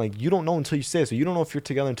that's the thing. Like you don't know until you say it. So you don't know if you're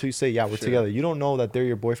together until you say, yeah, we're together. You don't know that they're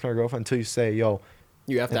your boyfriend or girlfriend until you say, yo.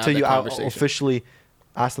 You have to until have that conversation. Officially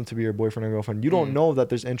ask them to be your boyfriend or girlfriend. You don't know that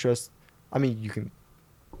there's interest. I mean, you can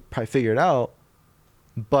probably figure it out,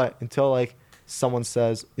 but until like someone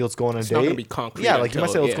says, yo, let's go on a date. It's not gonna be concrete. Yeah, like you might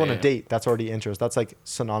say, let's go on a date. That's already interest. That's like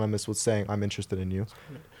synonymous with saying I'm interested in you.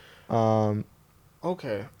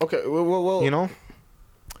 Okay. Well. You know,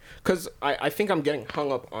 because I think I'm getting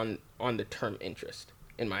hung up on the term interest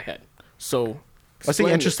in my head. So I think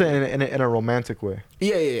interested in a romantic way.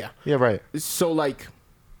 Yeah. Yeah, right. So like,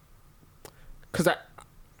 because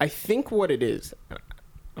I think what it is,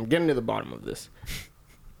 I'm getting to the bottom of this.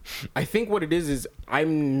 I think what it is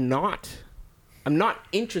I'm not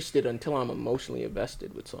interested until I'm emotionally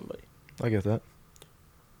invested with somebody. I get that.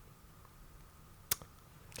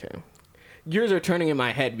 Okay. Gears are turning in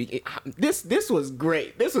my head. This was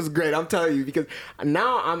great. This was great. I'm telling you, because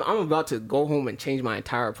now I'm about to go home and change my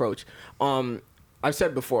entire approach. I've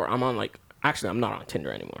said before, I'm on I'm not on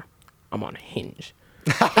Tinder anymore. I'm on Hinge.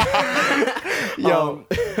 Yo,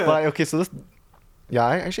 but okay, so this, yeah,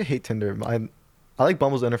 I actually hate Tinder. I like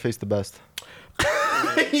Bumble's interface the best.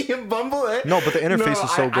 Bumble, eh? No, but the interface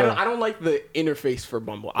is so good. I don't like the interface for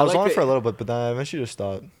Bumble. I was on it for a little bit, but then I eventually just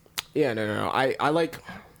stopped. Yeah, no.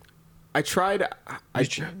 I tried. You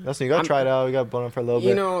gotta try it out. You gotta bone it for a little bit.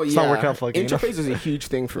 You know, it's not working out for like interface is a huge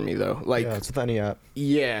thing for me though. Like, yeah, it's with any app.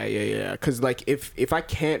 Yeah. Because like, if I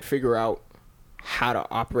can't figure out how to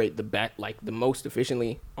operate the most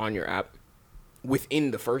efficiently on your app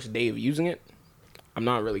within the first day of using it, I'm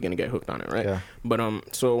not really gonna get hooked on it, right? Yeah. But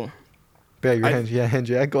so. Yeah, your Hinge. Yeah, Hinge.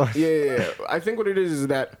 Yeah, go on. Yeah. I think what it is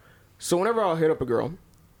that, so whenever I'll hit up a girl,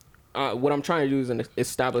 what I'm trying to do is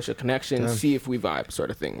establish a connection, see if we vibe, sort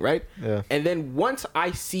of thing, right? Yeah. And then once I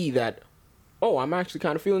see that, oh, I'm actually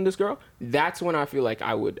kind of feeling this girl, that's when I feel like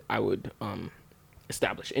I would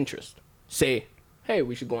establish interest. Say, hey,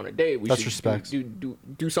 we should go on a date. That's respect.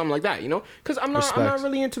 Do something like that, you know? Because I'm not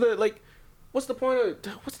really into the like. What's the point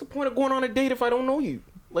of going on a date if I don't know you?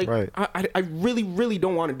 Like, right. I really, really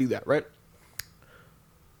don't want to do that, right?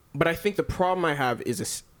 But I think the problem I have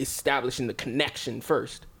is establishing the connection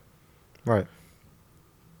first. Right.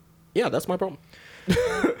 Yeah, that's my problem.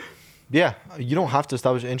 Yeah, you don't have to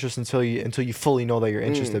establish interest until you fully know that you're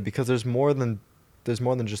interested, because there's more than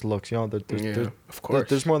just looks. You know, of course.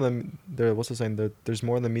 There's more than what's the saying? There's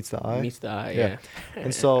more than meets the eye. Meets the eye. Yeah.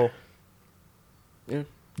 And so, yeah,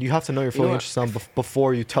 you have to know you're fully interested in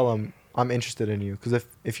before you tell them I'm interested in you. Because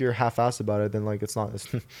if you're half-assed about it, then like it's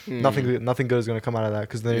nothing good is gonna come out of that.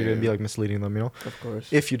 Because then you're gonna be like misleading them. You know. Of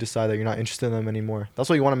course. If you decide that you're not interested in them anymore, that's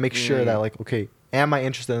why you want to make sure that like, okay, am I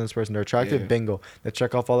interested in this person? They're attractive. Yeah. Bingo. They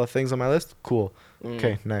check off all the things on my list. Cool.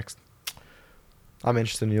 Okay, next. I'm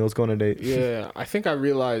interested in you. Let's go on a date. Yeah, I think I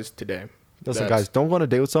realized today. Listen, guys, don't go on a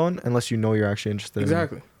date with someone unless you know you're actually interested.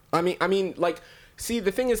 Exactly. In them. I mean, like. See,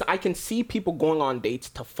 the thing is, I can see people going on dates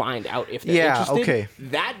to find out if they're interested. Okay.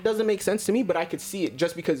 That doesn't make sense to me, but I could see it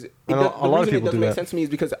just because the reason it doesn't make sense to me is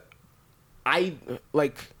because I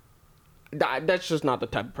like that's just not the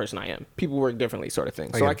type of person I am. People work differently, sort of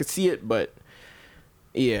thing. So I could see it, but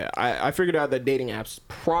yeah, I figured out that dating apps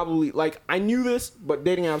probably, like, I knew this, but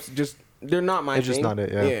dating apps they're not my thing. It's just not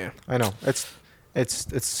it. Yeah. I know.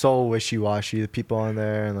 It's so wishy-washy. The people on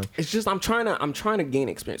there and like it's just I'm trying to gain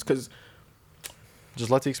experience because. Just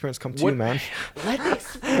let the experience come to you, man. Let the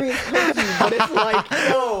experience come to you, but it's like,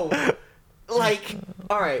 no. Like,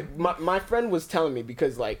 all right, my friend was telling me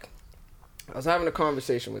because, like, I was having a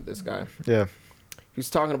conversation with this guy. Yeah. He was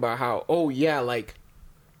talking about how, oh, yeah, like,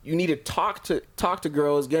 you need to talk to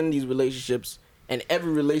girls, get in these relationships, and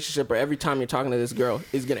every relationship or every time you're talking to this girl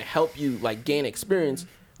is going to help you, like, gain experience.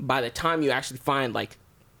 By the time you actually find, like,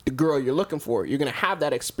 the girl you're looking for, you're gonna have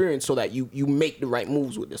that experience so that you make the right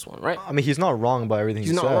moves with this one, right? I mean, he's not wrong about everything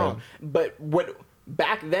he's not wrong. But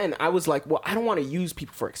back then I was like, well, I don't want to use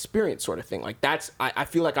people for experience, sort of thing. Like I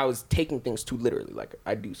feel like I was taking things too literally, like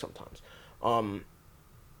I do sometimes.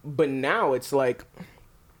 But now it's like,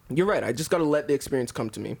 you're right. I just gotta let the experience come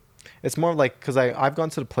to me. It's more like because I've gone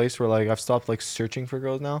to the place where like I've stopped like searching for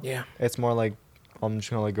girls now. Yeah. It's more like. I'm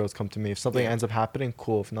just gonna let girls come to me. If something ends up happening,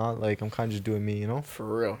 cool. If not, like I'm kind of just doing me, you know. For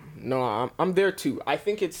real. No, I'm there too. I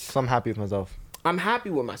think it's. So I'm happy with myself. I'm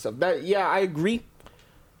happy with myself. I agree.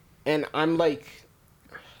 And I'm like,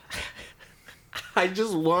 I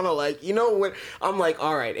just wanna like, you know, when I'm like,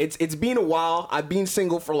 all right, it's been a while. I've been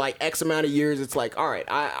single for like X amount of years. It's like, all right,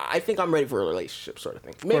 I think I'm ready for a relationship, sort of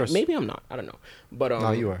thing. Maybe I'm not. I don't know. But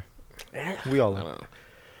no, you are. We all are. I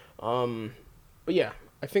don't know. But yeah,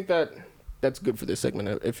 I think that's good for this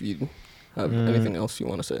segment. If you have anything else you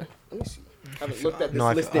want to say. Let me see. I haven't looked at this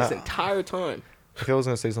list this entire time. I was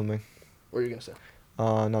going to say something. What are you going to say?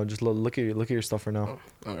 No, just look at your stuff for now.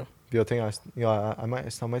 Oh, okay. Yo, I might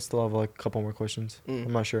still have like a couple more questions.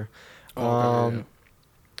 I'm not sure. Okay.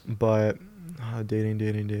 But dating.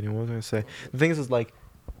 What was I going to say? The thing is like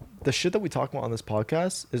the shit that we talk about on this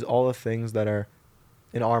podcast is all the things that are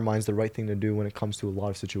in our minds the right thing to do when it comes to a lot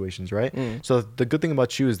of situations, right? So the good thing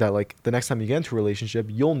about you is that like the next time you get into a relationship,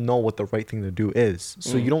 you'll know what the right thing to do is.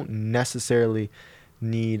 So you don't necessarily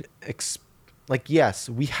need like, yes,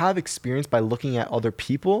 we have experience by looking at other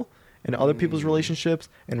people and other people's relationships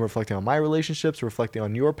and reflecting on my relationships, reflecting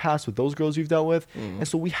on your past with those girls you've dealt with. And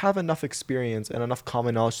so we have enough experience and enough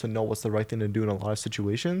common knowledge to know what's the right thing to do in a lot of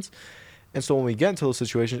situations. And so when we get into those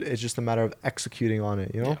situations, it's just a matter of executing on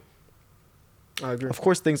it, you know? Yeah. I agree. Of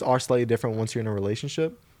course, things are slightly different once you're in a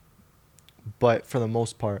relationship, but for the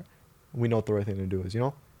most part, we know what the right thing to do is, you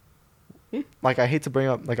know? Like, I hate to bring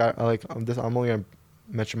up, like, I'm only gonna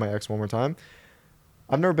mention my ex one more time.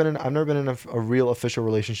 I've never been in a real official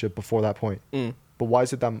relationship before that point. But why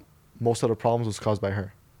is it that most of the problems was caused by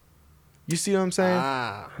her? You see what I'm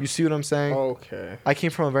saying? You see what I'm saying? Okay. I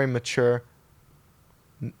came from a very mature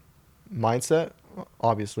mindset,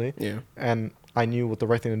 obviously. Yeah. And I knew what the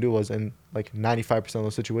right thing to do was, and like 95% of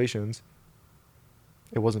those situations,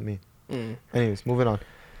 it wasn't me. Anyways, moving on.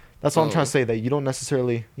 That's all I'm trying to say, that you don't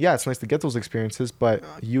necessarily, yeah, it's nice to get those experiences, but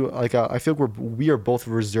you, like, I feel like we are both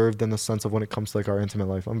reserved in the sense of when it comes to like our intimate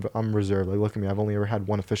life. I'm reserved. Like, look at me. I've only ever had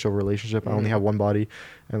one official relationship. I only have one body,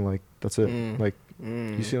 and like, that's it. Like,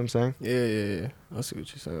 you see what I'm saying? Yeah. I see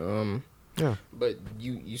what you're saying. Yeah. But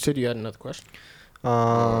you said you had another question?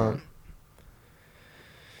 I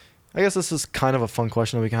guess this is kind of a fun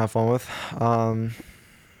question that we can have fun with.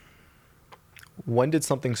 When did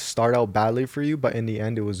something start out badly for you, but in the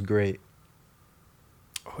end it was great?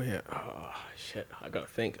 Oh yeah. Oh shit. I gotta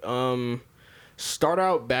think. Start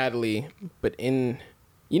out badly, but you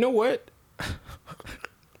know what?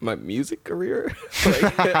 My music career,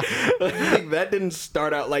 like that didn't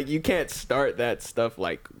start out, like, you can't start that stuff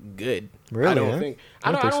like good. Really? I don't think.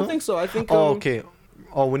 I don't think so. I think. Okay.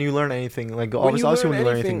 Oh, when you learn anything, like obviously when you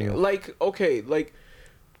learn anything new. Like, okay, like,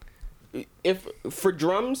 if for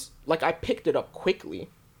drums, like, I picked it up quickly,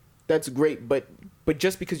 that's great. But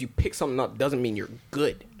just because you pick something up doesn't mean you're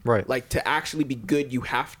good. Right. Like, to actually be good, you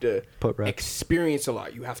have to Put reps. experience a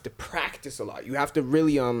lot. You have to practice a lot. You have to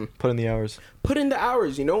really put in the hours. Put in the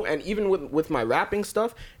hours, you know. And even with my rapping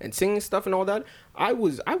stuff and singing stuff and all that, I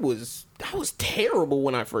was terrible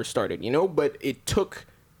when I first started, you know. But it took.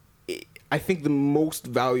 I think the most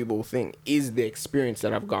valuable thing is the experience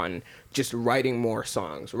that I've gotten just writing more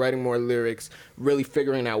songs, writing more lyrics, really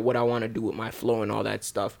figuring out what I want to do with my flow and all that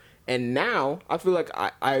stuff. And now I feel like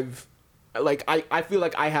I feel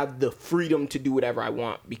like I have the freedom to do whatever I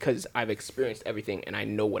want because I've experienced everything and I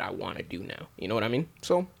know what I want to do now. You know what I mean?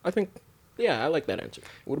 So I think, yeah, I like that answer.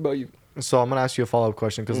 What about you? So I'm gonna ask you a follow-up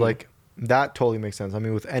question because like that totally makes sense. I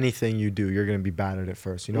mean, with anything you do, you're gonna be bad at it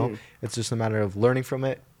first. You know, it's just a matter of learning from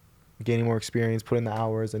it, gaining more experience, put in the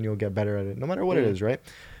hours, and you'll get better at it, no matter what it is, right?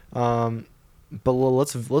 But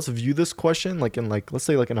let's view this question like in like, let's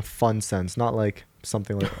say like in a fun sense, not like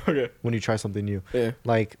something like when you try something new. Yeah.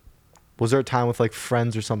 Like, was there a time with like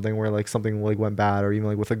friends or something where like something like went bad, or even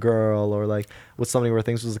like with a girl, or like with somebody where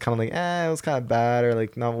things was kind of like, it was kind of bad, or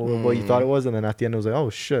like not what you thought it was, and then at the end it was like, oh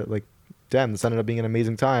shit, like damn, this ended up being an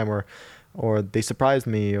amazing time, or they surprised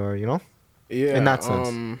me, or you know? Yeah. In that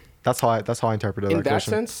sense. That's how I interpreted that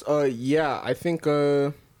question. In that sense, yeah, I think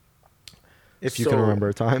if you can remember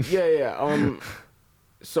a time. Yeah.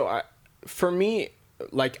 So for me,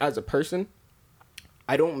 like, as a person,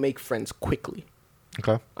 I don't make friends quickly.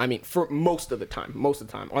 Okay. I mean, for most of the time.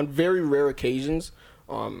 On very rare occasions,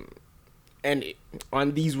 and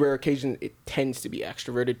on these rare occasions, it tends to be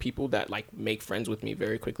extroverted people that like make friends with me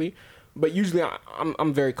very quickly. But usually,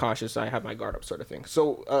 I'm very cautious. I have my guard up, sort of thing.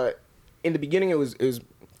 So in the beginning, it was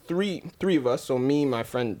three of us. So me, my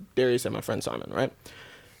friend Darius, and my friend Simon, right?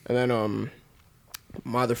 And then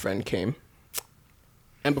my other friend came.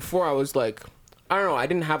 And before, I was like, I don't know, I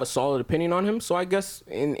didn't have a solid opinion on him. So I guess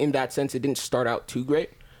in that sense, it didn't start out too great.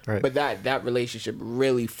 Right. But that relationship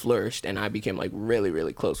really flourished, and I became like really,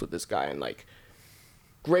 really close with this guy, and like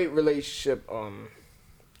great relationship,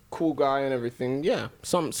 cool guy and everything. Yeah,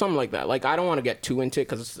 something like that. Like, I don't want to get too into it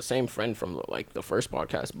because it's the same friend from like the first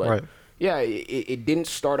podcast, but yeah, it didn't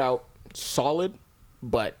start out solid,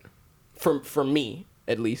 but for me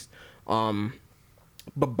at least, but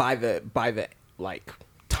by the like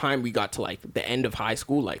time we got to like the end of high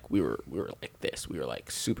school, like we were like this. We were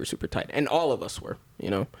like super, super tight, and all of us were, you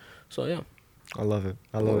know. So yeah. I love it.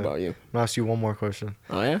 What about you? I'm gonna ask you one more question.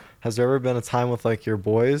 Oh yeah? Has there ever been a time with like your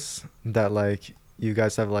boys that like you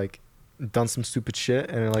guys have like done some stupid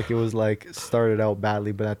shit and like it was like started out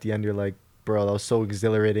badly, but at the end you're like, bro, that was so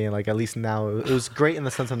exhilarating, and like at least now it was great in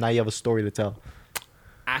the sense of now you have a story to tell?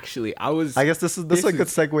 actually, I guess this is a good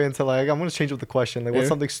segue into like I'm gonna change up the question. Like, what's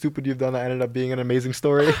something stupid you've done that ended up being an amazing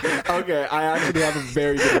story? Okay, I actually have a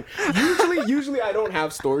very good one. Usually I don't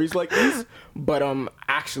have stories like these, but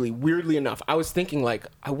actually, weirdly enough, I was thinking like,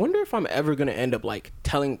 I wonder if I'm ever gonna end up like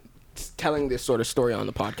telling this sort of story on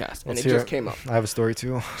the podcast, and it just came up. I have a story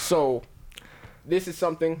too. So, this is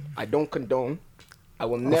something I don't condone. I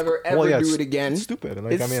will never ever do it again. It's stupid.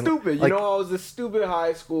 Like, it's stupid. You know, I was a stupid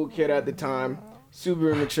high school kid at the time, super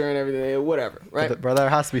immature and everything, whatever, right? Bro, there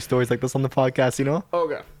has to be stories like this on the podcast, you know?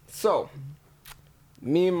 Okay, so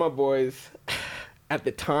me and my boys at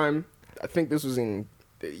the time, I think this was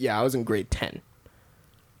I was in grade 10,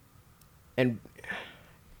 and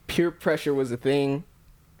peer pressure was a thing,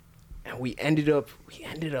 and we ended up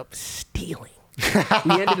stealing.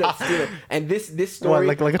 And this story,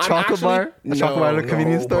 what, like a chocolate bar, a chocolate bar at a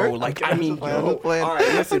convenience store. Bro, like I mean, all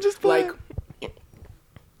right, listen, like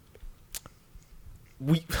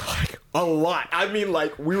we like a lot. I mean,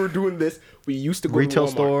 like we were doing this. We used to go retail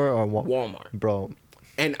to Walmart, store or Walmart, bro.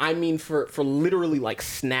 And I mean, for literally like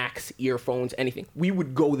snacks, earphones, anything. We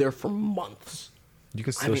would go there for months. You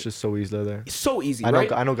can steal shit so easy there. It's so easy.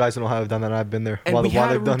 I know guys who know how I've done that. And I've been there and while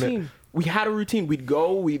they've done it. We had a routine. We'd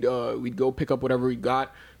go pick up whatever we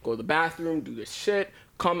got, go to the bathroom, do this shit,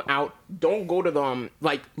 come out. Don't go to the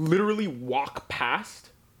like literally walk past,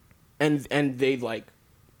 and they like,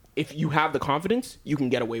 if you have the confidence, you can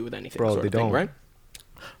get away with anything. Bro, sort they of thing, don't. Right?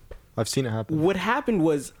 I've seen it happen. What happened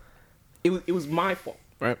was, it was my fault.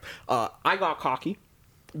 Right? I got cocky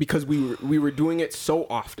because we were doing it so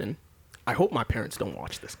often. I hope my parents don't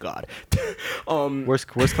watch this. God. Worst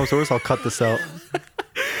comes to worst, I'll cut this out.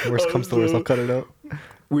 Worst comes to worst, I'll cut it out.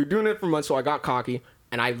 We were doing it for months, so I got cocky,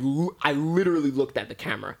 and I literally looked at the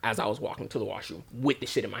camera as I was walking to the washroom with the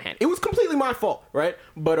shit in my hand. It was completely my fault, right?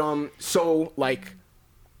 But so like,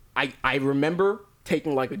 I remember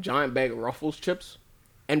taking like a giant bag of Ruffles chips,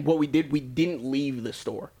 and what we did, we didn't leave the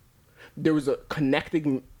store. There was a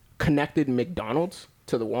connected McDonald's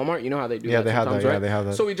to the Walmart. You know how they do that sometimes, right? Yeah, they have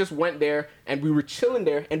that. So we just went there, and we were chilling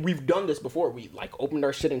there, and we've done this before. We, like, opened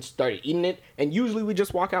our shit and started eating it, and usually we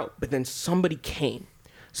just walk out. But then somebody came.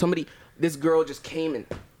 This girl just came and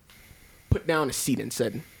put down a seat and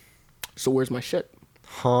said, "So where's my shit?"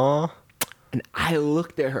 Huh? And I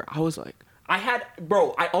looked at her. I was like,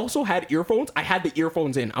 I also had earphones. I had the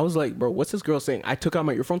earphones in. I was like, bro, what's this girl saying? I took out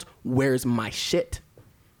my earphones. Where's my shit?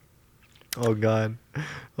 Oh, God.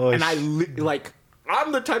 And I'm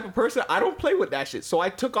the type of person, I don't play with that shit. So I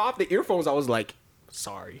took off the earphones. I was like,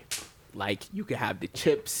 sorry. Like, you could have the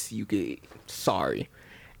chips. Sorry.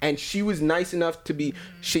 And she was nice enough to be,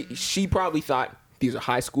 she probably thought, these are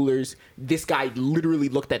high schoolers. This guy literally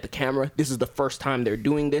looked at the camera. This is the first time they're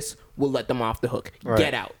doing this. We'll let them off the hook. Right.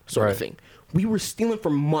 Get out, sort of thing. We were stealing for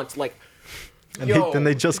months. Like, and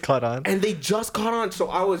they just caught on. And they just caught on. So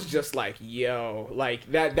I was just like, yo,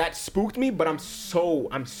 like that spooked me. But I'm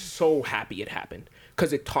so happy it happened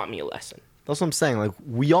because it taught me a lesson. That's what I'm saying. Like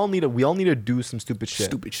we all need to do some stupid shit.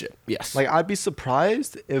 Stupid shit. Yes. Like I'd be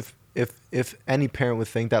surprised if any parent would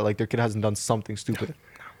think that like their kid hasn't done something stupid.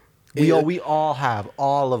 We all have,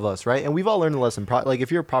 all of us, right? And we've all learned a lesson. Like if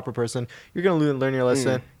you're a proper person, you're gonna learn your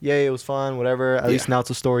lesson. Yay, it was fun, whatever. At least now it's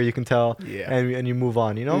a story you can tell. Yeah. And you move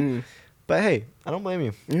on, you know. But hey, I don't blame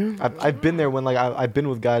you. Yeah. I've been there when like I've been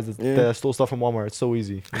with guys that stole stuff from Walmart. It's so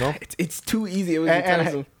easy, you know. It's too easy. It was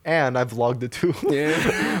and I've vlogged it too.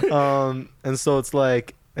 Yeah. And so it's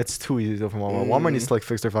like it's too easy to steal from Walmart. Walmart needs to like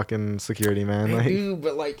fix their fucking security, man. They do,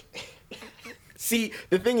 but like, see,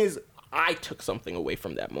 the thing is, I took something away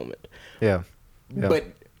from that moment. Yeah. But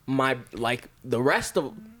the rest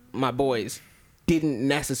of my boys didn't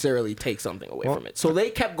necessarily take something away from it. So they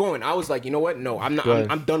kept going. I was like, you know what? No, I'm not.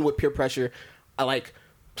 I'm done with peer pressure.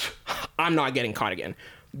 I'm not getting caught again.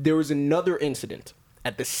 There was another incident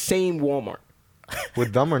at the same Walmart.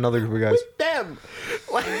 With them or another group of guys? With them.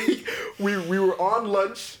 Like we were on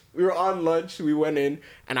lunch. We went in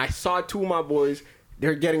and I saw two of my boys.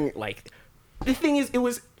 They're getting like. The thing is, it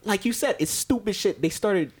was like you said, it's stupid shit. They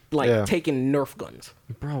started taking Nerf guns.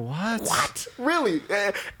 Bro, what? What? Really?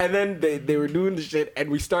 And then they were doing the shit, and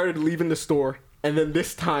we started leaving the store. And then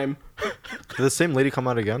this time, did the same lady come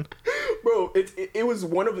out again? Bro, it was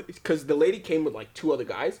one of because the lady came with like two other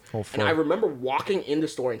guys, and I remember walking in the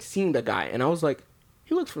store and seeing the guy, and I was like,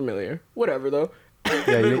 he looks familiar. Whatever though. And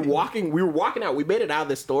then we were walking out. We made it out of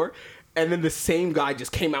the store, and then the same guy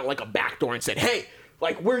just came out like a back door and said, "Hey,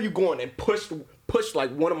 like where are you going?" and pushed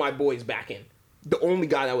like one of my boys back in. The only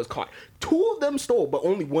guy that was caught. Two of them stole, but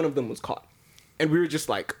only one of them was caught. And we were just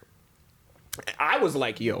like, I was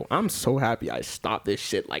like, yo, I'm so happy I stopped this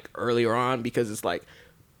shit like earlier on because it's like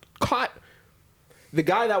caught. the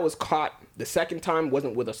guy that was caught the second time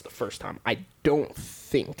wasn't with us the first time. I don't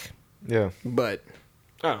think. Yeah. But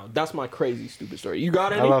I don't know. That's my crazy stupid story. You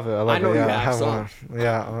got any? I love it. I know it. Yeah, you I have some. one.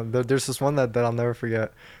 Yeah. There's this one that I'll never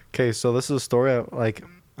forget. Okay, so this is a story of, like,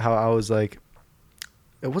 how I was like,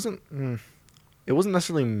 it wasn't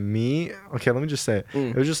necessarily me. Okay, let me just say it.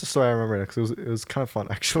 It was just a story I remember because it was kind of fun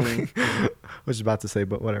actually. I was about to say,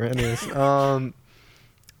 but whatever. Anyways,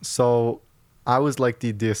 so I was like the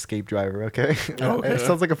escape driver. Okay, it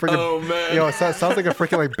sounds like a freaking. Oh man. It sounds like a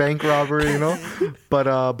freaking like bank robbery, you know. But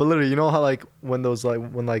literally, you know how like when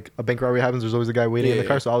a bank robbery happens, there's always a guy waiting in the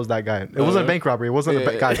car. So I was that guy. It wasn't a bank robbery. It wasn't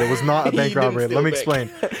guys. It was not a bank robbery. Let me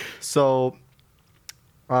explain. So,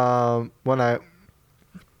 when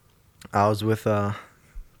I was with a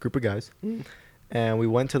group of guys, and we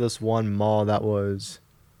went to this one mall that was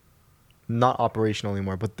not operational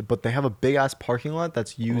anymore, but they have a big ass parking lot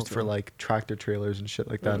that's used for like tractor trailers and shit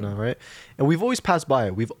like that now, right? And we've always passed by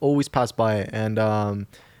it. And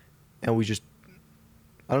we just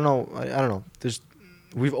I don't know.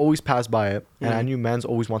 We've always passed by it, and I knew men's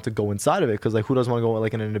always want to go inside of it because like who doesn't want to go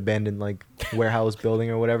like in an abandoned like warehouse building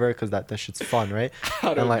or whatever, because that shit's fun, right?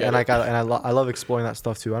 I love exploring that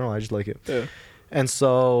stuff too. I don't know, I just like it. Yeah. And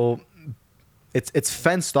so it's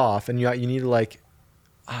fenced off, and you need to like.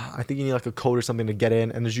 I think you need like a code or something to get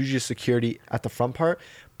in, and there's usually a security at the front part,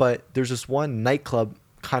 but there's this one nightclub,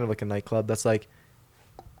 kind of like a nightclub, that's like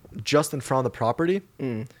just in front of the property,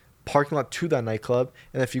 parking lot to that nightclub,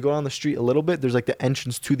 and if you go down the street a little bit, there's like the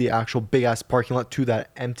entrance to the actual big ass parking lot to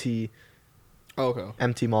that empty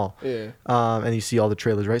mall. Yeah. And you see all the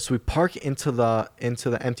trailers, right? So we park into the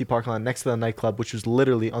empty parking lot next to the nightclub, which was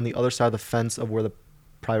literally on the other side of the fence of where the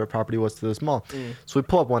private property was to this mall. So we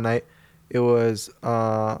pull up one night. It was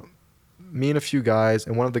me and a few guys,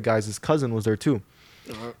 and one of the guys, his cousin, was there too.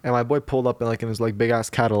 And my boy pulled up in his like big ass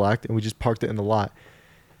Cadillac, and we just parked it in the lot.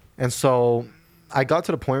 And so I got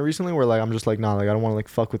to the point recently where like I'm just like, nah, like I don't want to like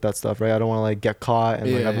fuck with that stuff, right? I don't want to like get caught,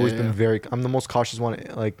 and like I've always been I'm the most cautious one,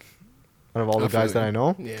 like out of all the guys that I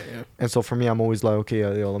know. Yeah. And so for me, I'm always like, okay,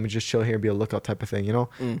 let me just chill here and be a lookout type of thing, you know.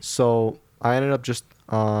 So I ended up just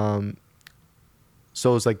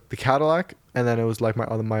so it was like the Cadillac, and then it was like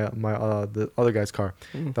the other guy's car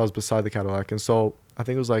that was beside the Cadillac. And so I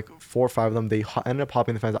think it was like 4 or 5 of them. They ended up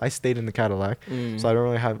hopping the fence. I stayed in the Cadillac, so I don't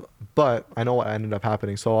really have. But I know what ended up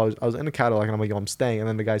happening. So I was in the Cadillac, and I'm like, yo, I'm staying. And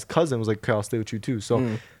then the guy's cousin was like, okay, I'll stay with you too.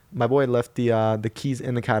 So my boy left the keys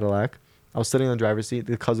in the Cadillac. I was sitting in the driver's seat.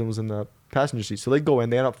 The cousin was in the passenger seat. So they go in.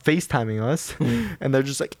 They end up FaceTiming us, and they're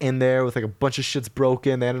just like in there with like a bunch of shit's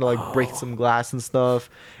broken. They ended up like breaking some glass and stuff,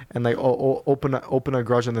 and like open a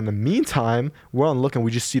garage. And in the meantime, we're on look, and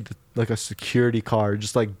we just see like a security car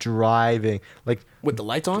just like driving, like with the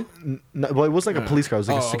lights on. Well, it wasn't like a police car. It was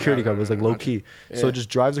like a security car. It was like low key. So it just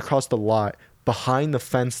drives across the lot behind the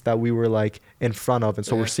fence that we were like in front of, and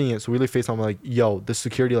so we're seeing it. So we really FaceTime, like, yo, the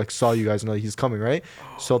security like saw you guys and like he's coming, right?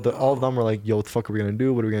 So all of them were like, yo, what the fuck are we gonna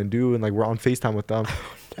do? What are we gonna do? And like we're on FaceTime with them,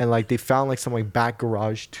 and like they found like some like back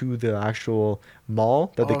garage to the actual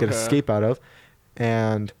mall that they could escape out of,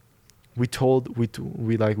 and we were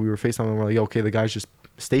FaceTiming, and we're like, yo, okay, the guy's just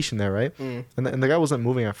stationed there, right? And the guy wasn't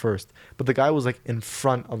moving at first, but the guy was like in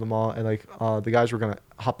front of the mall, and like the guys were gonna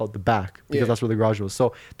hop out the back because that's where the garage was.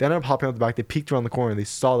 So they ended up hopping out the back. They peeked around the corner, and they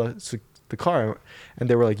saw the car, and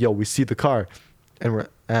they were like, yo, we see the car, and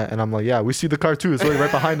I'm like, yeah, we see the car too. It's like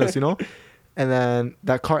right behind us, you know. And then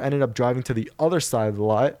that car ended up driving to the other side of the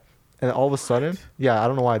lot. And all of a sudden, I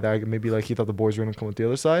don't know why. Maybe like he thought the boys were gonna come with the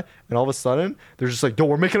other side. And all of a sudden, they're just like, "Yo,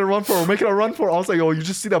 we're making a run for it. We're making a run for it." I was like, "Oh, you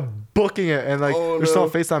just see them booking it." And like, they're still on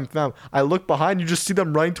FaceTime fam. I look behind, you just see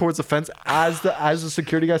them running towards the fence as the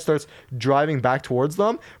security guy starts driving back towards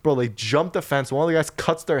them. Bro, they jump the fence. One of the guys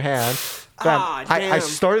cuts their hand. Fam, I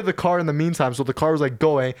started the car in the meantime, so the car was like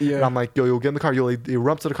going, and I'm like, yo, get in the car. You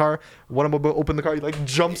run up to the car. One of them open the car. He like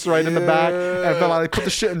jumps right in the back, and then I like put the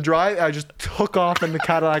shit in drive. I just took off in the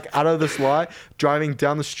Cadillac out of this lot, driving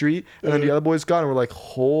down the street, and then the other boys got, and we're like,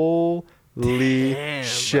 holy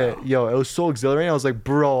shit, bro. Yo, it was so exhilarating. I was like,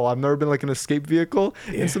 bro, I've never been like an escape vehicle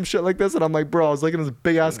in some shit like this, and I'm like, bro, I was like in this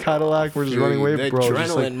big ass Cadillac. We're just running away, bro. The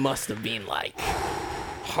adrenaline must have been like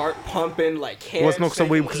heart pumping, like hands. Because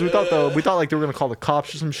we thought like they were gonna call the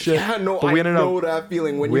cops or some shit. Yeah, no, but I know that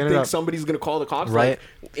feeling when you think somebody's gonna call the cops. Right.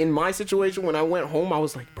 Like, in my situation, when I went home, I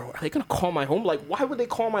was like, bro, are they gonna call my home? Like, why would they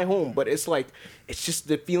call my home? But it's like, it's just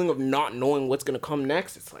the feeling of not knowing what's gonna come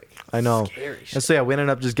next. It's like, I know. Scary shit. And so we ended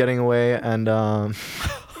up just getting away, and and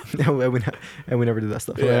we never did that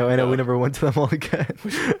stuff. Yeah, we never went to the mall again.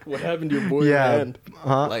 What happened to your boy? Yeah.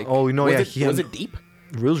 Like, oh no, was it deep?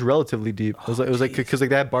 It was relatively deep. It was like because like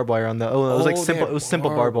they had barbed wire on the. Oh, it was like simple. It was simple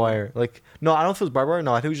barbed wire. Like no, I don't know if it was barbed wire.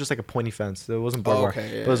 No, I think it was just like a pointy fence. It wasn't barbed wire.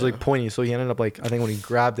 Yeah, but it was like pointy. So he ended up like I think when he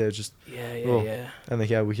grabbed it, just yeah. And then I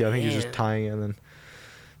think he was just tying it and then.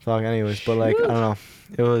 Fuck. Anyways, but like I don't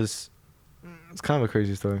know. It's kind of a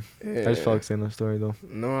crazy story. I just felt like saying that story though.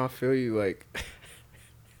 No, I feel you. Like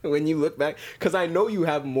when you look back, because I know you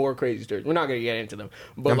have more crazy stories. We're not gonna get into them,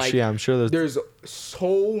 but I'm sure there's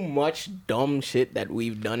so much dumb shit that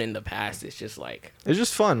we've done in the past. It's just like it's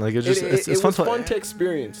just fun. Like it's fun to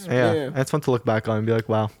experience. Yeah, it's fun to look back on and be like,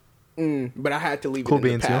 wow. But I had to leave it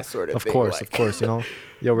in the past, sort of thing. Of course, you know.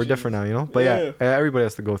 Yeah, we're different now, you know. But yeah, everybody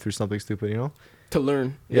has to go through something stupid, you know. To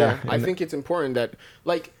learn. Yeah. I think it's important that,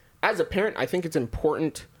 like, as a parent, I think it's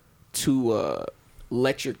important to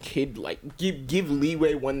let your kid like give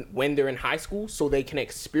leeway when they're in high school so they can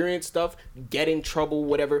experience stuff, get in trouble,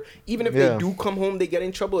 whatever. Even if they do come home, they get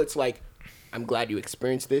in trouble. It's like, I'm glad you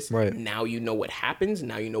experienced this. Right. Now you know what happens.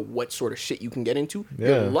 Now you know what sort of shit you can get into.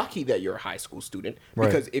 You're lucky that you're a high school student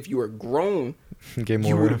because if you were grown,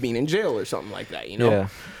 you would have been in jail or something like that. You know. Yeah.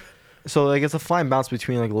 So like it's a fine balance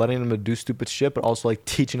between like letting them do stupid shit, but also like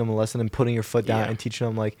teaching them a lesson and putting your foot down and teaching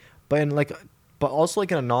them like, but also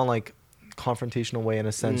like in a non like confrontational way in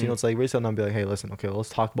a sense. You know, it's like raise them and be like, hey, listen, okay, let's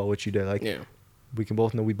talk about what you did. Like, we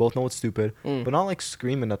both know it's stupid, but not like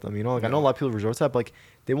screaming at them. You know, like I know a lot of people resort to that, but like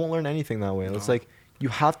they won't learn anything that way. It's like you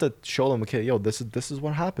have to show them, okay, yo, this is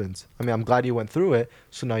what happens. I mean, I'm glad you went through it,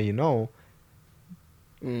 so now you know.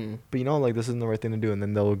 But you know, like this isn't the right thing to do, and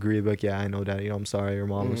then they'll agree, like, yeah, I know, Dad. You know, I'm sorry, or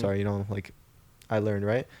Mom, I'm sorry. You know, like, I learned,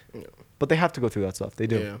 right? But they have to go through that stuff. They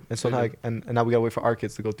do, and so now, and now we gotta wait for our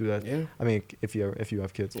kids to go through that. Yeah. I mean, if you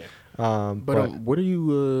have kids. Yeah. But what are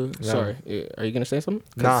you? Sorry, are you gonna say something?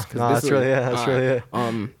 Nah, that's really it.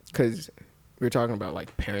 Because we were talking about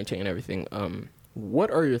like parenting and everything.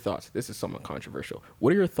 What are your thoughts? This is somewhat controversial.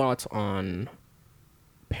 What are your thoughts on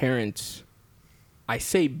parents? I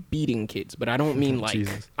say beating kids, but I don't mean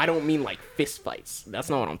like fist fights. That's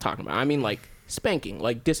not what I'm talking about. I mean like spanking,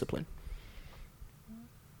 like discipline.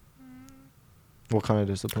 What kind of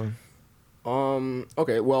discipline?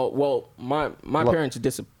 Okay. Well, my parents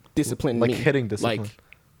disciplined me. Like hitting discipline.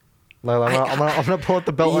 I'm gonna pull out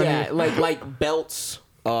the belt on you. Yeah, like belts.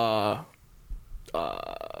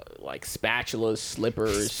 Like spatulas,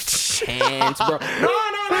 slippers, hands, bro. No.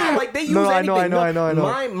 Like they use anything. I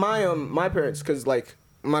know. My parents, because like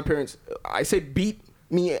my parents, I say beat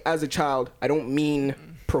me as a child. I don't mean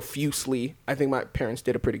profusely. I think my parents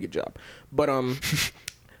did a pretty good job. But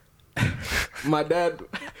my dad.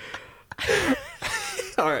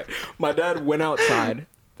 All right, my dad went outside.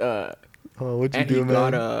 What'd you do,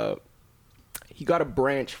 man? He got a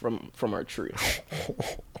branch from our tree.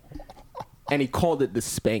 And he called it the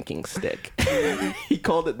spanking stick. He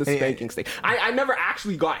called it the spanking stick. I never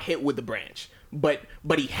actually got hit with the branch, but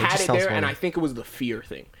he had it there, and I think it was the fear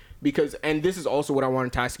thing. Because, and this is also what I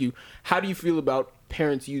wanted to ask you: how do you feel about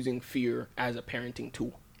parents using fear as a parenting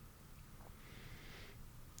tool?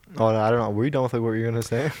 Oh, I don't know. Were you done with like what you were gonna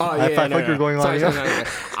say? Oh yeah, I felt like you're going on. Sorry.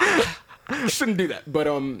 I shouldn't do that. But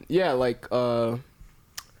yeah, like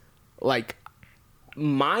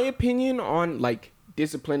my opinion on like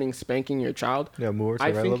disciplining, spanking your child. Yeah, more.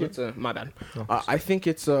 I think it's my bad. I think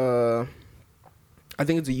it's a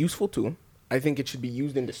useful tool. I think it should be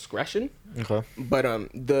used in discretion. Okay. But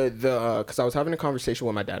because I was having a conversation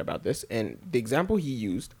with my dad about this, and the example he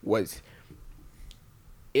used was,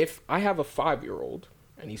 if I have a 5-year-old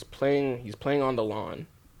and he's playing on the lawn,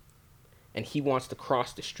 and he wants to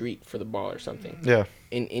cross the street for the ball or something. Yeah.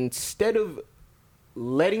 And instead of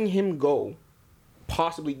letting him go,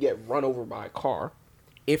 possibly get run over by a car,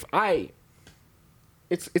 it's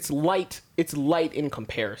light in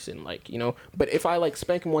comparison, like, you know, but if I like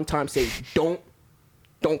spank him one time, say don't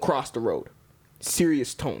cross the road,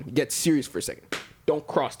 serious tone, get serious for a second, don't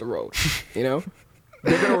cross the road, you know,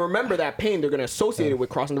 they're gonna remember that pain, they're gonna associate it with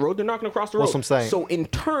crossing the road, they're not gonna cross the road. That's what I'm saying. So in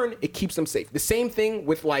turn, it keeps them safe. The same thing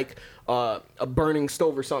with like a burning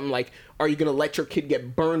stove or something. Like, are you gonna let your kid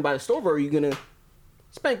get burned by the stove, or are you gonna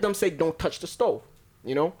spank them, say don't touch the stove,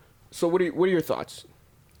 you know? So what are your thoughts?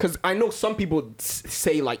 Because I know some people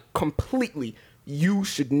say, like, completely, you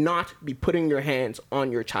should not be putting your hands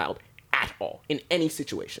on your child at all in any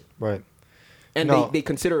situation. Right. And they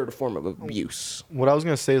consider it a form of abuse. What I was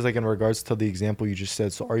going to say is, like, in regards to the example you just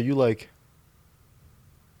said, so are you, like...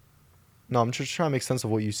 No, I'm just trying to make sense of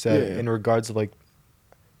what you said in regards to, like,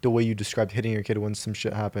 the way you described hitting your kid when some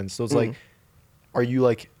shit happens. So it's like, are you,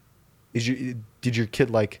 like... Did your kid,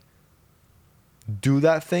 like... do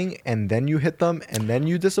that thing and then you hit them and then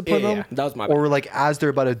you discipline them? Yeah, that was my bad. Or like as they're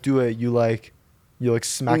about to do it, you like you like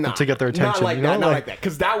smack them to get their attention. Not like you know? that. Not like that.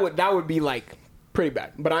 Because that would be like pretty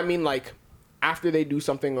bad. But I mean, like after they do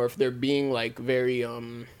something, or if they're being like very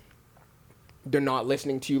they're not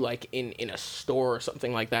listening to you like in a store or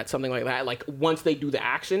something like that. Like once they do the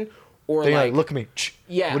action. Or like, look at me.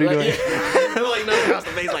 Yeah. What are you doing? Like nothing across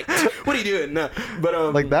the face. Like, what are you doing? No.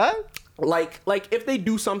 But like that. Like if they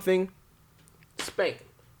do something, spank them,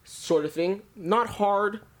 sort of thing. Not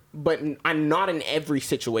hard, but I'm not in every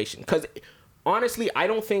situation. Because honestly, I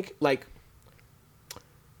don't think like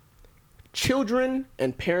children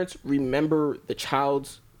and parents remember the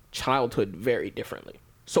child's childhood very differently.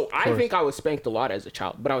 So I think I was spanked a lot as a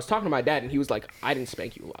child. But I was talking to my dad, and he was like, "I didn't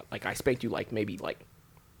spank you a lot. Like I spanked you like maybe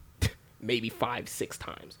 5-6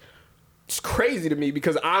 times." It's crazy to me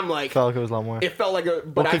because I'm like, felt like it was a lot more. It felt like a,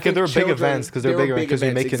 but okay, I think there were big events because they're big events because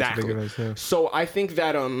you make it into big events. Yeah. So I think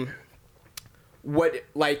that what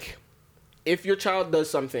like if your child does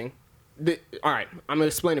something, all right, I'm gonna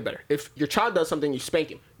explain it better. If your child does something, you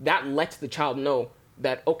spank him. That lets the child know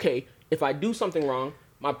that okay, if I do something wrong,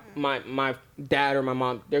 my dad or my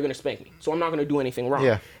mom, they're gonna spank me. So I'm not gonna do anything wrong.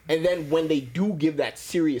 Yeah. And then when they do give that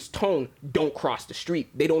serious tone, don't cross the street.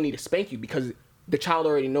 They don't need to spank you because the child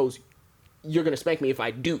already knows you're gonna spank me if I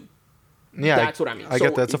do. Yeah, that's what I mean. I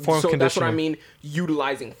get that. That's a form of conditioning. That's what I mean,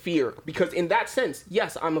 utilizing fear. Because in that sense,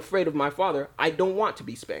 yes, I'm afraid of my father. I don't want to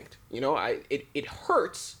be spanked. You know, it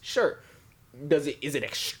hurts, sure. Is it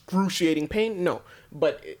excruciating pain? No.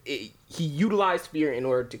 But he utilized fear in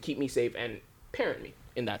order to keep me safe and parent me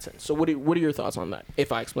in that sense. So what are your thoughts on that,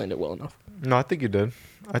 if I explained it well enough? No, I think you did.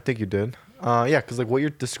 Yeah, because like what you're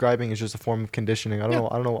describing is just a form of conditioning. I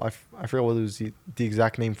don't know. I forget what was the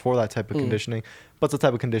exact name for that type of conditioning, but it's a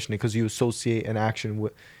type of conditioning because you associate an action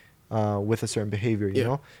with a certain behavior, you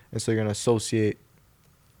know, and so you're gonna associate,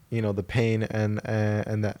 you know, the pain and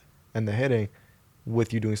the hitting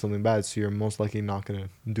with you doing something bad, so you're most likely not gonna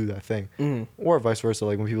do that thing, or vice versa.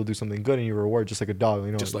 Like when people do something good and you reward, just like a dog,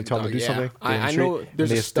 you know, just like tell them to do something. I know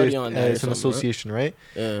there's a study on that. It's an association, right?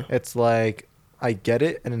 Yeah. It's like I get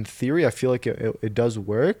it, and in theory, I feel like it does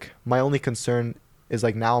work. My only concern is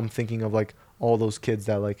like now I'm thinking of like all those kids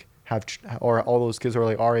that like have or all those kids who are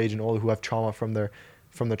like our age and older who have trauma from their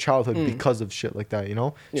childhood because of shit like that, you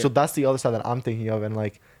know. So that's the other side that I'm thinking of, and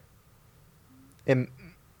like,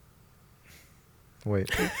 wait.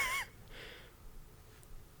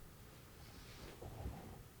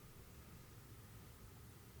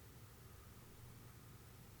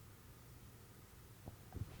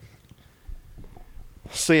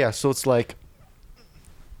 So yeah, so it's like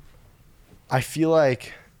I feel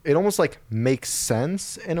like it almost like makes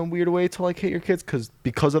sense in a weird way to like hit your kids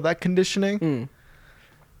because of that conditioning.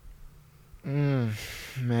 Man,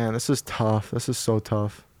 this is tough. This is so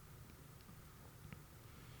tough.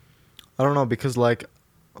 I don't know, because like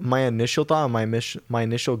my initial thought, my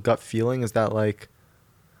initial gut feeling is that like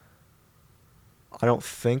I don't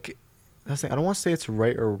think I don't want to say it's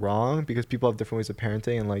right or wrong because people have different ways of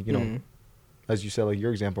parenting, and like, you know, as you said, like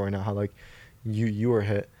your example right now, how like you were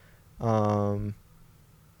hit. My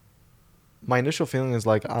initial feeling is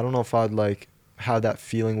like I don't know if I'd like have that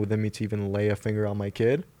feeling within me to even lay a finger on my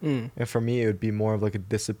kid. And for me, it would be more of like a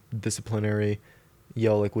disciplinary,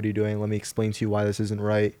 yo, like what are you doing? Let me explain to you why this isn't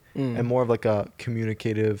right, and more of like a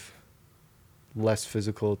communicative, less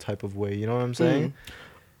physical type of way. You know what I'm saying?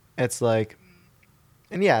 It's like,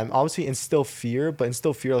 and yeah, obviously instill fear, but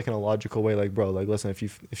instill fear like in a logical way. Like, bro, like listen,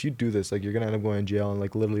 if you do this, like you're gonna end up going to jail, and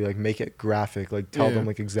like literally like make it graphic. Like tell them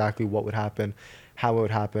like exactly what would happen, how it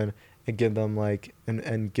would happen, and give them like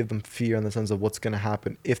and give them fear in the sense of what's gonna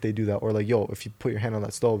happen if they do that, or like, yo, if you put your hand on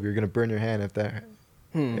that stove, you're gonna burn your hand if that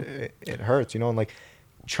it hurts, you know, and like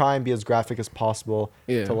try and be as graphic as possible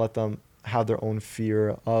to let them have their own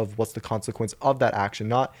fear of what's the consequence of that action,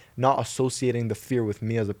 not associating the fear with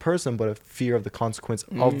me as a person, but a fear of the consequence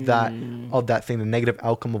of that thing, the negative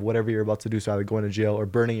outcome of whatever you're about to do. So either going to jail or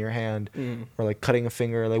burning your hand or like cutting a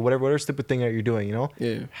finger, like whatever stupid thing that you're doing, you know,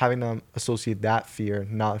 having them associate that fear,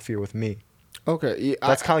 not fear with me. Okay.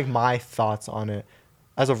 That's kind of like my thoughts on it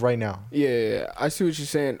as of right now. Yeah, I see what you're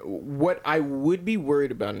saying. What I would be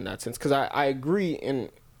worried about in that sense, because I agree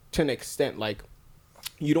to an extent, like,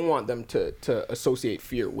 you don't want them to associate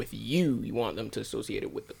fear with you. You want them to associate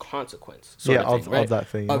it with the consequence. Of that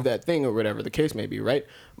thing. Of that thing or whatever the case may be, right?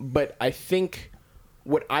 But I think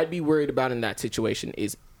what I'd be worried about in that situation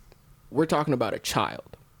is we're talking about a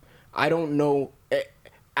child. I don't know,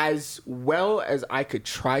 as well as I could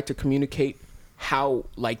try to communicate how,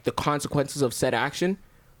 like, the consequences of said action,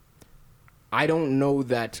 I don't know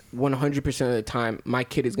that 100% of the time my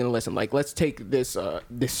kid is going to listen. Like, let's take this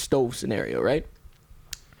stove scenario, right?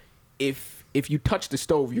 If if you touch the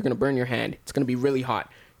stove, you're gonna burn your hand. It's gonna be really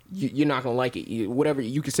hot. You're not gonna like it.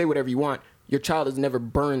 You can say whatever you want. Your child has never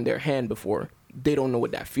burned their hand before. They don't know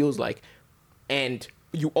what that feels like. And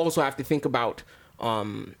you also have to think about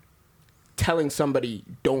telling somebody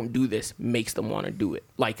don't do this makes them want to do it.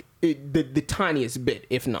 Like the tiniest bit,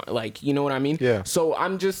 if not, like, you know what I mean? Yeah. So I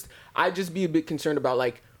just be a bit concerned about,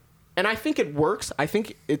 like, and I think it works. I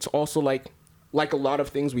think it's also like a lot of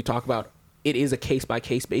things we talk about, it is a case by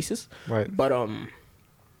case basis. Right. But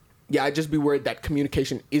yeah, I'd just be worried that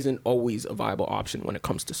communication isn't always a viable option when it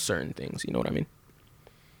comes to certain things. You know what I mean?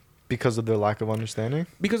 Because of their lack of understanding?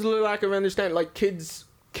 Because of their lack of understanding. Like, kids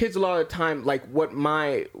a lot of the time, like, what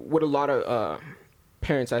a lot of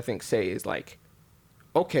parents, I think, say is, like,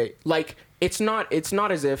 okay, like, it's not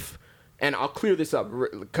as if, and I'll clear this up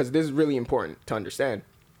because this is really important to understand.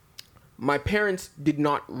 My parents did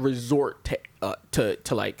not resort to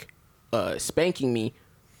spanking me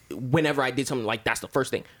whenever I did something like that's the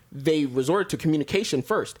first thing. They resorted to communication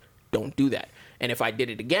first. Don't do that. And if I did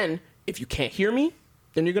it again, if you can't hear me,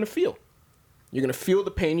 then you're going to feel. You're going to feel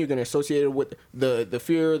the pain. You're going to associate it with the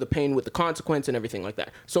fear, the pain with the consequence and everything like that.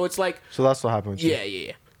 So it's like... So that's what happened with you?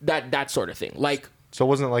 Yeah. That sort of thing. Like... So it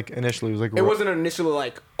wasn't like initially, it was like... It wasn't initially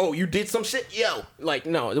like, oh, you did some shit? Yo! Like,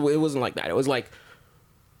 no, it wasn't like that. It was like...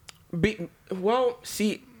 Well,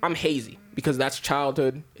 see, I'm hazy because that's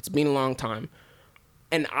childhood. It's been a long time.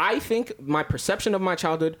 And I think my perception of my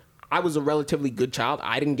childhood, I was a relatively good child.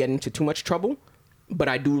 I didn't get into too much trouble, but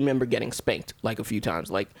I do remember getting spanked like a few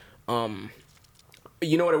times. Like,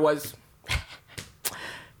 you know what it was?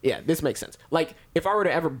 Yeah, this makes sense. Like, if I were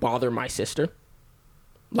to ever bother my sister,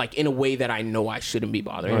 like, in a way that I know I shouldn't be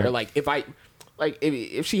bothering her, like,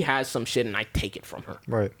 if she has some shit and I take it from her,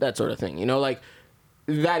 right, that sort of thing, you know, like,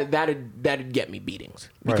 that'd get me beatings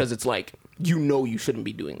because it's like, you know, you shouldn't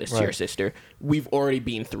be doing this to your sister. We've already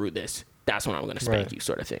been through this. That's when I'm going to spank you,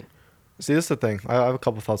 sort of thing. See, this is the thing. I have a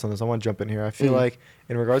couple thoughts on this. I want to jump in here. I feel like,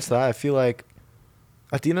 in regards to that, I feel like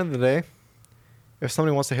at the end of the day, if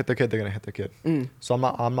somebody wants to hit their kid, they're going to hit their kid. So I'm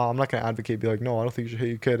not going to advocate, be like, no, I don't think you should hit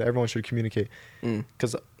your kid. Everyone should communicate.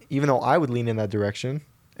 Because even though I would lean in that direction,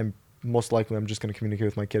 and most likely I'm just going to communicate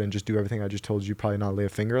with my kid and just do everything I just told you, probably not lay a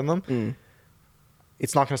finger on them.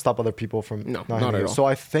 It's not going to stop other people from not hitting you. So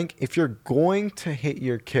I think if you're going to hit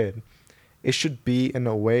your kid, it should be in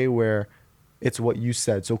a way where it's what you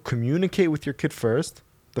said. So communicate with your kid first,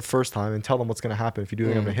 the first time, and tell them what's going to happen. If you do it,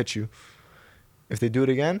 I'm going to hit you. If they do it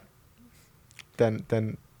again, then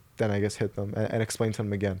I guess hit them and explain to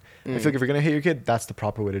them again. I feel like if you're going to hit your kid, that's the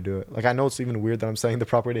proper way to do it. Like, I know it's even weird that I'm saying the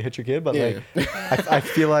proper way to hit your kid, but I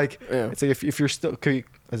feel like it's like if you're still,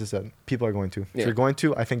 as I said, people are going to. If you're going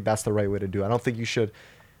to, I think that's the right way to do it. I don't think you should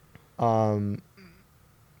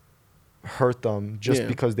hurt them just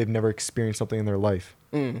because they've never experienced something in their life.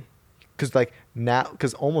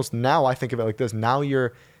 Because almost now I think of it like this. Now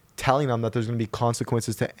you're telling them that there's going to be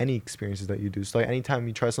consequences to any experiences that you do. So like anytime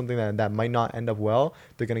you try something that might not end up well,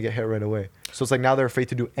 they're going to get hit right away. So it's like now they're afraid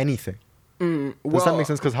to do anything. Does that make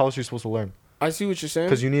sense? Because how else are you supposed to learn? I see what you're saying.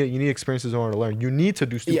 Because you need experiences in order to learn. You need to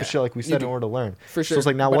do stupid shit like we said in order to learn. For sure. So it's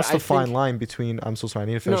like now what's the fine line between... I'm so sorry. I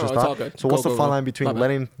need to finish this thought. So what's the fine line between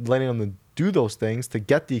letting them do those things to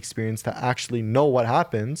get the experience to actually know what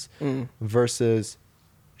happens versus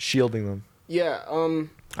shielding them? Yeah.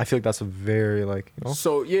 I feel like that's a very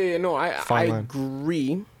So I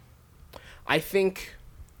agree. I think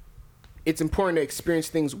it's important to experience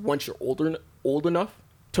things once you're old enough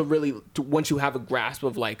to once you have a grasp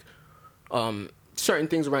of certain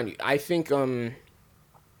things around you. I think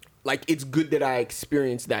it's good that I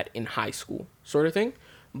experienced that in high school, sort of thing.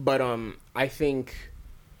 But I think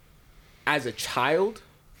as a child,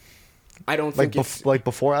 I don't think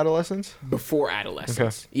before adolescence? Before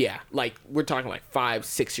adolescence. Okay. Yeah. Like, we're talking 5,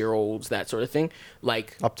 6-year-olds, that sort of thing.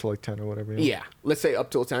 Like, up to 10 or whatever. Yeah. Let's say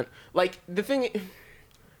up till 10. Like, the thing,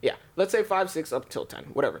 yeah. Let's say 5, 6, up till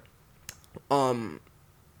 10, whatever.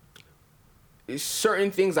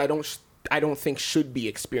 Certain things I don't think should be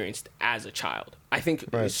experienced as a child. I think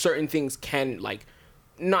certain things can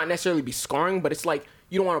not necessarily be scarring, but it's like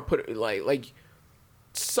you don't want to put it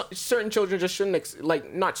certain children just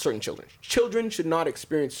shouldn't not certain children. Children should not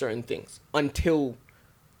experience certain things until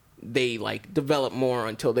they develop more,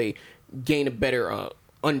 until they gain a better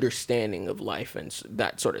understanding of life and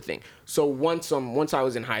that sort of thing. So once I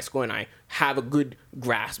was in high school and I have a good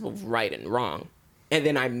grasp of right and wrong, and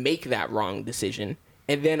then I make that wrong decision,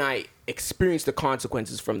 and then I experience the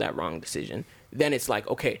consequences from that wrong decision, then it's like,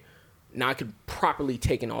 okay, now I could properly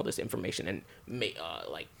take in all this information and make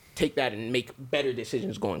take that and make better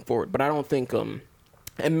decisions going forward. But I don't think and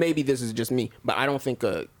maybe this is just me, but I don't think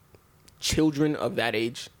children of that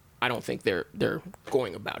age I don't think they're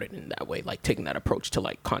going about it in that way, like taking that approach to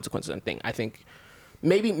like consequences and thing. I think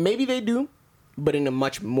maybe they do, but in a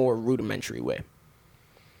much more rudimentary way,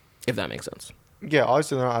 if that makes sense. Yeah,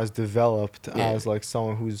 obviously they're not as developed as like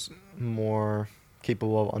someone who's more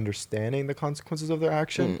capable of understanding the consequences of their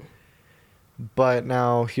action. But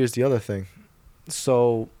now here's the other thing.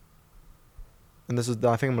 So, and this is,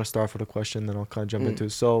 I think I'm going to start off with a question, then I'll kind of jump into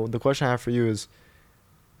it. So the question I have for you is,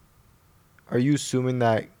 are you assuming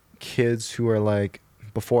that kids who are like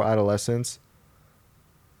before adolescence,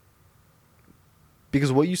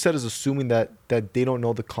 because what you said is assuming that they don't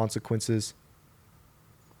know the consequences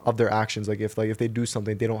of their actions. Like if they do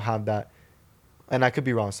something, they don't have that. And I could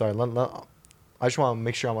be wrong. Sorry. I just want to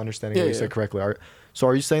make sure I'm understanding what you said correctly. So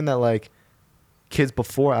are you saying that like kids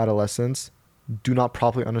before adolescence do not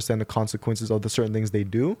properly understand the consequences of the certain things they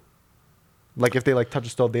do? Like if they like touch a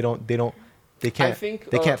stove, they can't think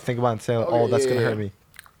about it and say, oh, that's gonna hurt me.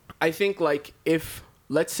 I think like if,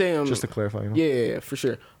 let's say just to clarify, you know? Yeah, for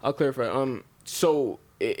sure. I'll clarify. So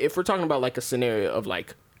if we're talking about like a scenario of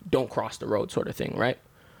like don't cross the road sort of thing, right?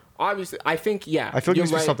 Obviously, I think I feel like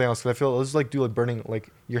you do something else, because I feel let's like do like burning, like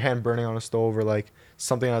your hand burning on a stove, or like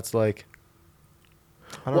something that's like.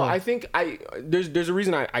 I don't know. I think there's a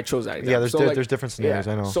reason I chose that example. Yeah, there's different scenarios.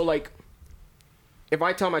 I know. So like, if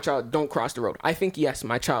I tell my child don't cross the road, I think yes,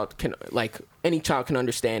 my child can, like any child can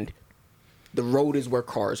understand, the road is where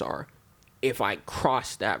cars are. If I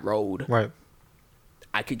cross that road, right,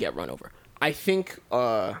 I could get run over. I think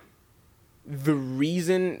the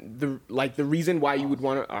reason why you would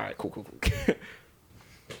want to. All right, cool.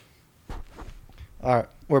 All right,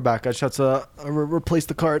 we're back. I just had to replace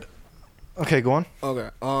the card. Okay, go on. Okay.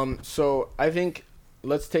 So I think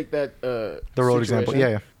let's take that the road example.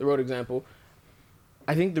 Yeah. The road example.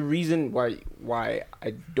 I think the reason why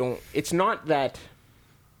I don't. It's not that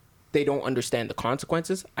they don't understand the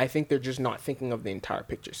consequences. I think they're just not thinking of the entire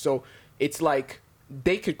picture. So it's like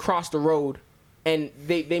they could cross the road, and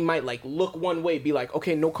they might like look one way, be like,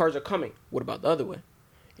 okay, no cars are coming. What about the other way?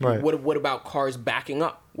 Right. What about cars backing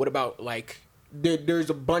up? What about like there's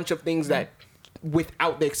a bunch of things that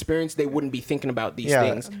without the experience they wouldn't be thinking about these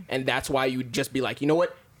things, and that's why you'd just be like, you know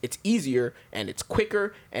what? It's easier and it's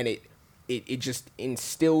quicker, and it just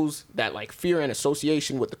instills that like fear and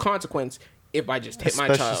association with the consequence. If I just hit my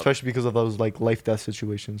child, especially because of those like life death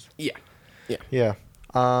situations. Yeah.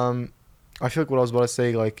 I feel like what I was about to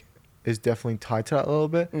say like is definitely tied to that a little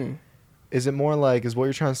bit. Is it more like, is what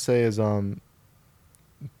you're trying to say is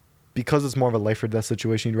because it's more of a life or death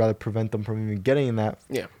situation, you'd rather prevent them from even getting in that?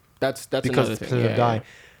 Yeah, that's because another thing. Because dying.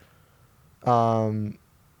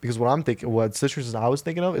 Because what situations I was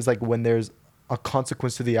thinking of is like when there's a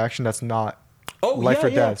consequence to the action that's not life or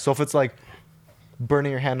death. So if it's like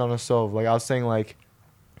burning your hand on a stove, like I was saying, like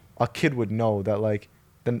a kid would know that like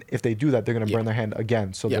then if they do that, they're gonna burn their hand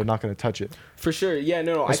again, so they're not gonna touch it. For sure. Yeah.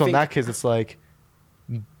 No. So in that case, it's like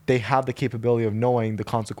they have the capability of knowing the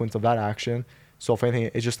consequence of that action. So if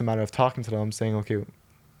anything, it's just a matter of talking to them, saying, okay,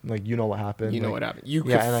 like you know what happened. You know like, what happened. You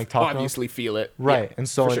could and like obviously feel it. Right. Yeah, and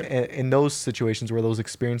so in those situations where those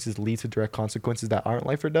experiences lead to direct consequences that aren't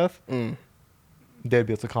life or death, they'd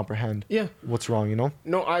be able to comprehend what's wrong, you know?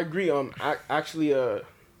 No, I agree. Actually,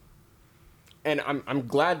 and I'm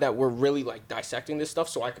glad that we're really like dissecting this stuff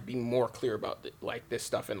so I could be more clear about like this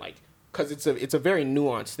stuff, and like, cause it's a very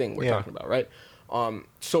nuanced thing we're talking about, right?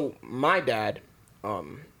 So my dad,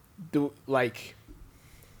 I'm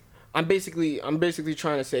basically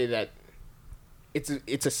trying to say that it's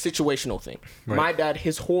a situational thing. Right. My dad,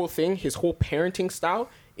 his whole parenting style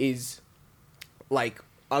is like,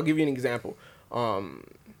 I'll give you an example. I'd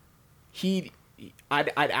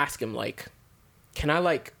ask him like, can I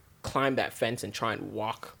like climb that fence and try and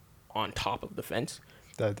walk on top of the fence?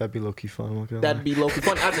 That'd be low-key fun. That'd be low-key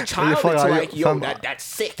fun. As a child, it's like, yo, that's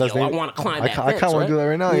sick. Yo, I want to climb that fence. I kind of want to do that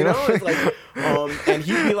right now, you know? It's like, and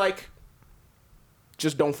he'd be like,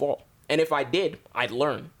 just don't fall. And if I did, I'd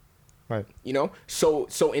learn. Right. You know? So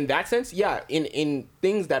in that sense, yeah, in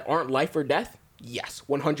things that aren't life or death, yes,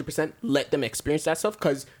 100% let them experience that stuff,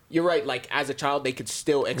 because you're right, like as a child they could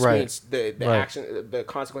still experience the action, the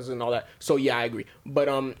consequences and all that. So yeah, I agree. But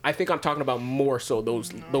I think I'm talking about more so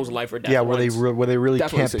those life or death. Yeah, where they really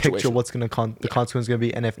can't picture what's the consequence going to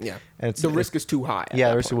be, and if and it's the risk is too high. Yeah,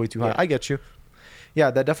 the risk is way too high. I get you. Yeah,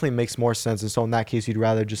 that definitely makes more sense. And so in that case, you'd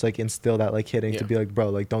rather just like instill that like hitting to be like, bro,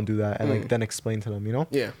 like don't do that, and like then explain to them, you know?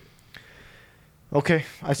 Yeah. Okay,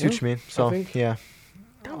 I see what you mean. So yeah.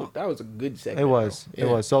 That was a good segment. It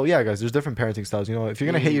was. So yeah, guys, there's different parenting styles. You know, if you're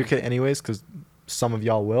gonna hate your kid anyways, because some of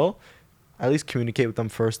y'all will, at least communicate with them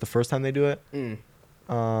first the first time they do it.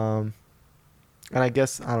 And I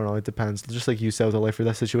guess I don't know. It depends. Just like you said with the life or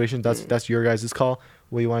death situation, that's your guys' call.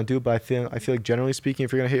 What you want to do. But I feel like generally speaking,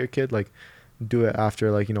 if you're gonna hit your kid, like do it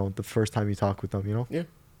after like the first time you talk with them. Yeah.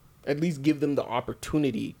 At least give them the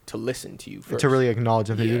opportunity to listen to you first. To really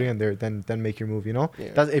acknowledge if they're doing it, then make your move. Yeah.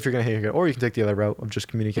 That's if you're gonna hit your kid, or you can take the other route of just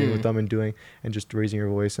communicating with them and just raising your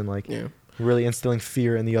voice and like really instilling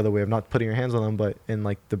fear in the other way of not putting your hands on them, but in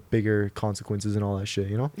like the bigger consequences and all that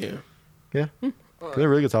shit. Yeah. Yeah. They're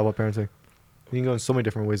really good talk about parenting. You can go in so many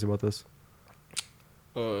different ways about this.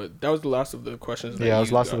 That was the last of the questions. Yeah, that was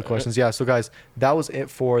the last of the questions. Yeah, so guys, that was it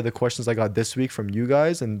for the questions I got this week from you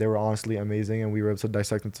guys, and they were honestly amazing, and we were able to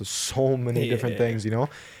dissect into so many different things,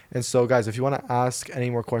 And so, guys, if you want to ask any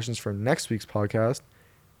more questions for next week's podcast,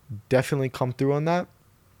 definitely come through on that,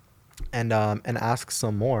 and ask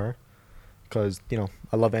some more, because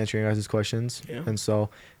I love answering your guys' questions, and so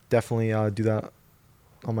definitely do that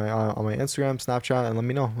on my Instagram, Snapchat, and let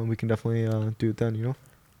me know, and we can definitely do it then,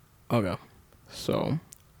 Okay. So,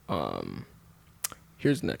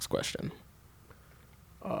 here's the next question.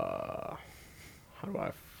 How do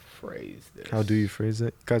I phrase this? How do you phrase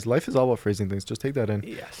it? Guys, life is all about phrasing things. Just take that in.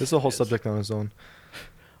 Yes, this is a whole subject on its own.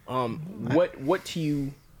 What to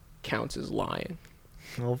you counts as lying?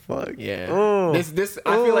 Oh, fuck. Yeah. I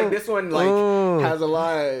feel like this one has a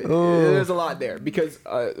lot. There's a lot there. Because,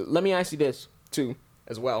 let me ask you this, too,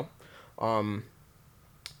 as well. Are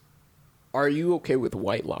you okay with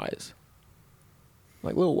white lies?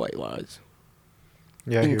 Like little white lies.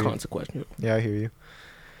 Yeah, inconsequential. Yeah, I hear you.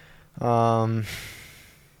 I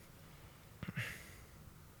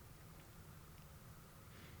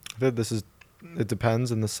think it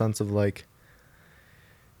depends in the sense of like,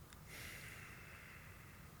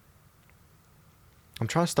 I'm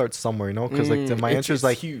trying to start somewhere, because like my answer is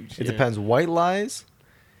like, huge. It depends. White lies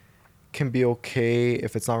can be okay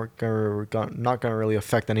if it's not gonna really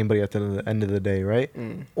affect anybody at the end of the day, right?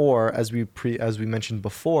 Or as we mentioned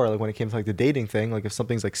before, like when it came to like the dating thing, like if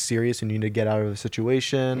something's like serious and you need to get out of the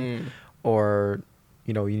situation, or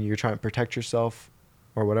you're trying to protect yourself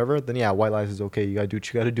or whatever, then yeah, white lies is okay. You gotta do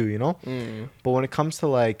what you gotta do, But when it comes to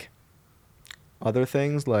like other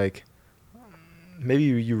things, like maybe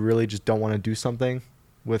you really just don't want to do something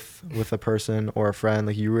with a person or a friend,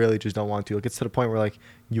 like you really just don't want to, like it's to the point where like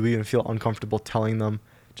you even feel uncomfortable telling them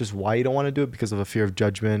just why you don't want to do it because of a fear of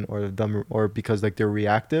judgment or them, or because like they're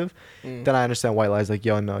reactive, then I understand white lies. Like,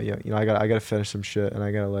 I gotta finish some shit and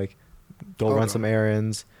I gotta like go run some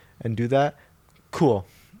errands and do that. Cool,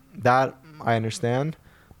 that I understand.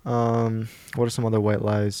 What are some other white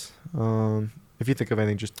lies? If you think of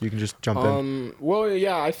anything, you can just jump in. Well,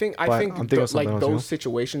 yeah, I think those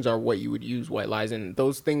situations are what you would use white lies in.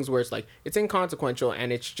 Those things where it's like it's inconsequential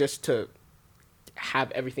and it's just to have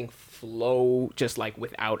everything flow, just like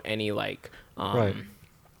without any like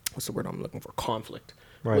what's the word I'm looking for? Conflict.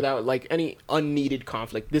 Right. Without like any unneeded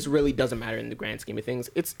conflict. This really doesn't matter in the grand scheme of things.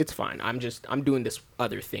 It's fine. I'm doing this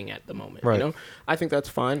other thing at the moment. Right. I think that's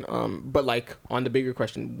fine. But like on the bigger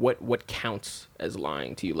question, what counts as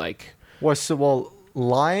lying to you? Like. Well,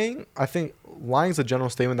 lying, I think lying is a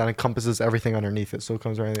general statement that encompasses everything underneath it. So it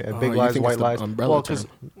comes around big lies, white lies. Well, term?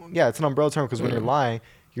 It's an umbrella term because when you're lying,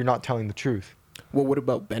 you're not telling the truth. Well, what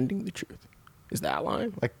about bending the truth? Is that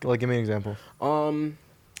lying? Like give me an example.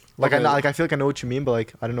 Like okay. I feel like I know what you mean, but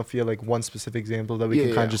like I don't know if you have like one specific example that we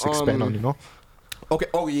can kind of just expand on, Okay.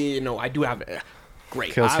 Oh yeah, no, I do have it.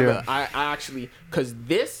 Great. I actually, because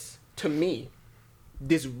this to me,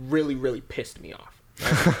 this really really pissed me off.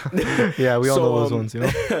 Yeah, we all know those ones,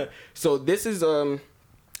 So this is I'm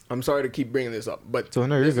sorry to keep bringing this up, but so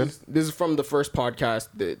no, you're good. This is from the first podcast,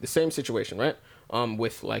 the same situation, right?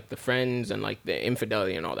 With like the friends and like the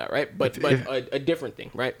infidelity and all that, right? But a different thing,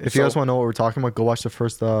 right? If you guys want to know what we're talking about, go watch the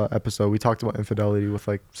first episode. We talked about infidelity with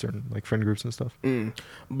like certain like friend groups and stuff.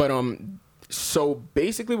 But so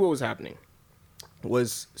basically what was happening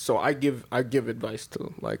was, so I give advice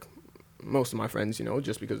to like most of my friends,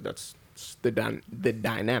 just because that's the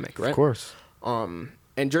dynamic, right? Of course.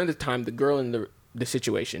 And during the time, the girl in the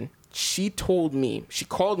situation, she called me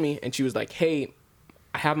and she was like, "Hey,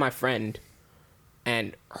 I have my friend,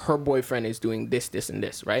 and her boyfriend is doing this, this, and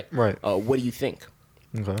this, right? Right. What do you think?"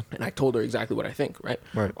 Okay. And I told her exactly what I think, right?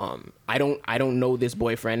 Right. I don't know this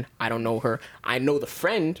boyfriend. I don't know her. I know the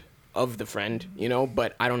friend of the friend,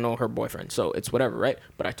 but I don't know her boyfriend. So it's whatever, right?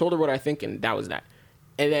 But I told her what I think, and that was that.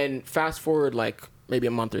 And then fast forward like maybe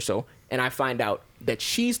a month or so, and I find out that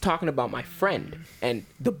she's talking about my friend, and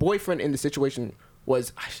the boyfriend in the situation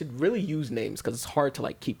was, I should really use names because it's hard to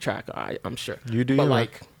like keep track. I'm sure you do, but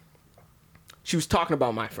like she was talking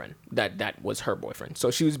about my friend that was her boyfriend.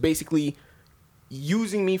 So she was basically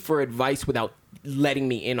using me for advice without letting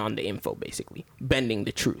me in on the info, basically bending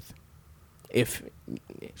the truth.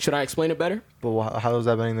 Should I explain it better? But how is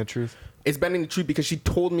that bending the truth? It's bending the truth because she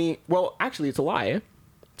told me. Well, actually, it's a lie. Eh?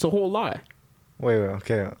 It's a whole lie. Wait.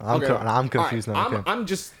 Okay. I'm confused now. Okay.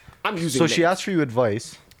 I'm using. So she asked for you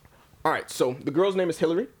advice. All right. So the girl's name is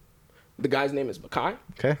Hillary. The guy's name is Makai.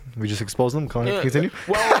 Okay. We just exposed them. Continue.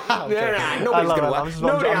 Well, nobody's gonna watch.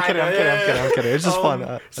 I'm kidding. It's just fun.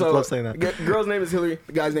 I love saying that. Girl's name is Hillary.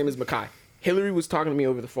 The guy's name is Makai. Hillary was talking to me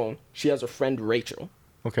over the phone. She has a friend Rachel.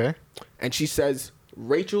 Okay. And she says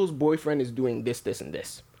Rachel's boyfriend is doing this, and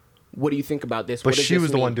this. What do you think about this? But she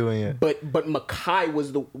was the one doing it. But Makai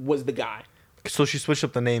was the guy. So she switched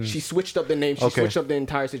up the name. She switched up the name. She switched up the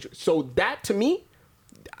entire situation. So that to me,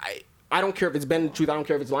 I don't care if it's been the truth. I don't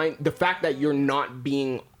care if it's lying. The fact that you're not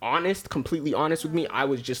being completely honest with me, I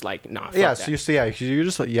was just like, nah. Fuck that. So you're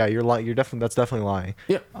just like, you're lying. That's definitely lying.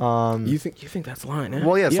 Yeah. You think that's lying? Eh?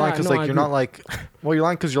 Well, yeah, it's lying because like you're not like, well, you're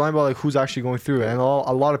lying because you're lying about like who's actually going through it, and a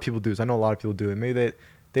lot of people do this. I know a lot of people do it. Maybe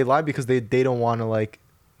they lie because they don't want to like,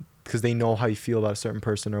 because they know how you feel about a certain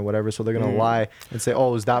person or whatever, so they're gonna lie and say, oh,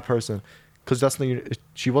 it was that person. Because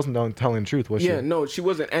she wasn't telling the truth, was she? Yeah, no, she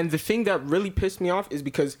wasn't. And the thing that really pissed me off is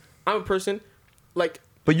because I'm a person, like...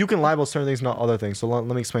 But you can lie about certain things, not other things. So let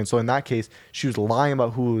me explain. So in that case, she was lying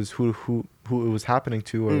about who it was happening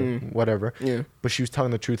to or whatever. Yeah. But she was telling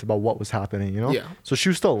the truth about what was happening, you know? Yeah. So she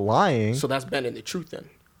was still lying. So that's bending the truth then.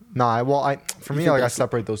 Nah, for me, like, I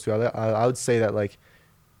separate those two. I would say that, like,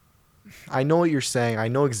 I know what you're saying. I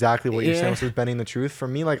know exactly what you're saying with bending the truth. For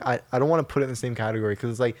me, like, I don't want to put it in the same category because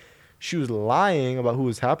it's like, she was lying about who it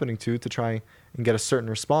was happening to try and get a certain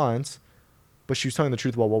response, but she was telling the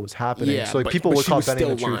truth about what was happening. Yeah, so like, people would call bending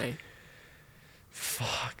the truth. Lying.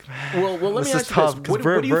 Fuck, man. Well, let me ask you this. What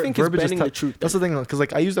do you think is bending the truth? That's the thing, because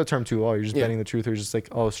like I use that term too. Oh, you're just bending the truth, or just like,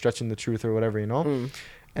 oh, stretching the truth or whatever, you know?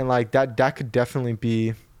 And like that could definitely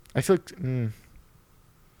be. I feel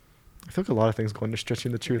like a lot of things go into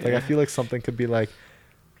stretching the truth. Like I feel like something could be like.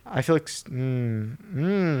 I feel like this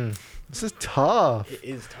is tough. It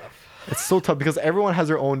is tough. It's so tough because everyone has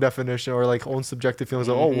their own definition or like own subjective feelings.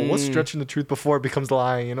 Like, oh, well, what's stretching the truth before it becomes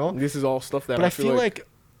lying? You know, this is all stuff that. But I feel like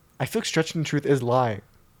stretching the truth is lying.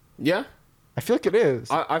 Yeah, I feel like it is.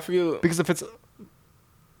 I feel because if it's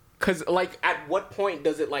because like at what point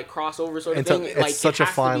does it like cross over sort of thing? It's like such a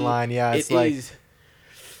fine line. Yeah, it's like is.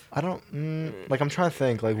 I don't like. I'm trying to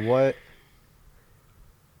think like what.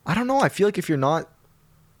 I don't know. I feel like if you're not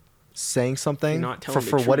saying something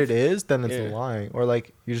for what it is, then it's lying, or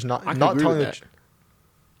like you're just not telling the truth.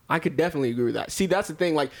 I could definitely agree with that. See, that's the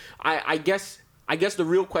thing. Like, I guess the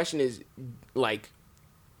real question is like,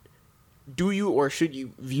 do you or should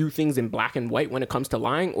you view things in black and white when it comes to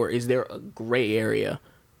lying, or is there a gray area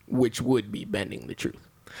which would be bending the truth?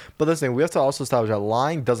 But this thing, we have to also establish that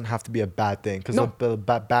lying doesn't have to be a bad thing, because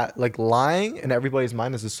like lying in everybody's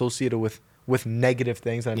mind is associated with negative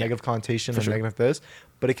things and a negative connotation and negative this,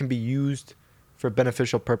 but it can be used for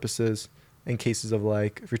beneficial purposes in cases of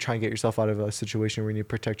like if you're trying to get yourself out of a situation where you need to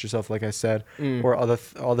protect yourself, like I said, or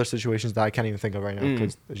other situations that I can't even think of right now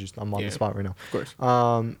because I'm on the spot right now. Of course.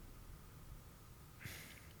 I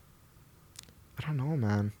don't know,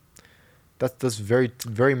 man. That's very,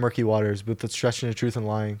 very murky waters with the stretching the truth and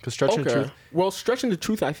lying. Because stretching the truth. Well, stretching the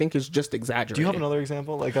truth, I think, is just exaggerating. Do you have another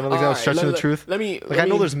example? Like another example of stretching the truth? I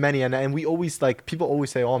know there's many, and we always like people always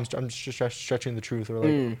say, "Oh, I'm just stretching the truth," or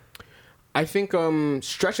like. I think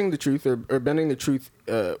stretching the truth or bending the truth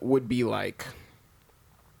would be like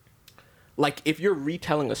if you're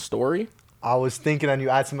retelling a story. I was thinking, and you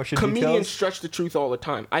add some extra details. Comedians stretch the truth all the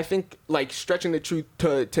time. I think like stretching the truth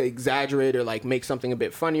to exaggerate or like make something a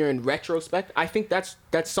bit funnier in retrospect. I think that's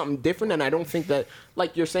something different, and I don't think that,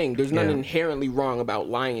 like you're saying, there's nothing inherently wrong about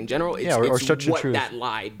lying in general. It's, or it's stretching what the truth. that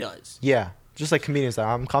lie does. Yeah, just like comedians,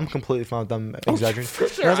 I'm completely fine with them exaggerating. For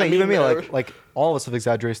sure. And I was like, even me, like all of us have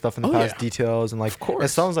exaggerated stuff in the past, details, and like, of course. It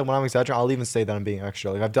sounds like when I'm exaggerating, I'll even say that I'm being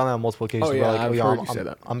extra. Like I've done that on multiple occasions.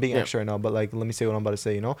 I'm being extra right now, but like, let me say what I'm about to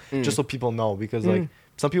say, you know, just so people know, because like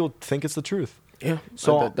some people think it's the truth. Yeah,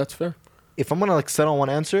 so that's fair. If I'm gonna like settle on one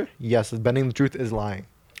answer, yes, bending the truth is lying.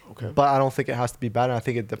 Okay, but I don't think it has to be bad, and I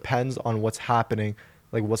think it depends on what's happening,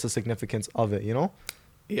 like what's the significance of it, you know.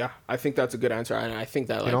 Yeah, I think that's a good answer, and I think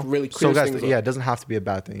that like really so clears guys, things up. It doesn't have to be a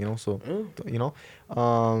bad thing, you know. So you know,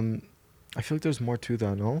 I feel like there's more to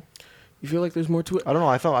that. No, you feel like there's more to it? I don't know.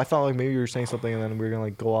 I thought like maybe you were saying something, and then we were gonna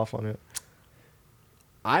like go off on it.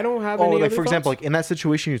 I don't have any. Like for example, like in that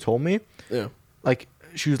situation you told me, like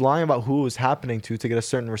she was lying about who it was happening to get a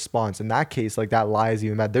certain response. In that case, like that lie is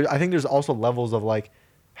even bad. I think there's also levels of like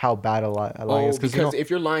how bad a lying is. Because if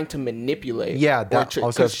you're lying to manipulate, yeah,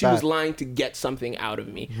 because she was lying to get something out of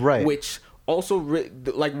me, right? Which also,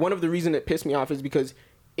 like, one of the reasons it pissed me off is because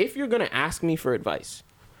if you're gonna ask me for advice,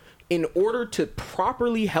 in order to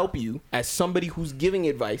properly help you as somebody who's giving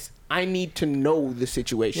advice, I need to know the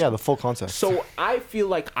situation. Yeah, the full context. So I feel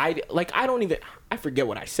like I forget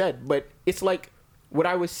what I said, but it's like what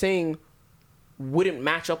I was saying wouldn't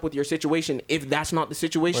match up with your situation if that's not the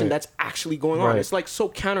situation that's actually going on. It's like so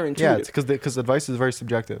counterintuitive. Yeah, it's because advice is very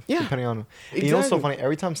subjective. Yeah, depending on. Exactly. You know what's so funny?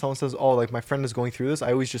 Every time someone says, "Oh, like my friend is going through this,"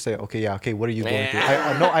 I always just say, "Okay, yeah, okay, what are you going through?"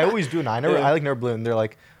 I always do. Now I never blue, and they're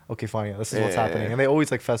like, "Okay, fine, yeah, this is what's happening," and they always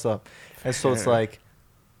like fess up, and so it's like.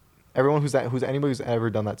 Everyone anybody who's ever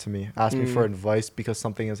done that to me asked me for advice because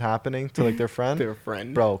something is happening to like their friend.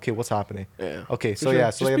 Bro, okay, what's happening? Yeah. Okay, so yeah,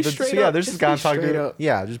 so there's this guy I'm talking to.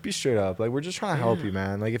 Yeah, just be straight up. Like we're just trying to help you,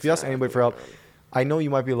 man. Like if you ask anybody for help, I know you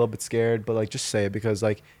might be a little bit scared, but like just say it because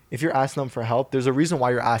like if you're asking them for help, there's a reason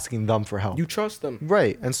why you're asking them for help. You trust them,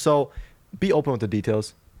 right? And so be open with the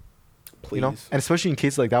details. Please. You know, and especially in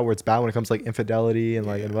cases like that where it's bad when it comes to like infidelity and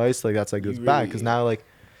like advice, like that's like it's bad because now like.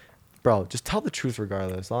 Bro, just tell the truth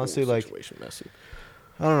regardless. Honestly, like, messy.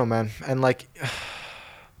 I don't know, man. And like,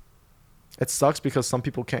 it sucks because some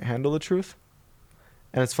people can't handle the truth.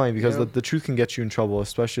 And it's funny because the truth can get you in trouble,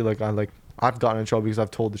 especially like I've gotten in trouble because I've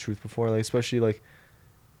told the truth before. Like especially like,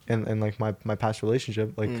 in like my past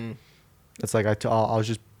relationship, like, it's like I was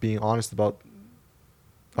just being honest about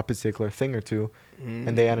a particular thing or two,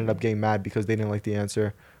 and they ended up getting mad because they didn't like the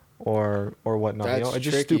answer, or whatnot. That's you know, it's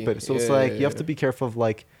just tricky. stupid. So it's like you have to be careful of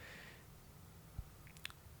like.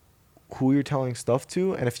 Who you're telling stuff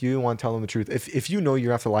to, and if you want to tell them the truth, if you know you're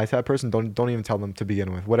gonna have to lie to that person, don't even tell them to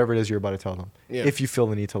begin with. Whatever it is you're about to tell them, if you feel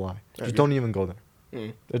the need to lie, just don't even go there.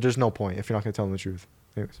 There's no point if you're not gonna tell them the truth.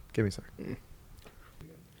 Anyways, give me a second.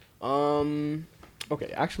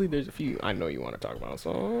 Okay, actually, there's a few I know you want to talk about.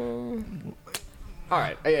 So, all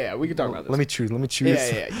right, yeah, we can talk about this. Let me choose.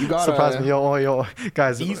 Yeah. You got surprise me, yo,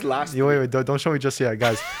 guys. These last. Wait, don't show me just yet,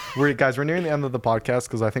 guys. We're nearing the end of the podcast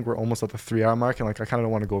because I think we're almost at the 3-hour mark, and like I kind of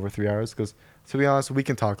don't want to go over 3 hours because to be honest, we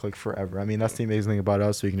can talk like forever. I mean, that's the amazing thing about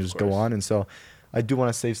us. We can just go on, and so I do want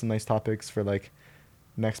to save some nice topics for like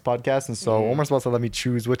next podcast, and so Omar's about to let me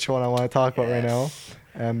choose which one I want to talk about right now,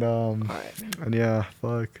 and and yeah,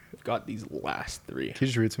 fuck. I've got these last 3. Can you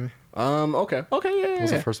just read it to me? Okay, yeah.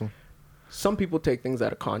 What's the first one? Some people take things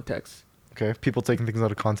out of context. Okay, people taking things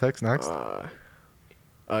out of context. Next.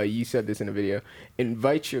 You said this in a video.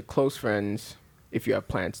 Invite your close friends if you have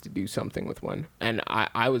plans to do something with one. And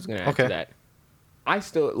I was going to add to that. I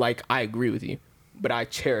still, like, I agree with you, but I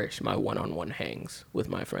cherish my one-on-one hangs with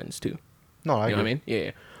my friends, too. No, I agree. You know what I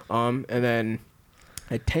mean? Yeah. And then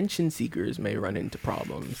attention seekers may run into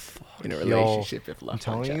problems in a relationship if left I'm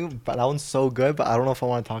telling unchecked. you, but that one's so good, but I don't know if I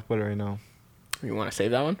want to talk about it right now. You want to save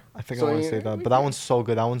that one? I think I want to save that. But that one's so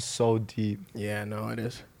good. That one's so deep. Yeah, no, it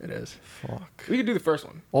is. It is. Fuck. We could do the first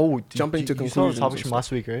one. Oh, jumping to conclusions. You saw the topics from last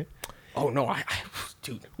week, right? Oh, no.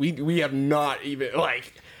 Dude, we have not even,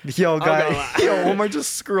 like... Yo, Omar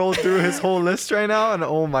just scrolled through his whole list right now, and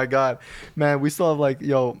oh my God. Man, we still have like, it's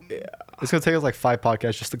going to take us like 5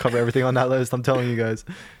 podcasts just to cover everything on that list. I'm telling you guys.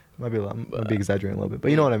 Might be exaggerating a little bit,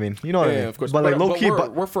 but you know what I mean. You know what I mean. Of course. But like low key,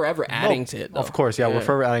 we're forever adding to it. Though. Of course, yeah, we're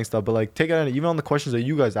forever adding stuff. But like, take it in, even on the questions that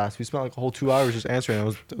you guys asked. We spent like a whole 2 hours just answering.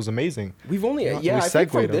 It was amazing. We've only I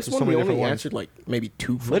think from this one we only answered like maybe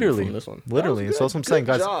 2 from this one. Literally. So that's what I'm saying,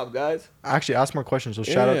 guys. Good job, guys. Actually, ask more questions. So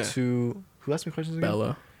shout out to who asked me questions again?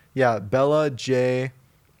 Bella. Yeah, Bella, Jay,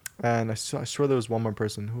 and I swear there was one more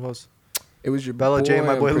person. Who else? It was your Bella, boy, Jay, and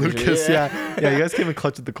my boy Lucas. Sure. Yeah, you guys came in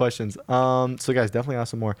clutch with the questions. So guys, definitely ask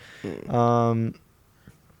some more.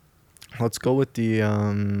 Let's go with the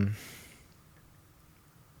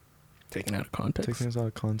taken out of context. Take things out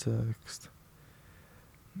of context.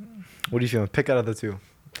 What do you feel? Pick out of the 2.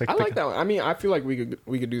 I like that one. I mean, I feel like we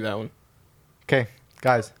could do that one. Okay,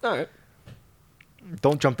 guys. All right.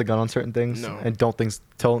 Don't jump the gun on certain things, No. and don't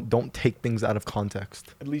take things out of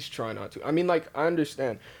context. At least try not to. I mean, like, I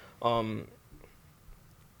understand. A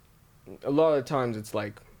lot of the times it's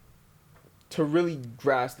like to really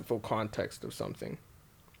grasp the full context of something,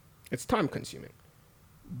 it's time consuming.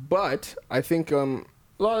 But I think a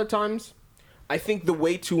lot of the times, I think the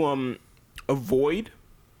way to avoid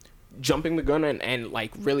jumping the gun and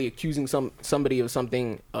like really accusing somebody of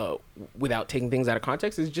something without taking things out of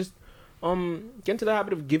context is just get into the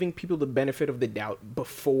habit of giving people the benefit of the doubt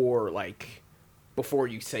before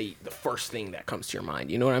you say the first thing that comes to your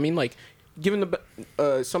mind. You know what I mean? Like giving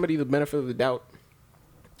somebody the benefit of the doubt,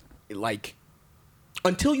 like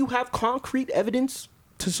until you have concrete evidence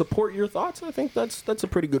to support your thoughts, I think that's a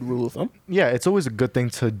pretty good rule of thumb. Yeah, it's always a good thing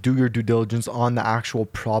to do your due diligence on the actual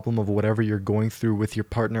problem of whatever you're going through with your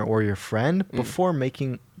partner or your friend before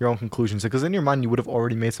making your own conclusions. Because in your mind, you would have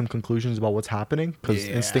already made some conclusions about what's happening, because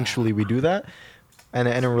instinctually we do that. And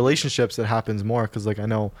in relationships, it happens more, because like I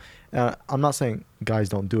know, I'm not saying guys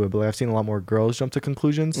don't do it, but like, I've seen a lot more girls jump to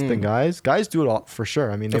conclusions than guys. Guys do it all for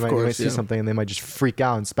sure. I mean, they might see something and they might just freak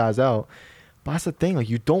out and spaz out. But that's the thing. Like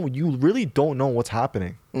you really don't know what's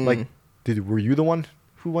happening. Like, were you the one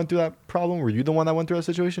who went through that problem? Were you the one that went through that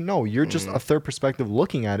situation? No, you're just a third perspective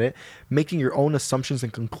looking at it, making your own assumptions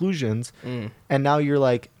and conclusions. And now you're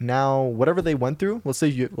like, now whatever they went through, let's say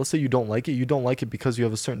you don't like it. You don't like it because you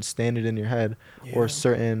have a certain standard in your head or a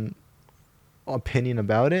certain opinion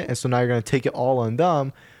about it. And so now you're going to take it all on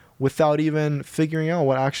them without even figuring out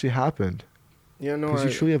what actually happened. Yeah, no, because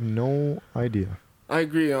you truly have no idea. I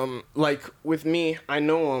agree. Like with me, I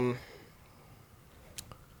know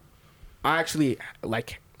I actually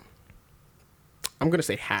like, I'm gonna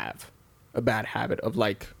say have a bad habit of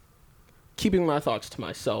like keeping my thoughts to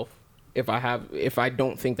myself if I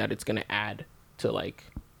don't think that it's gonna add to like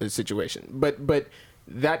the situation. But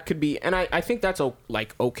that could be, and I think that's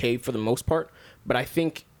like okay for the most part. But I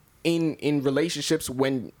think in relationships,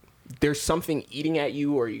 when there's something eating at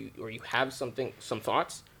you or you have some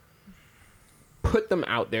thoughts, put them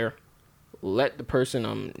out there. Let the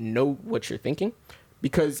person know what you're thinking,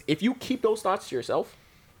 because if you keep those thoughts to yourself,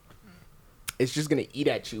 it's just gonna eat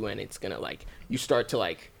at you, and it's gonna like you start to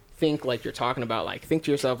like think like you're talking about, like think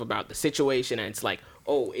to yourself about the situation, and it's like,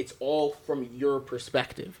 oh, it's all from your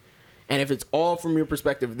perspective. And if it's all from your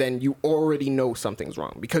perspective, then you already know something's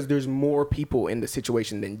wrong, because there's more people in the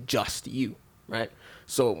situation than just you, right?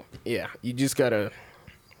 So yeah, you just gotta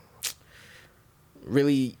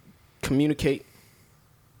really communicate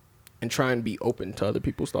and try and be open to other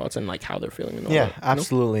people's thoughts and like how they're feeling. And all that,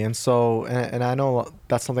 absolutely. You know? And so, and I know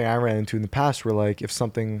that's something I ran into in the past, where like if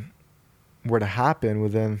something were to happen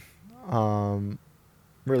within,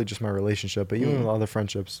 really just my relationship, but even with other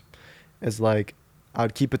friendships, is like I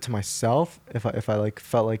would keep it to myself if I like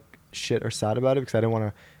felt like shit or sad about it, because I didn't want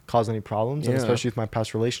to cause any problems, and especially with my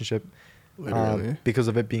past relationship, because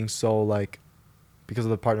of it being so like, because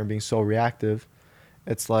of the partner being so reactive.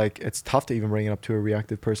 It's like, it's tough to even bring it up to a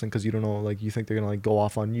reactive person, because you don't know, like you think they're gonna like go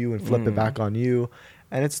off on you and flip it back on you,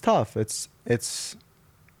 and it's tough. It's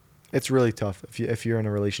really tough if you're in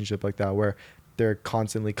a relationship like that, where they're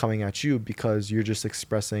constantly coming at you because you're just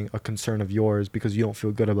expressing a concern of yours because you don't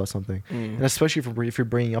feel good about something, and especially if you're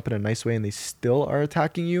bringing up in a nice way and they still are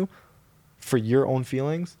attacking you for your own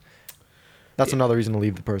feelings. That's another reason to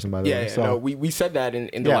leave the person, by the way. So, no, we said that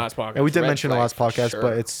in the last podcast. And we did mention in the last podcast,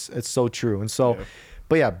 but it's so true. And so,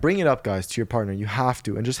 but yeah, bring it up, guys, to your partner. You have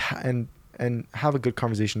to, and just and have a good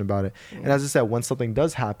conversation about it. And as I said, when something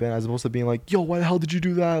does happen, as opposed to being like, yo, why the hell did you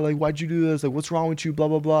do that? Like, why'd you do this? Like, what's wrong with you? Blah,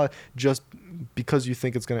 blah, blah. Just because you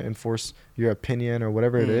think it's going to enforce your opinion or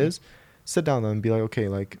whatever it is, sit down with them and be like, okay,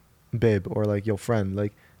 like, babe, or like, yo, friend,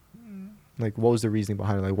 like what was the reasoning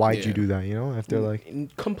behind it? Like, why'd you do that? You know, if they're like in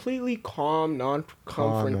completely calm,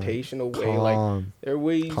 non-confrontational way, like there are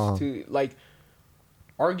ways to like,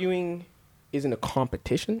 arguing isn't a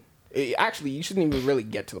competition. Actually, you shouldn't even really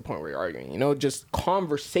get to the point where you're arguing. You know, just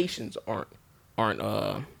conversations aren't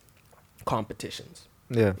competitions.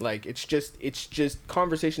 Yeah. Like it's just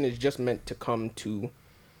conversation is just meant to come to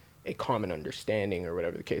a common understanding or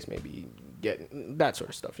whatever the case may be. Get that sort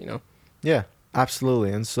of stuff, you know. Yeah,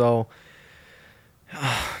 absolutely. And so,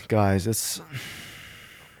 guys, it's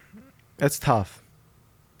tough.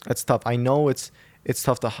 It's tough. I know it's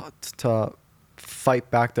tough to fight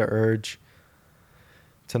back the urge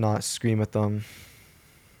to not scream at them,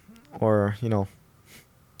 or you know.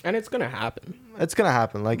 And it's gonna happen. It's gonna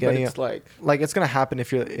happen. Like, but it's like it's gonna happen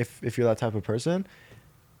if you're that type of person.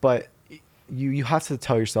 But you have to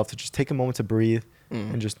tell yourself to just take a moment to breathe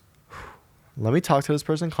and just let me talk to this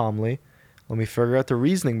person calmly. Let me figure out the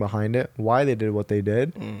reasoning behind it, why they did what they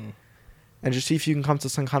did, and just see if you can come to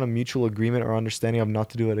some kind of mutual agreement or understanding of not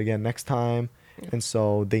to do it again next time. And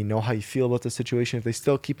so they know how you feel about the situation. If they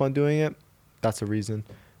still keep on doing it, that's a reason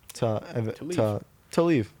to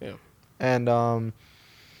leave. Yeah. And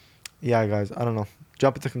yeah, guys, I don't know.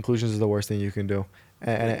 Jump into conclusions is the worst thing you can do.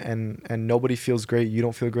 And nobody feels great. You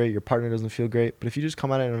don't feel great. Your partner doesn't feel great. But if you just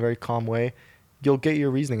come at it in a very calm way, you'll get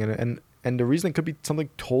your reasoning. And the reasoning could be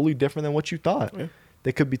something totally different than what you thought. Yeah.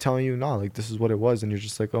 They could be telling you, nah, like, this is what it was. And you're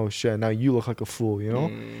just like, oh, shit, now you look like a fool, you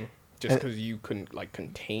know? Just because you couldn't, like,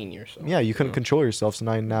 contain yourself. Yeah, you couldn't control yourself. So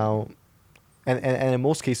now... And in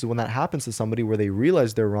most cases, when that happens to somebody where they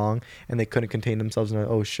realize they're wrong and they couldn't contain themselves and,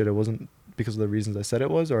 oh, shit, it wasn't because of the reasons I said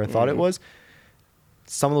it was or I thought it was,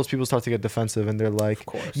 some of those people start to get defensive and they're like,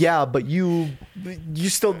 yeah, but you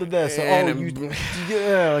still did this.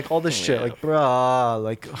 Like all this shit. Like, bruh,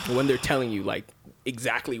 like when they're telling you like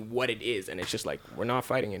exactly what it is, and it's just like, we're not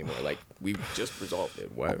fighting anymore. Like, we've just resolved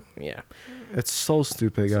it. What? Yeah. It's so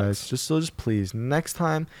stupid, guys. Just please, next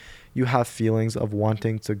time you have feelings of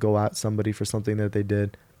wanting to go at somebody for something that they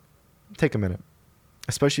did, take a minute.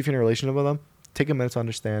 Especially if you're in a relationship with them, take a minute to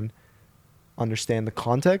understand the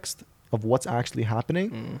context of what's actually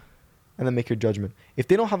happening, and then make your judgment. If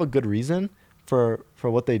they don't have a good reason for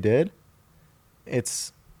what they did,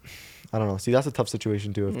 it's, I don't know. See, that's a tough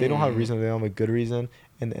situation too. If they don't have a reason, they don't have a good reason,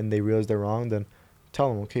 and they realize they're wrong, then tell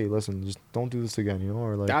them, okay, listen, just don't do this again, you know,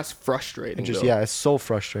 or like. That's frustrating. Just it's so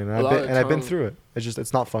frustrating. And I've been through it.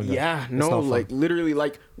 It's not fun. Guys. Yeah, no, like literally,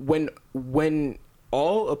 like when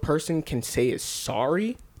all a person can say is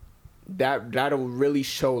sorry, that'll really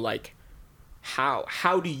show like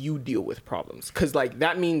how do you deal with problems? Because like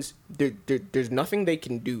that means there's nothing they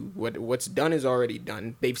can do. What's done is already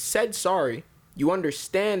done. They've said sorry. You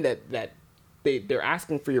understand that they're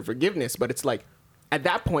asking for your forgiveness, but it's like at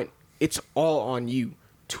that point it's all on you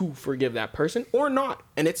to forgive that person or not,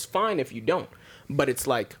 and it's fine if you don't. But it's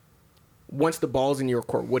like once the ball's in your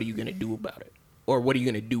court, what are you gonna do about it, or what are you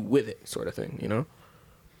gonna do with it, sort of thing, you know?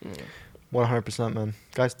 100%, man.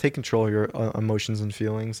 Guys, take control of your emotions and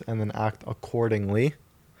feelings and then act accordingly.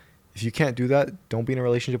 If you can't do that, don't be in a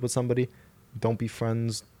relationship with somebody. Don't be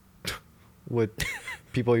friends with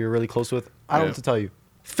people you're really close with. I don't know what to tell you.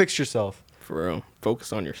 Fix yourself. For real.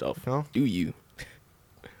 Focus on yourself. You know? Do you.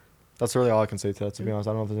 That's really all I can say to that, to be honest.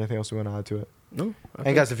 I don't know if there's anything else we want to add to it. No.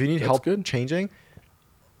 And guys, if you need help changing,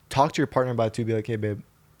 talk to your partner about it too. Be like, hey, babe.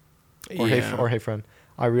 Or, hey, friend.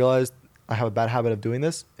 I realized I have a bad habit of doing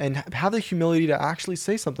this, and have the humility to actually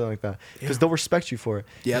say something like that, because they'll respect you for it.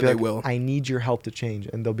 Yeah, they will. I need your help to change,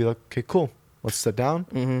 and they'll be like, okay, cool. Let's sit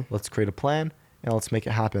down. Let's create a plan, and let's make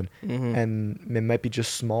it happen. And it might be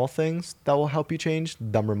just small things that will help you change.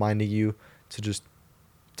 Them reminding you to just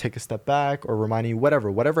take a step back, or reminding you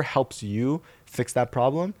whatever helps you fix that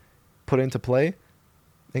problem, put it into play,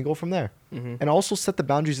 and go from there. And also set the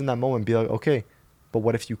boundaries in that moment. Be like, okay, but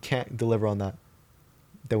what if you can't deliver on that?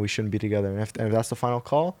 Then we shouldn't be together. And if that's the final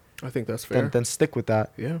call, I think that's fair. Then stick with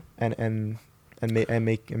that. Yeah. And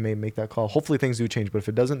make that call. Hopefully things do change, but if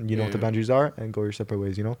it doesn't, you know what the boundaries are, and go your separate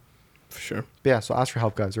ways. You know. For sure. But yeah. So ask for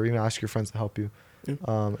help, guys, or even ask your friends to help you.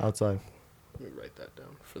 Outside. Let me write that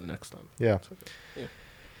down for the next time. Yeah. Okay.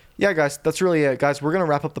 Yeah, guys. That's really it, guys. We're gonna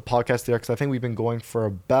wrap up the podcast there, because I think we've been going for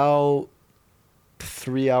about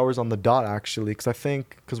 3 hours on the dot, actually.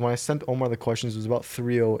 Because when I sent Omar the questions, it was about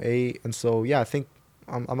 3:08, and so yeah, I think.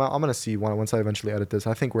 I'm gonna see once I eventually edit this.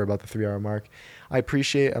 I think we're about the 3 hour mark. I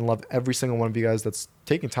appreciate and love every single one of you guys that's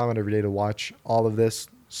taking time out every day to watch all of this,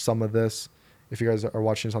 some of this. If you guys are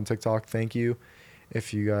watching this on TikTok, thank you.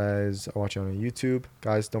 If you guys are watching on YouTube,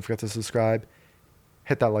 guys, don't forget to subscribe.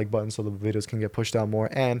 Hit that like button so the videos can get pushed out more,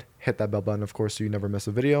 and hit that bell button, of course, so you never miss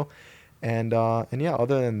a video. And yeah,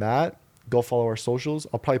 other than that, go follow our socials.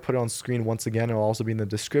 I'll probably put it on screen once again. It'll also be in the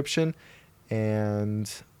description.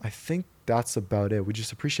 And I think that's about it. We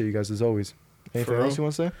just appreciate you guys as always. Anything else you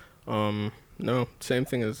want to say? No, same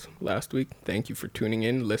thing as last week. Thank you for tuning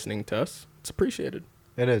in, listening to us. It's appreciated.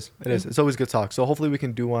 It is. It's always good talk. So hopefully we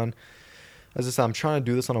can do one. As I said, I'm trying to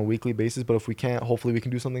do this on a weekly basis, but if we can't, hopefully we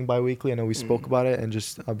can do something bi-weekly. I know we spoke about it, and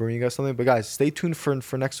just bring you guys something. But guys, stay tuned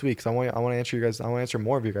for next week, because I want to answer you guys. I want to answer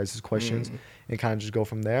more of your guys' questions and kind of just go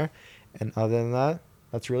from there. And other than that,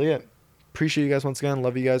 that's really it. Appreciate you guys once again.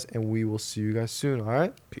 Love you guys, and we will see you guys soon. All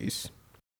right? Peace.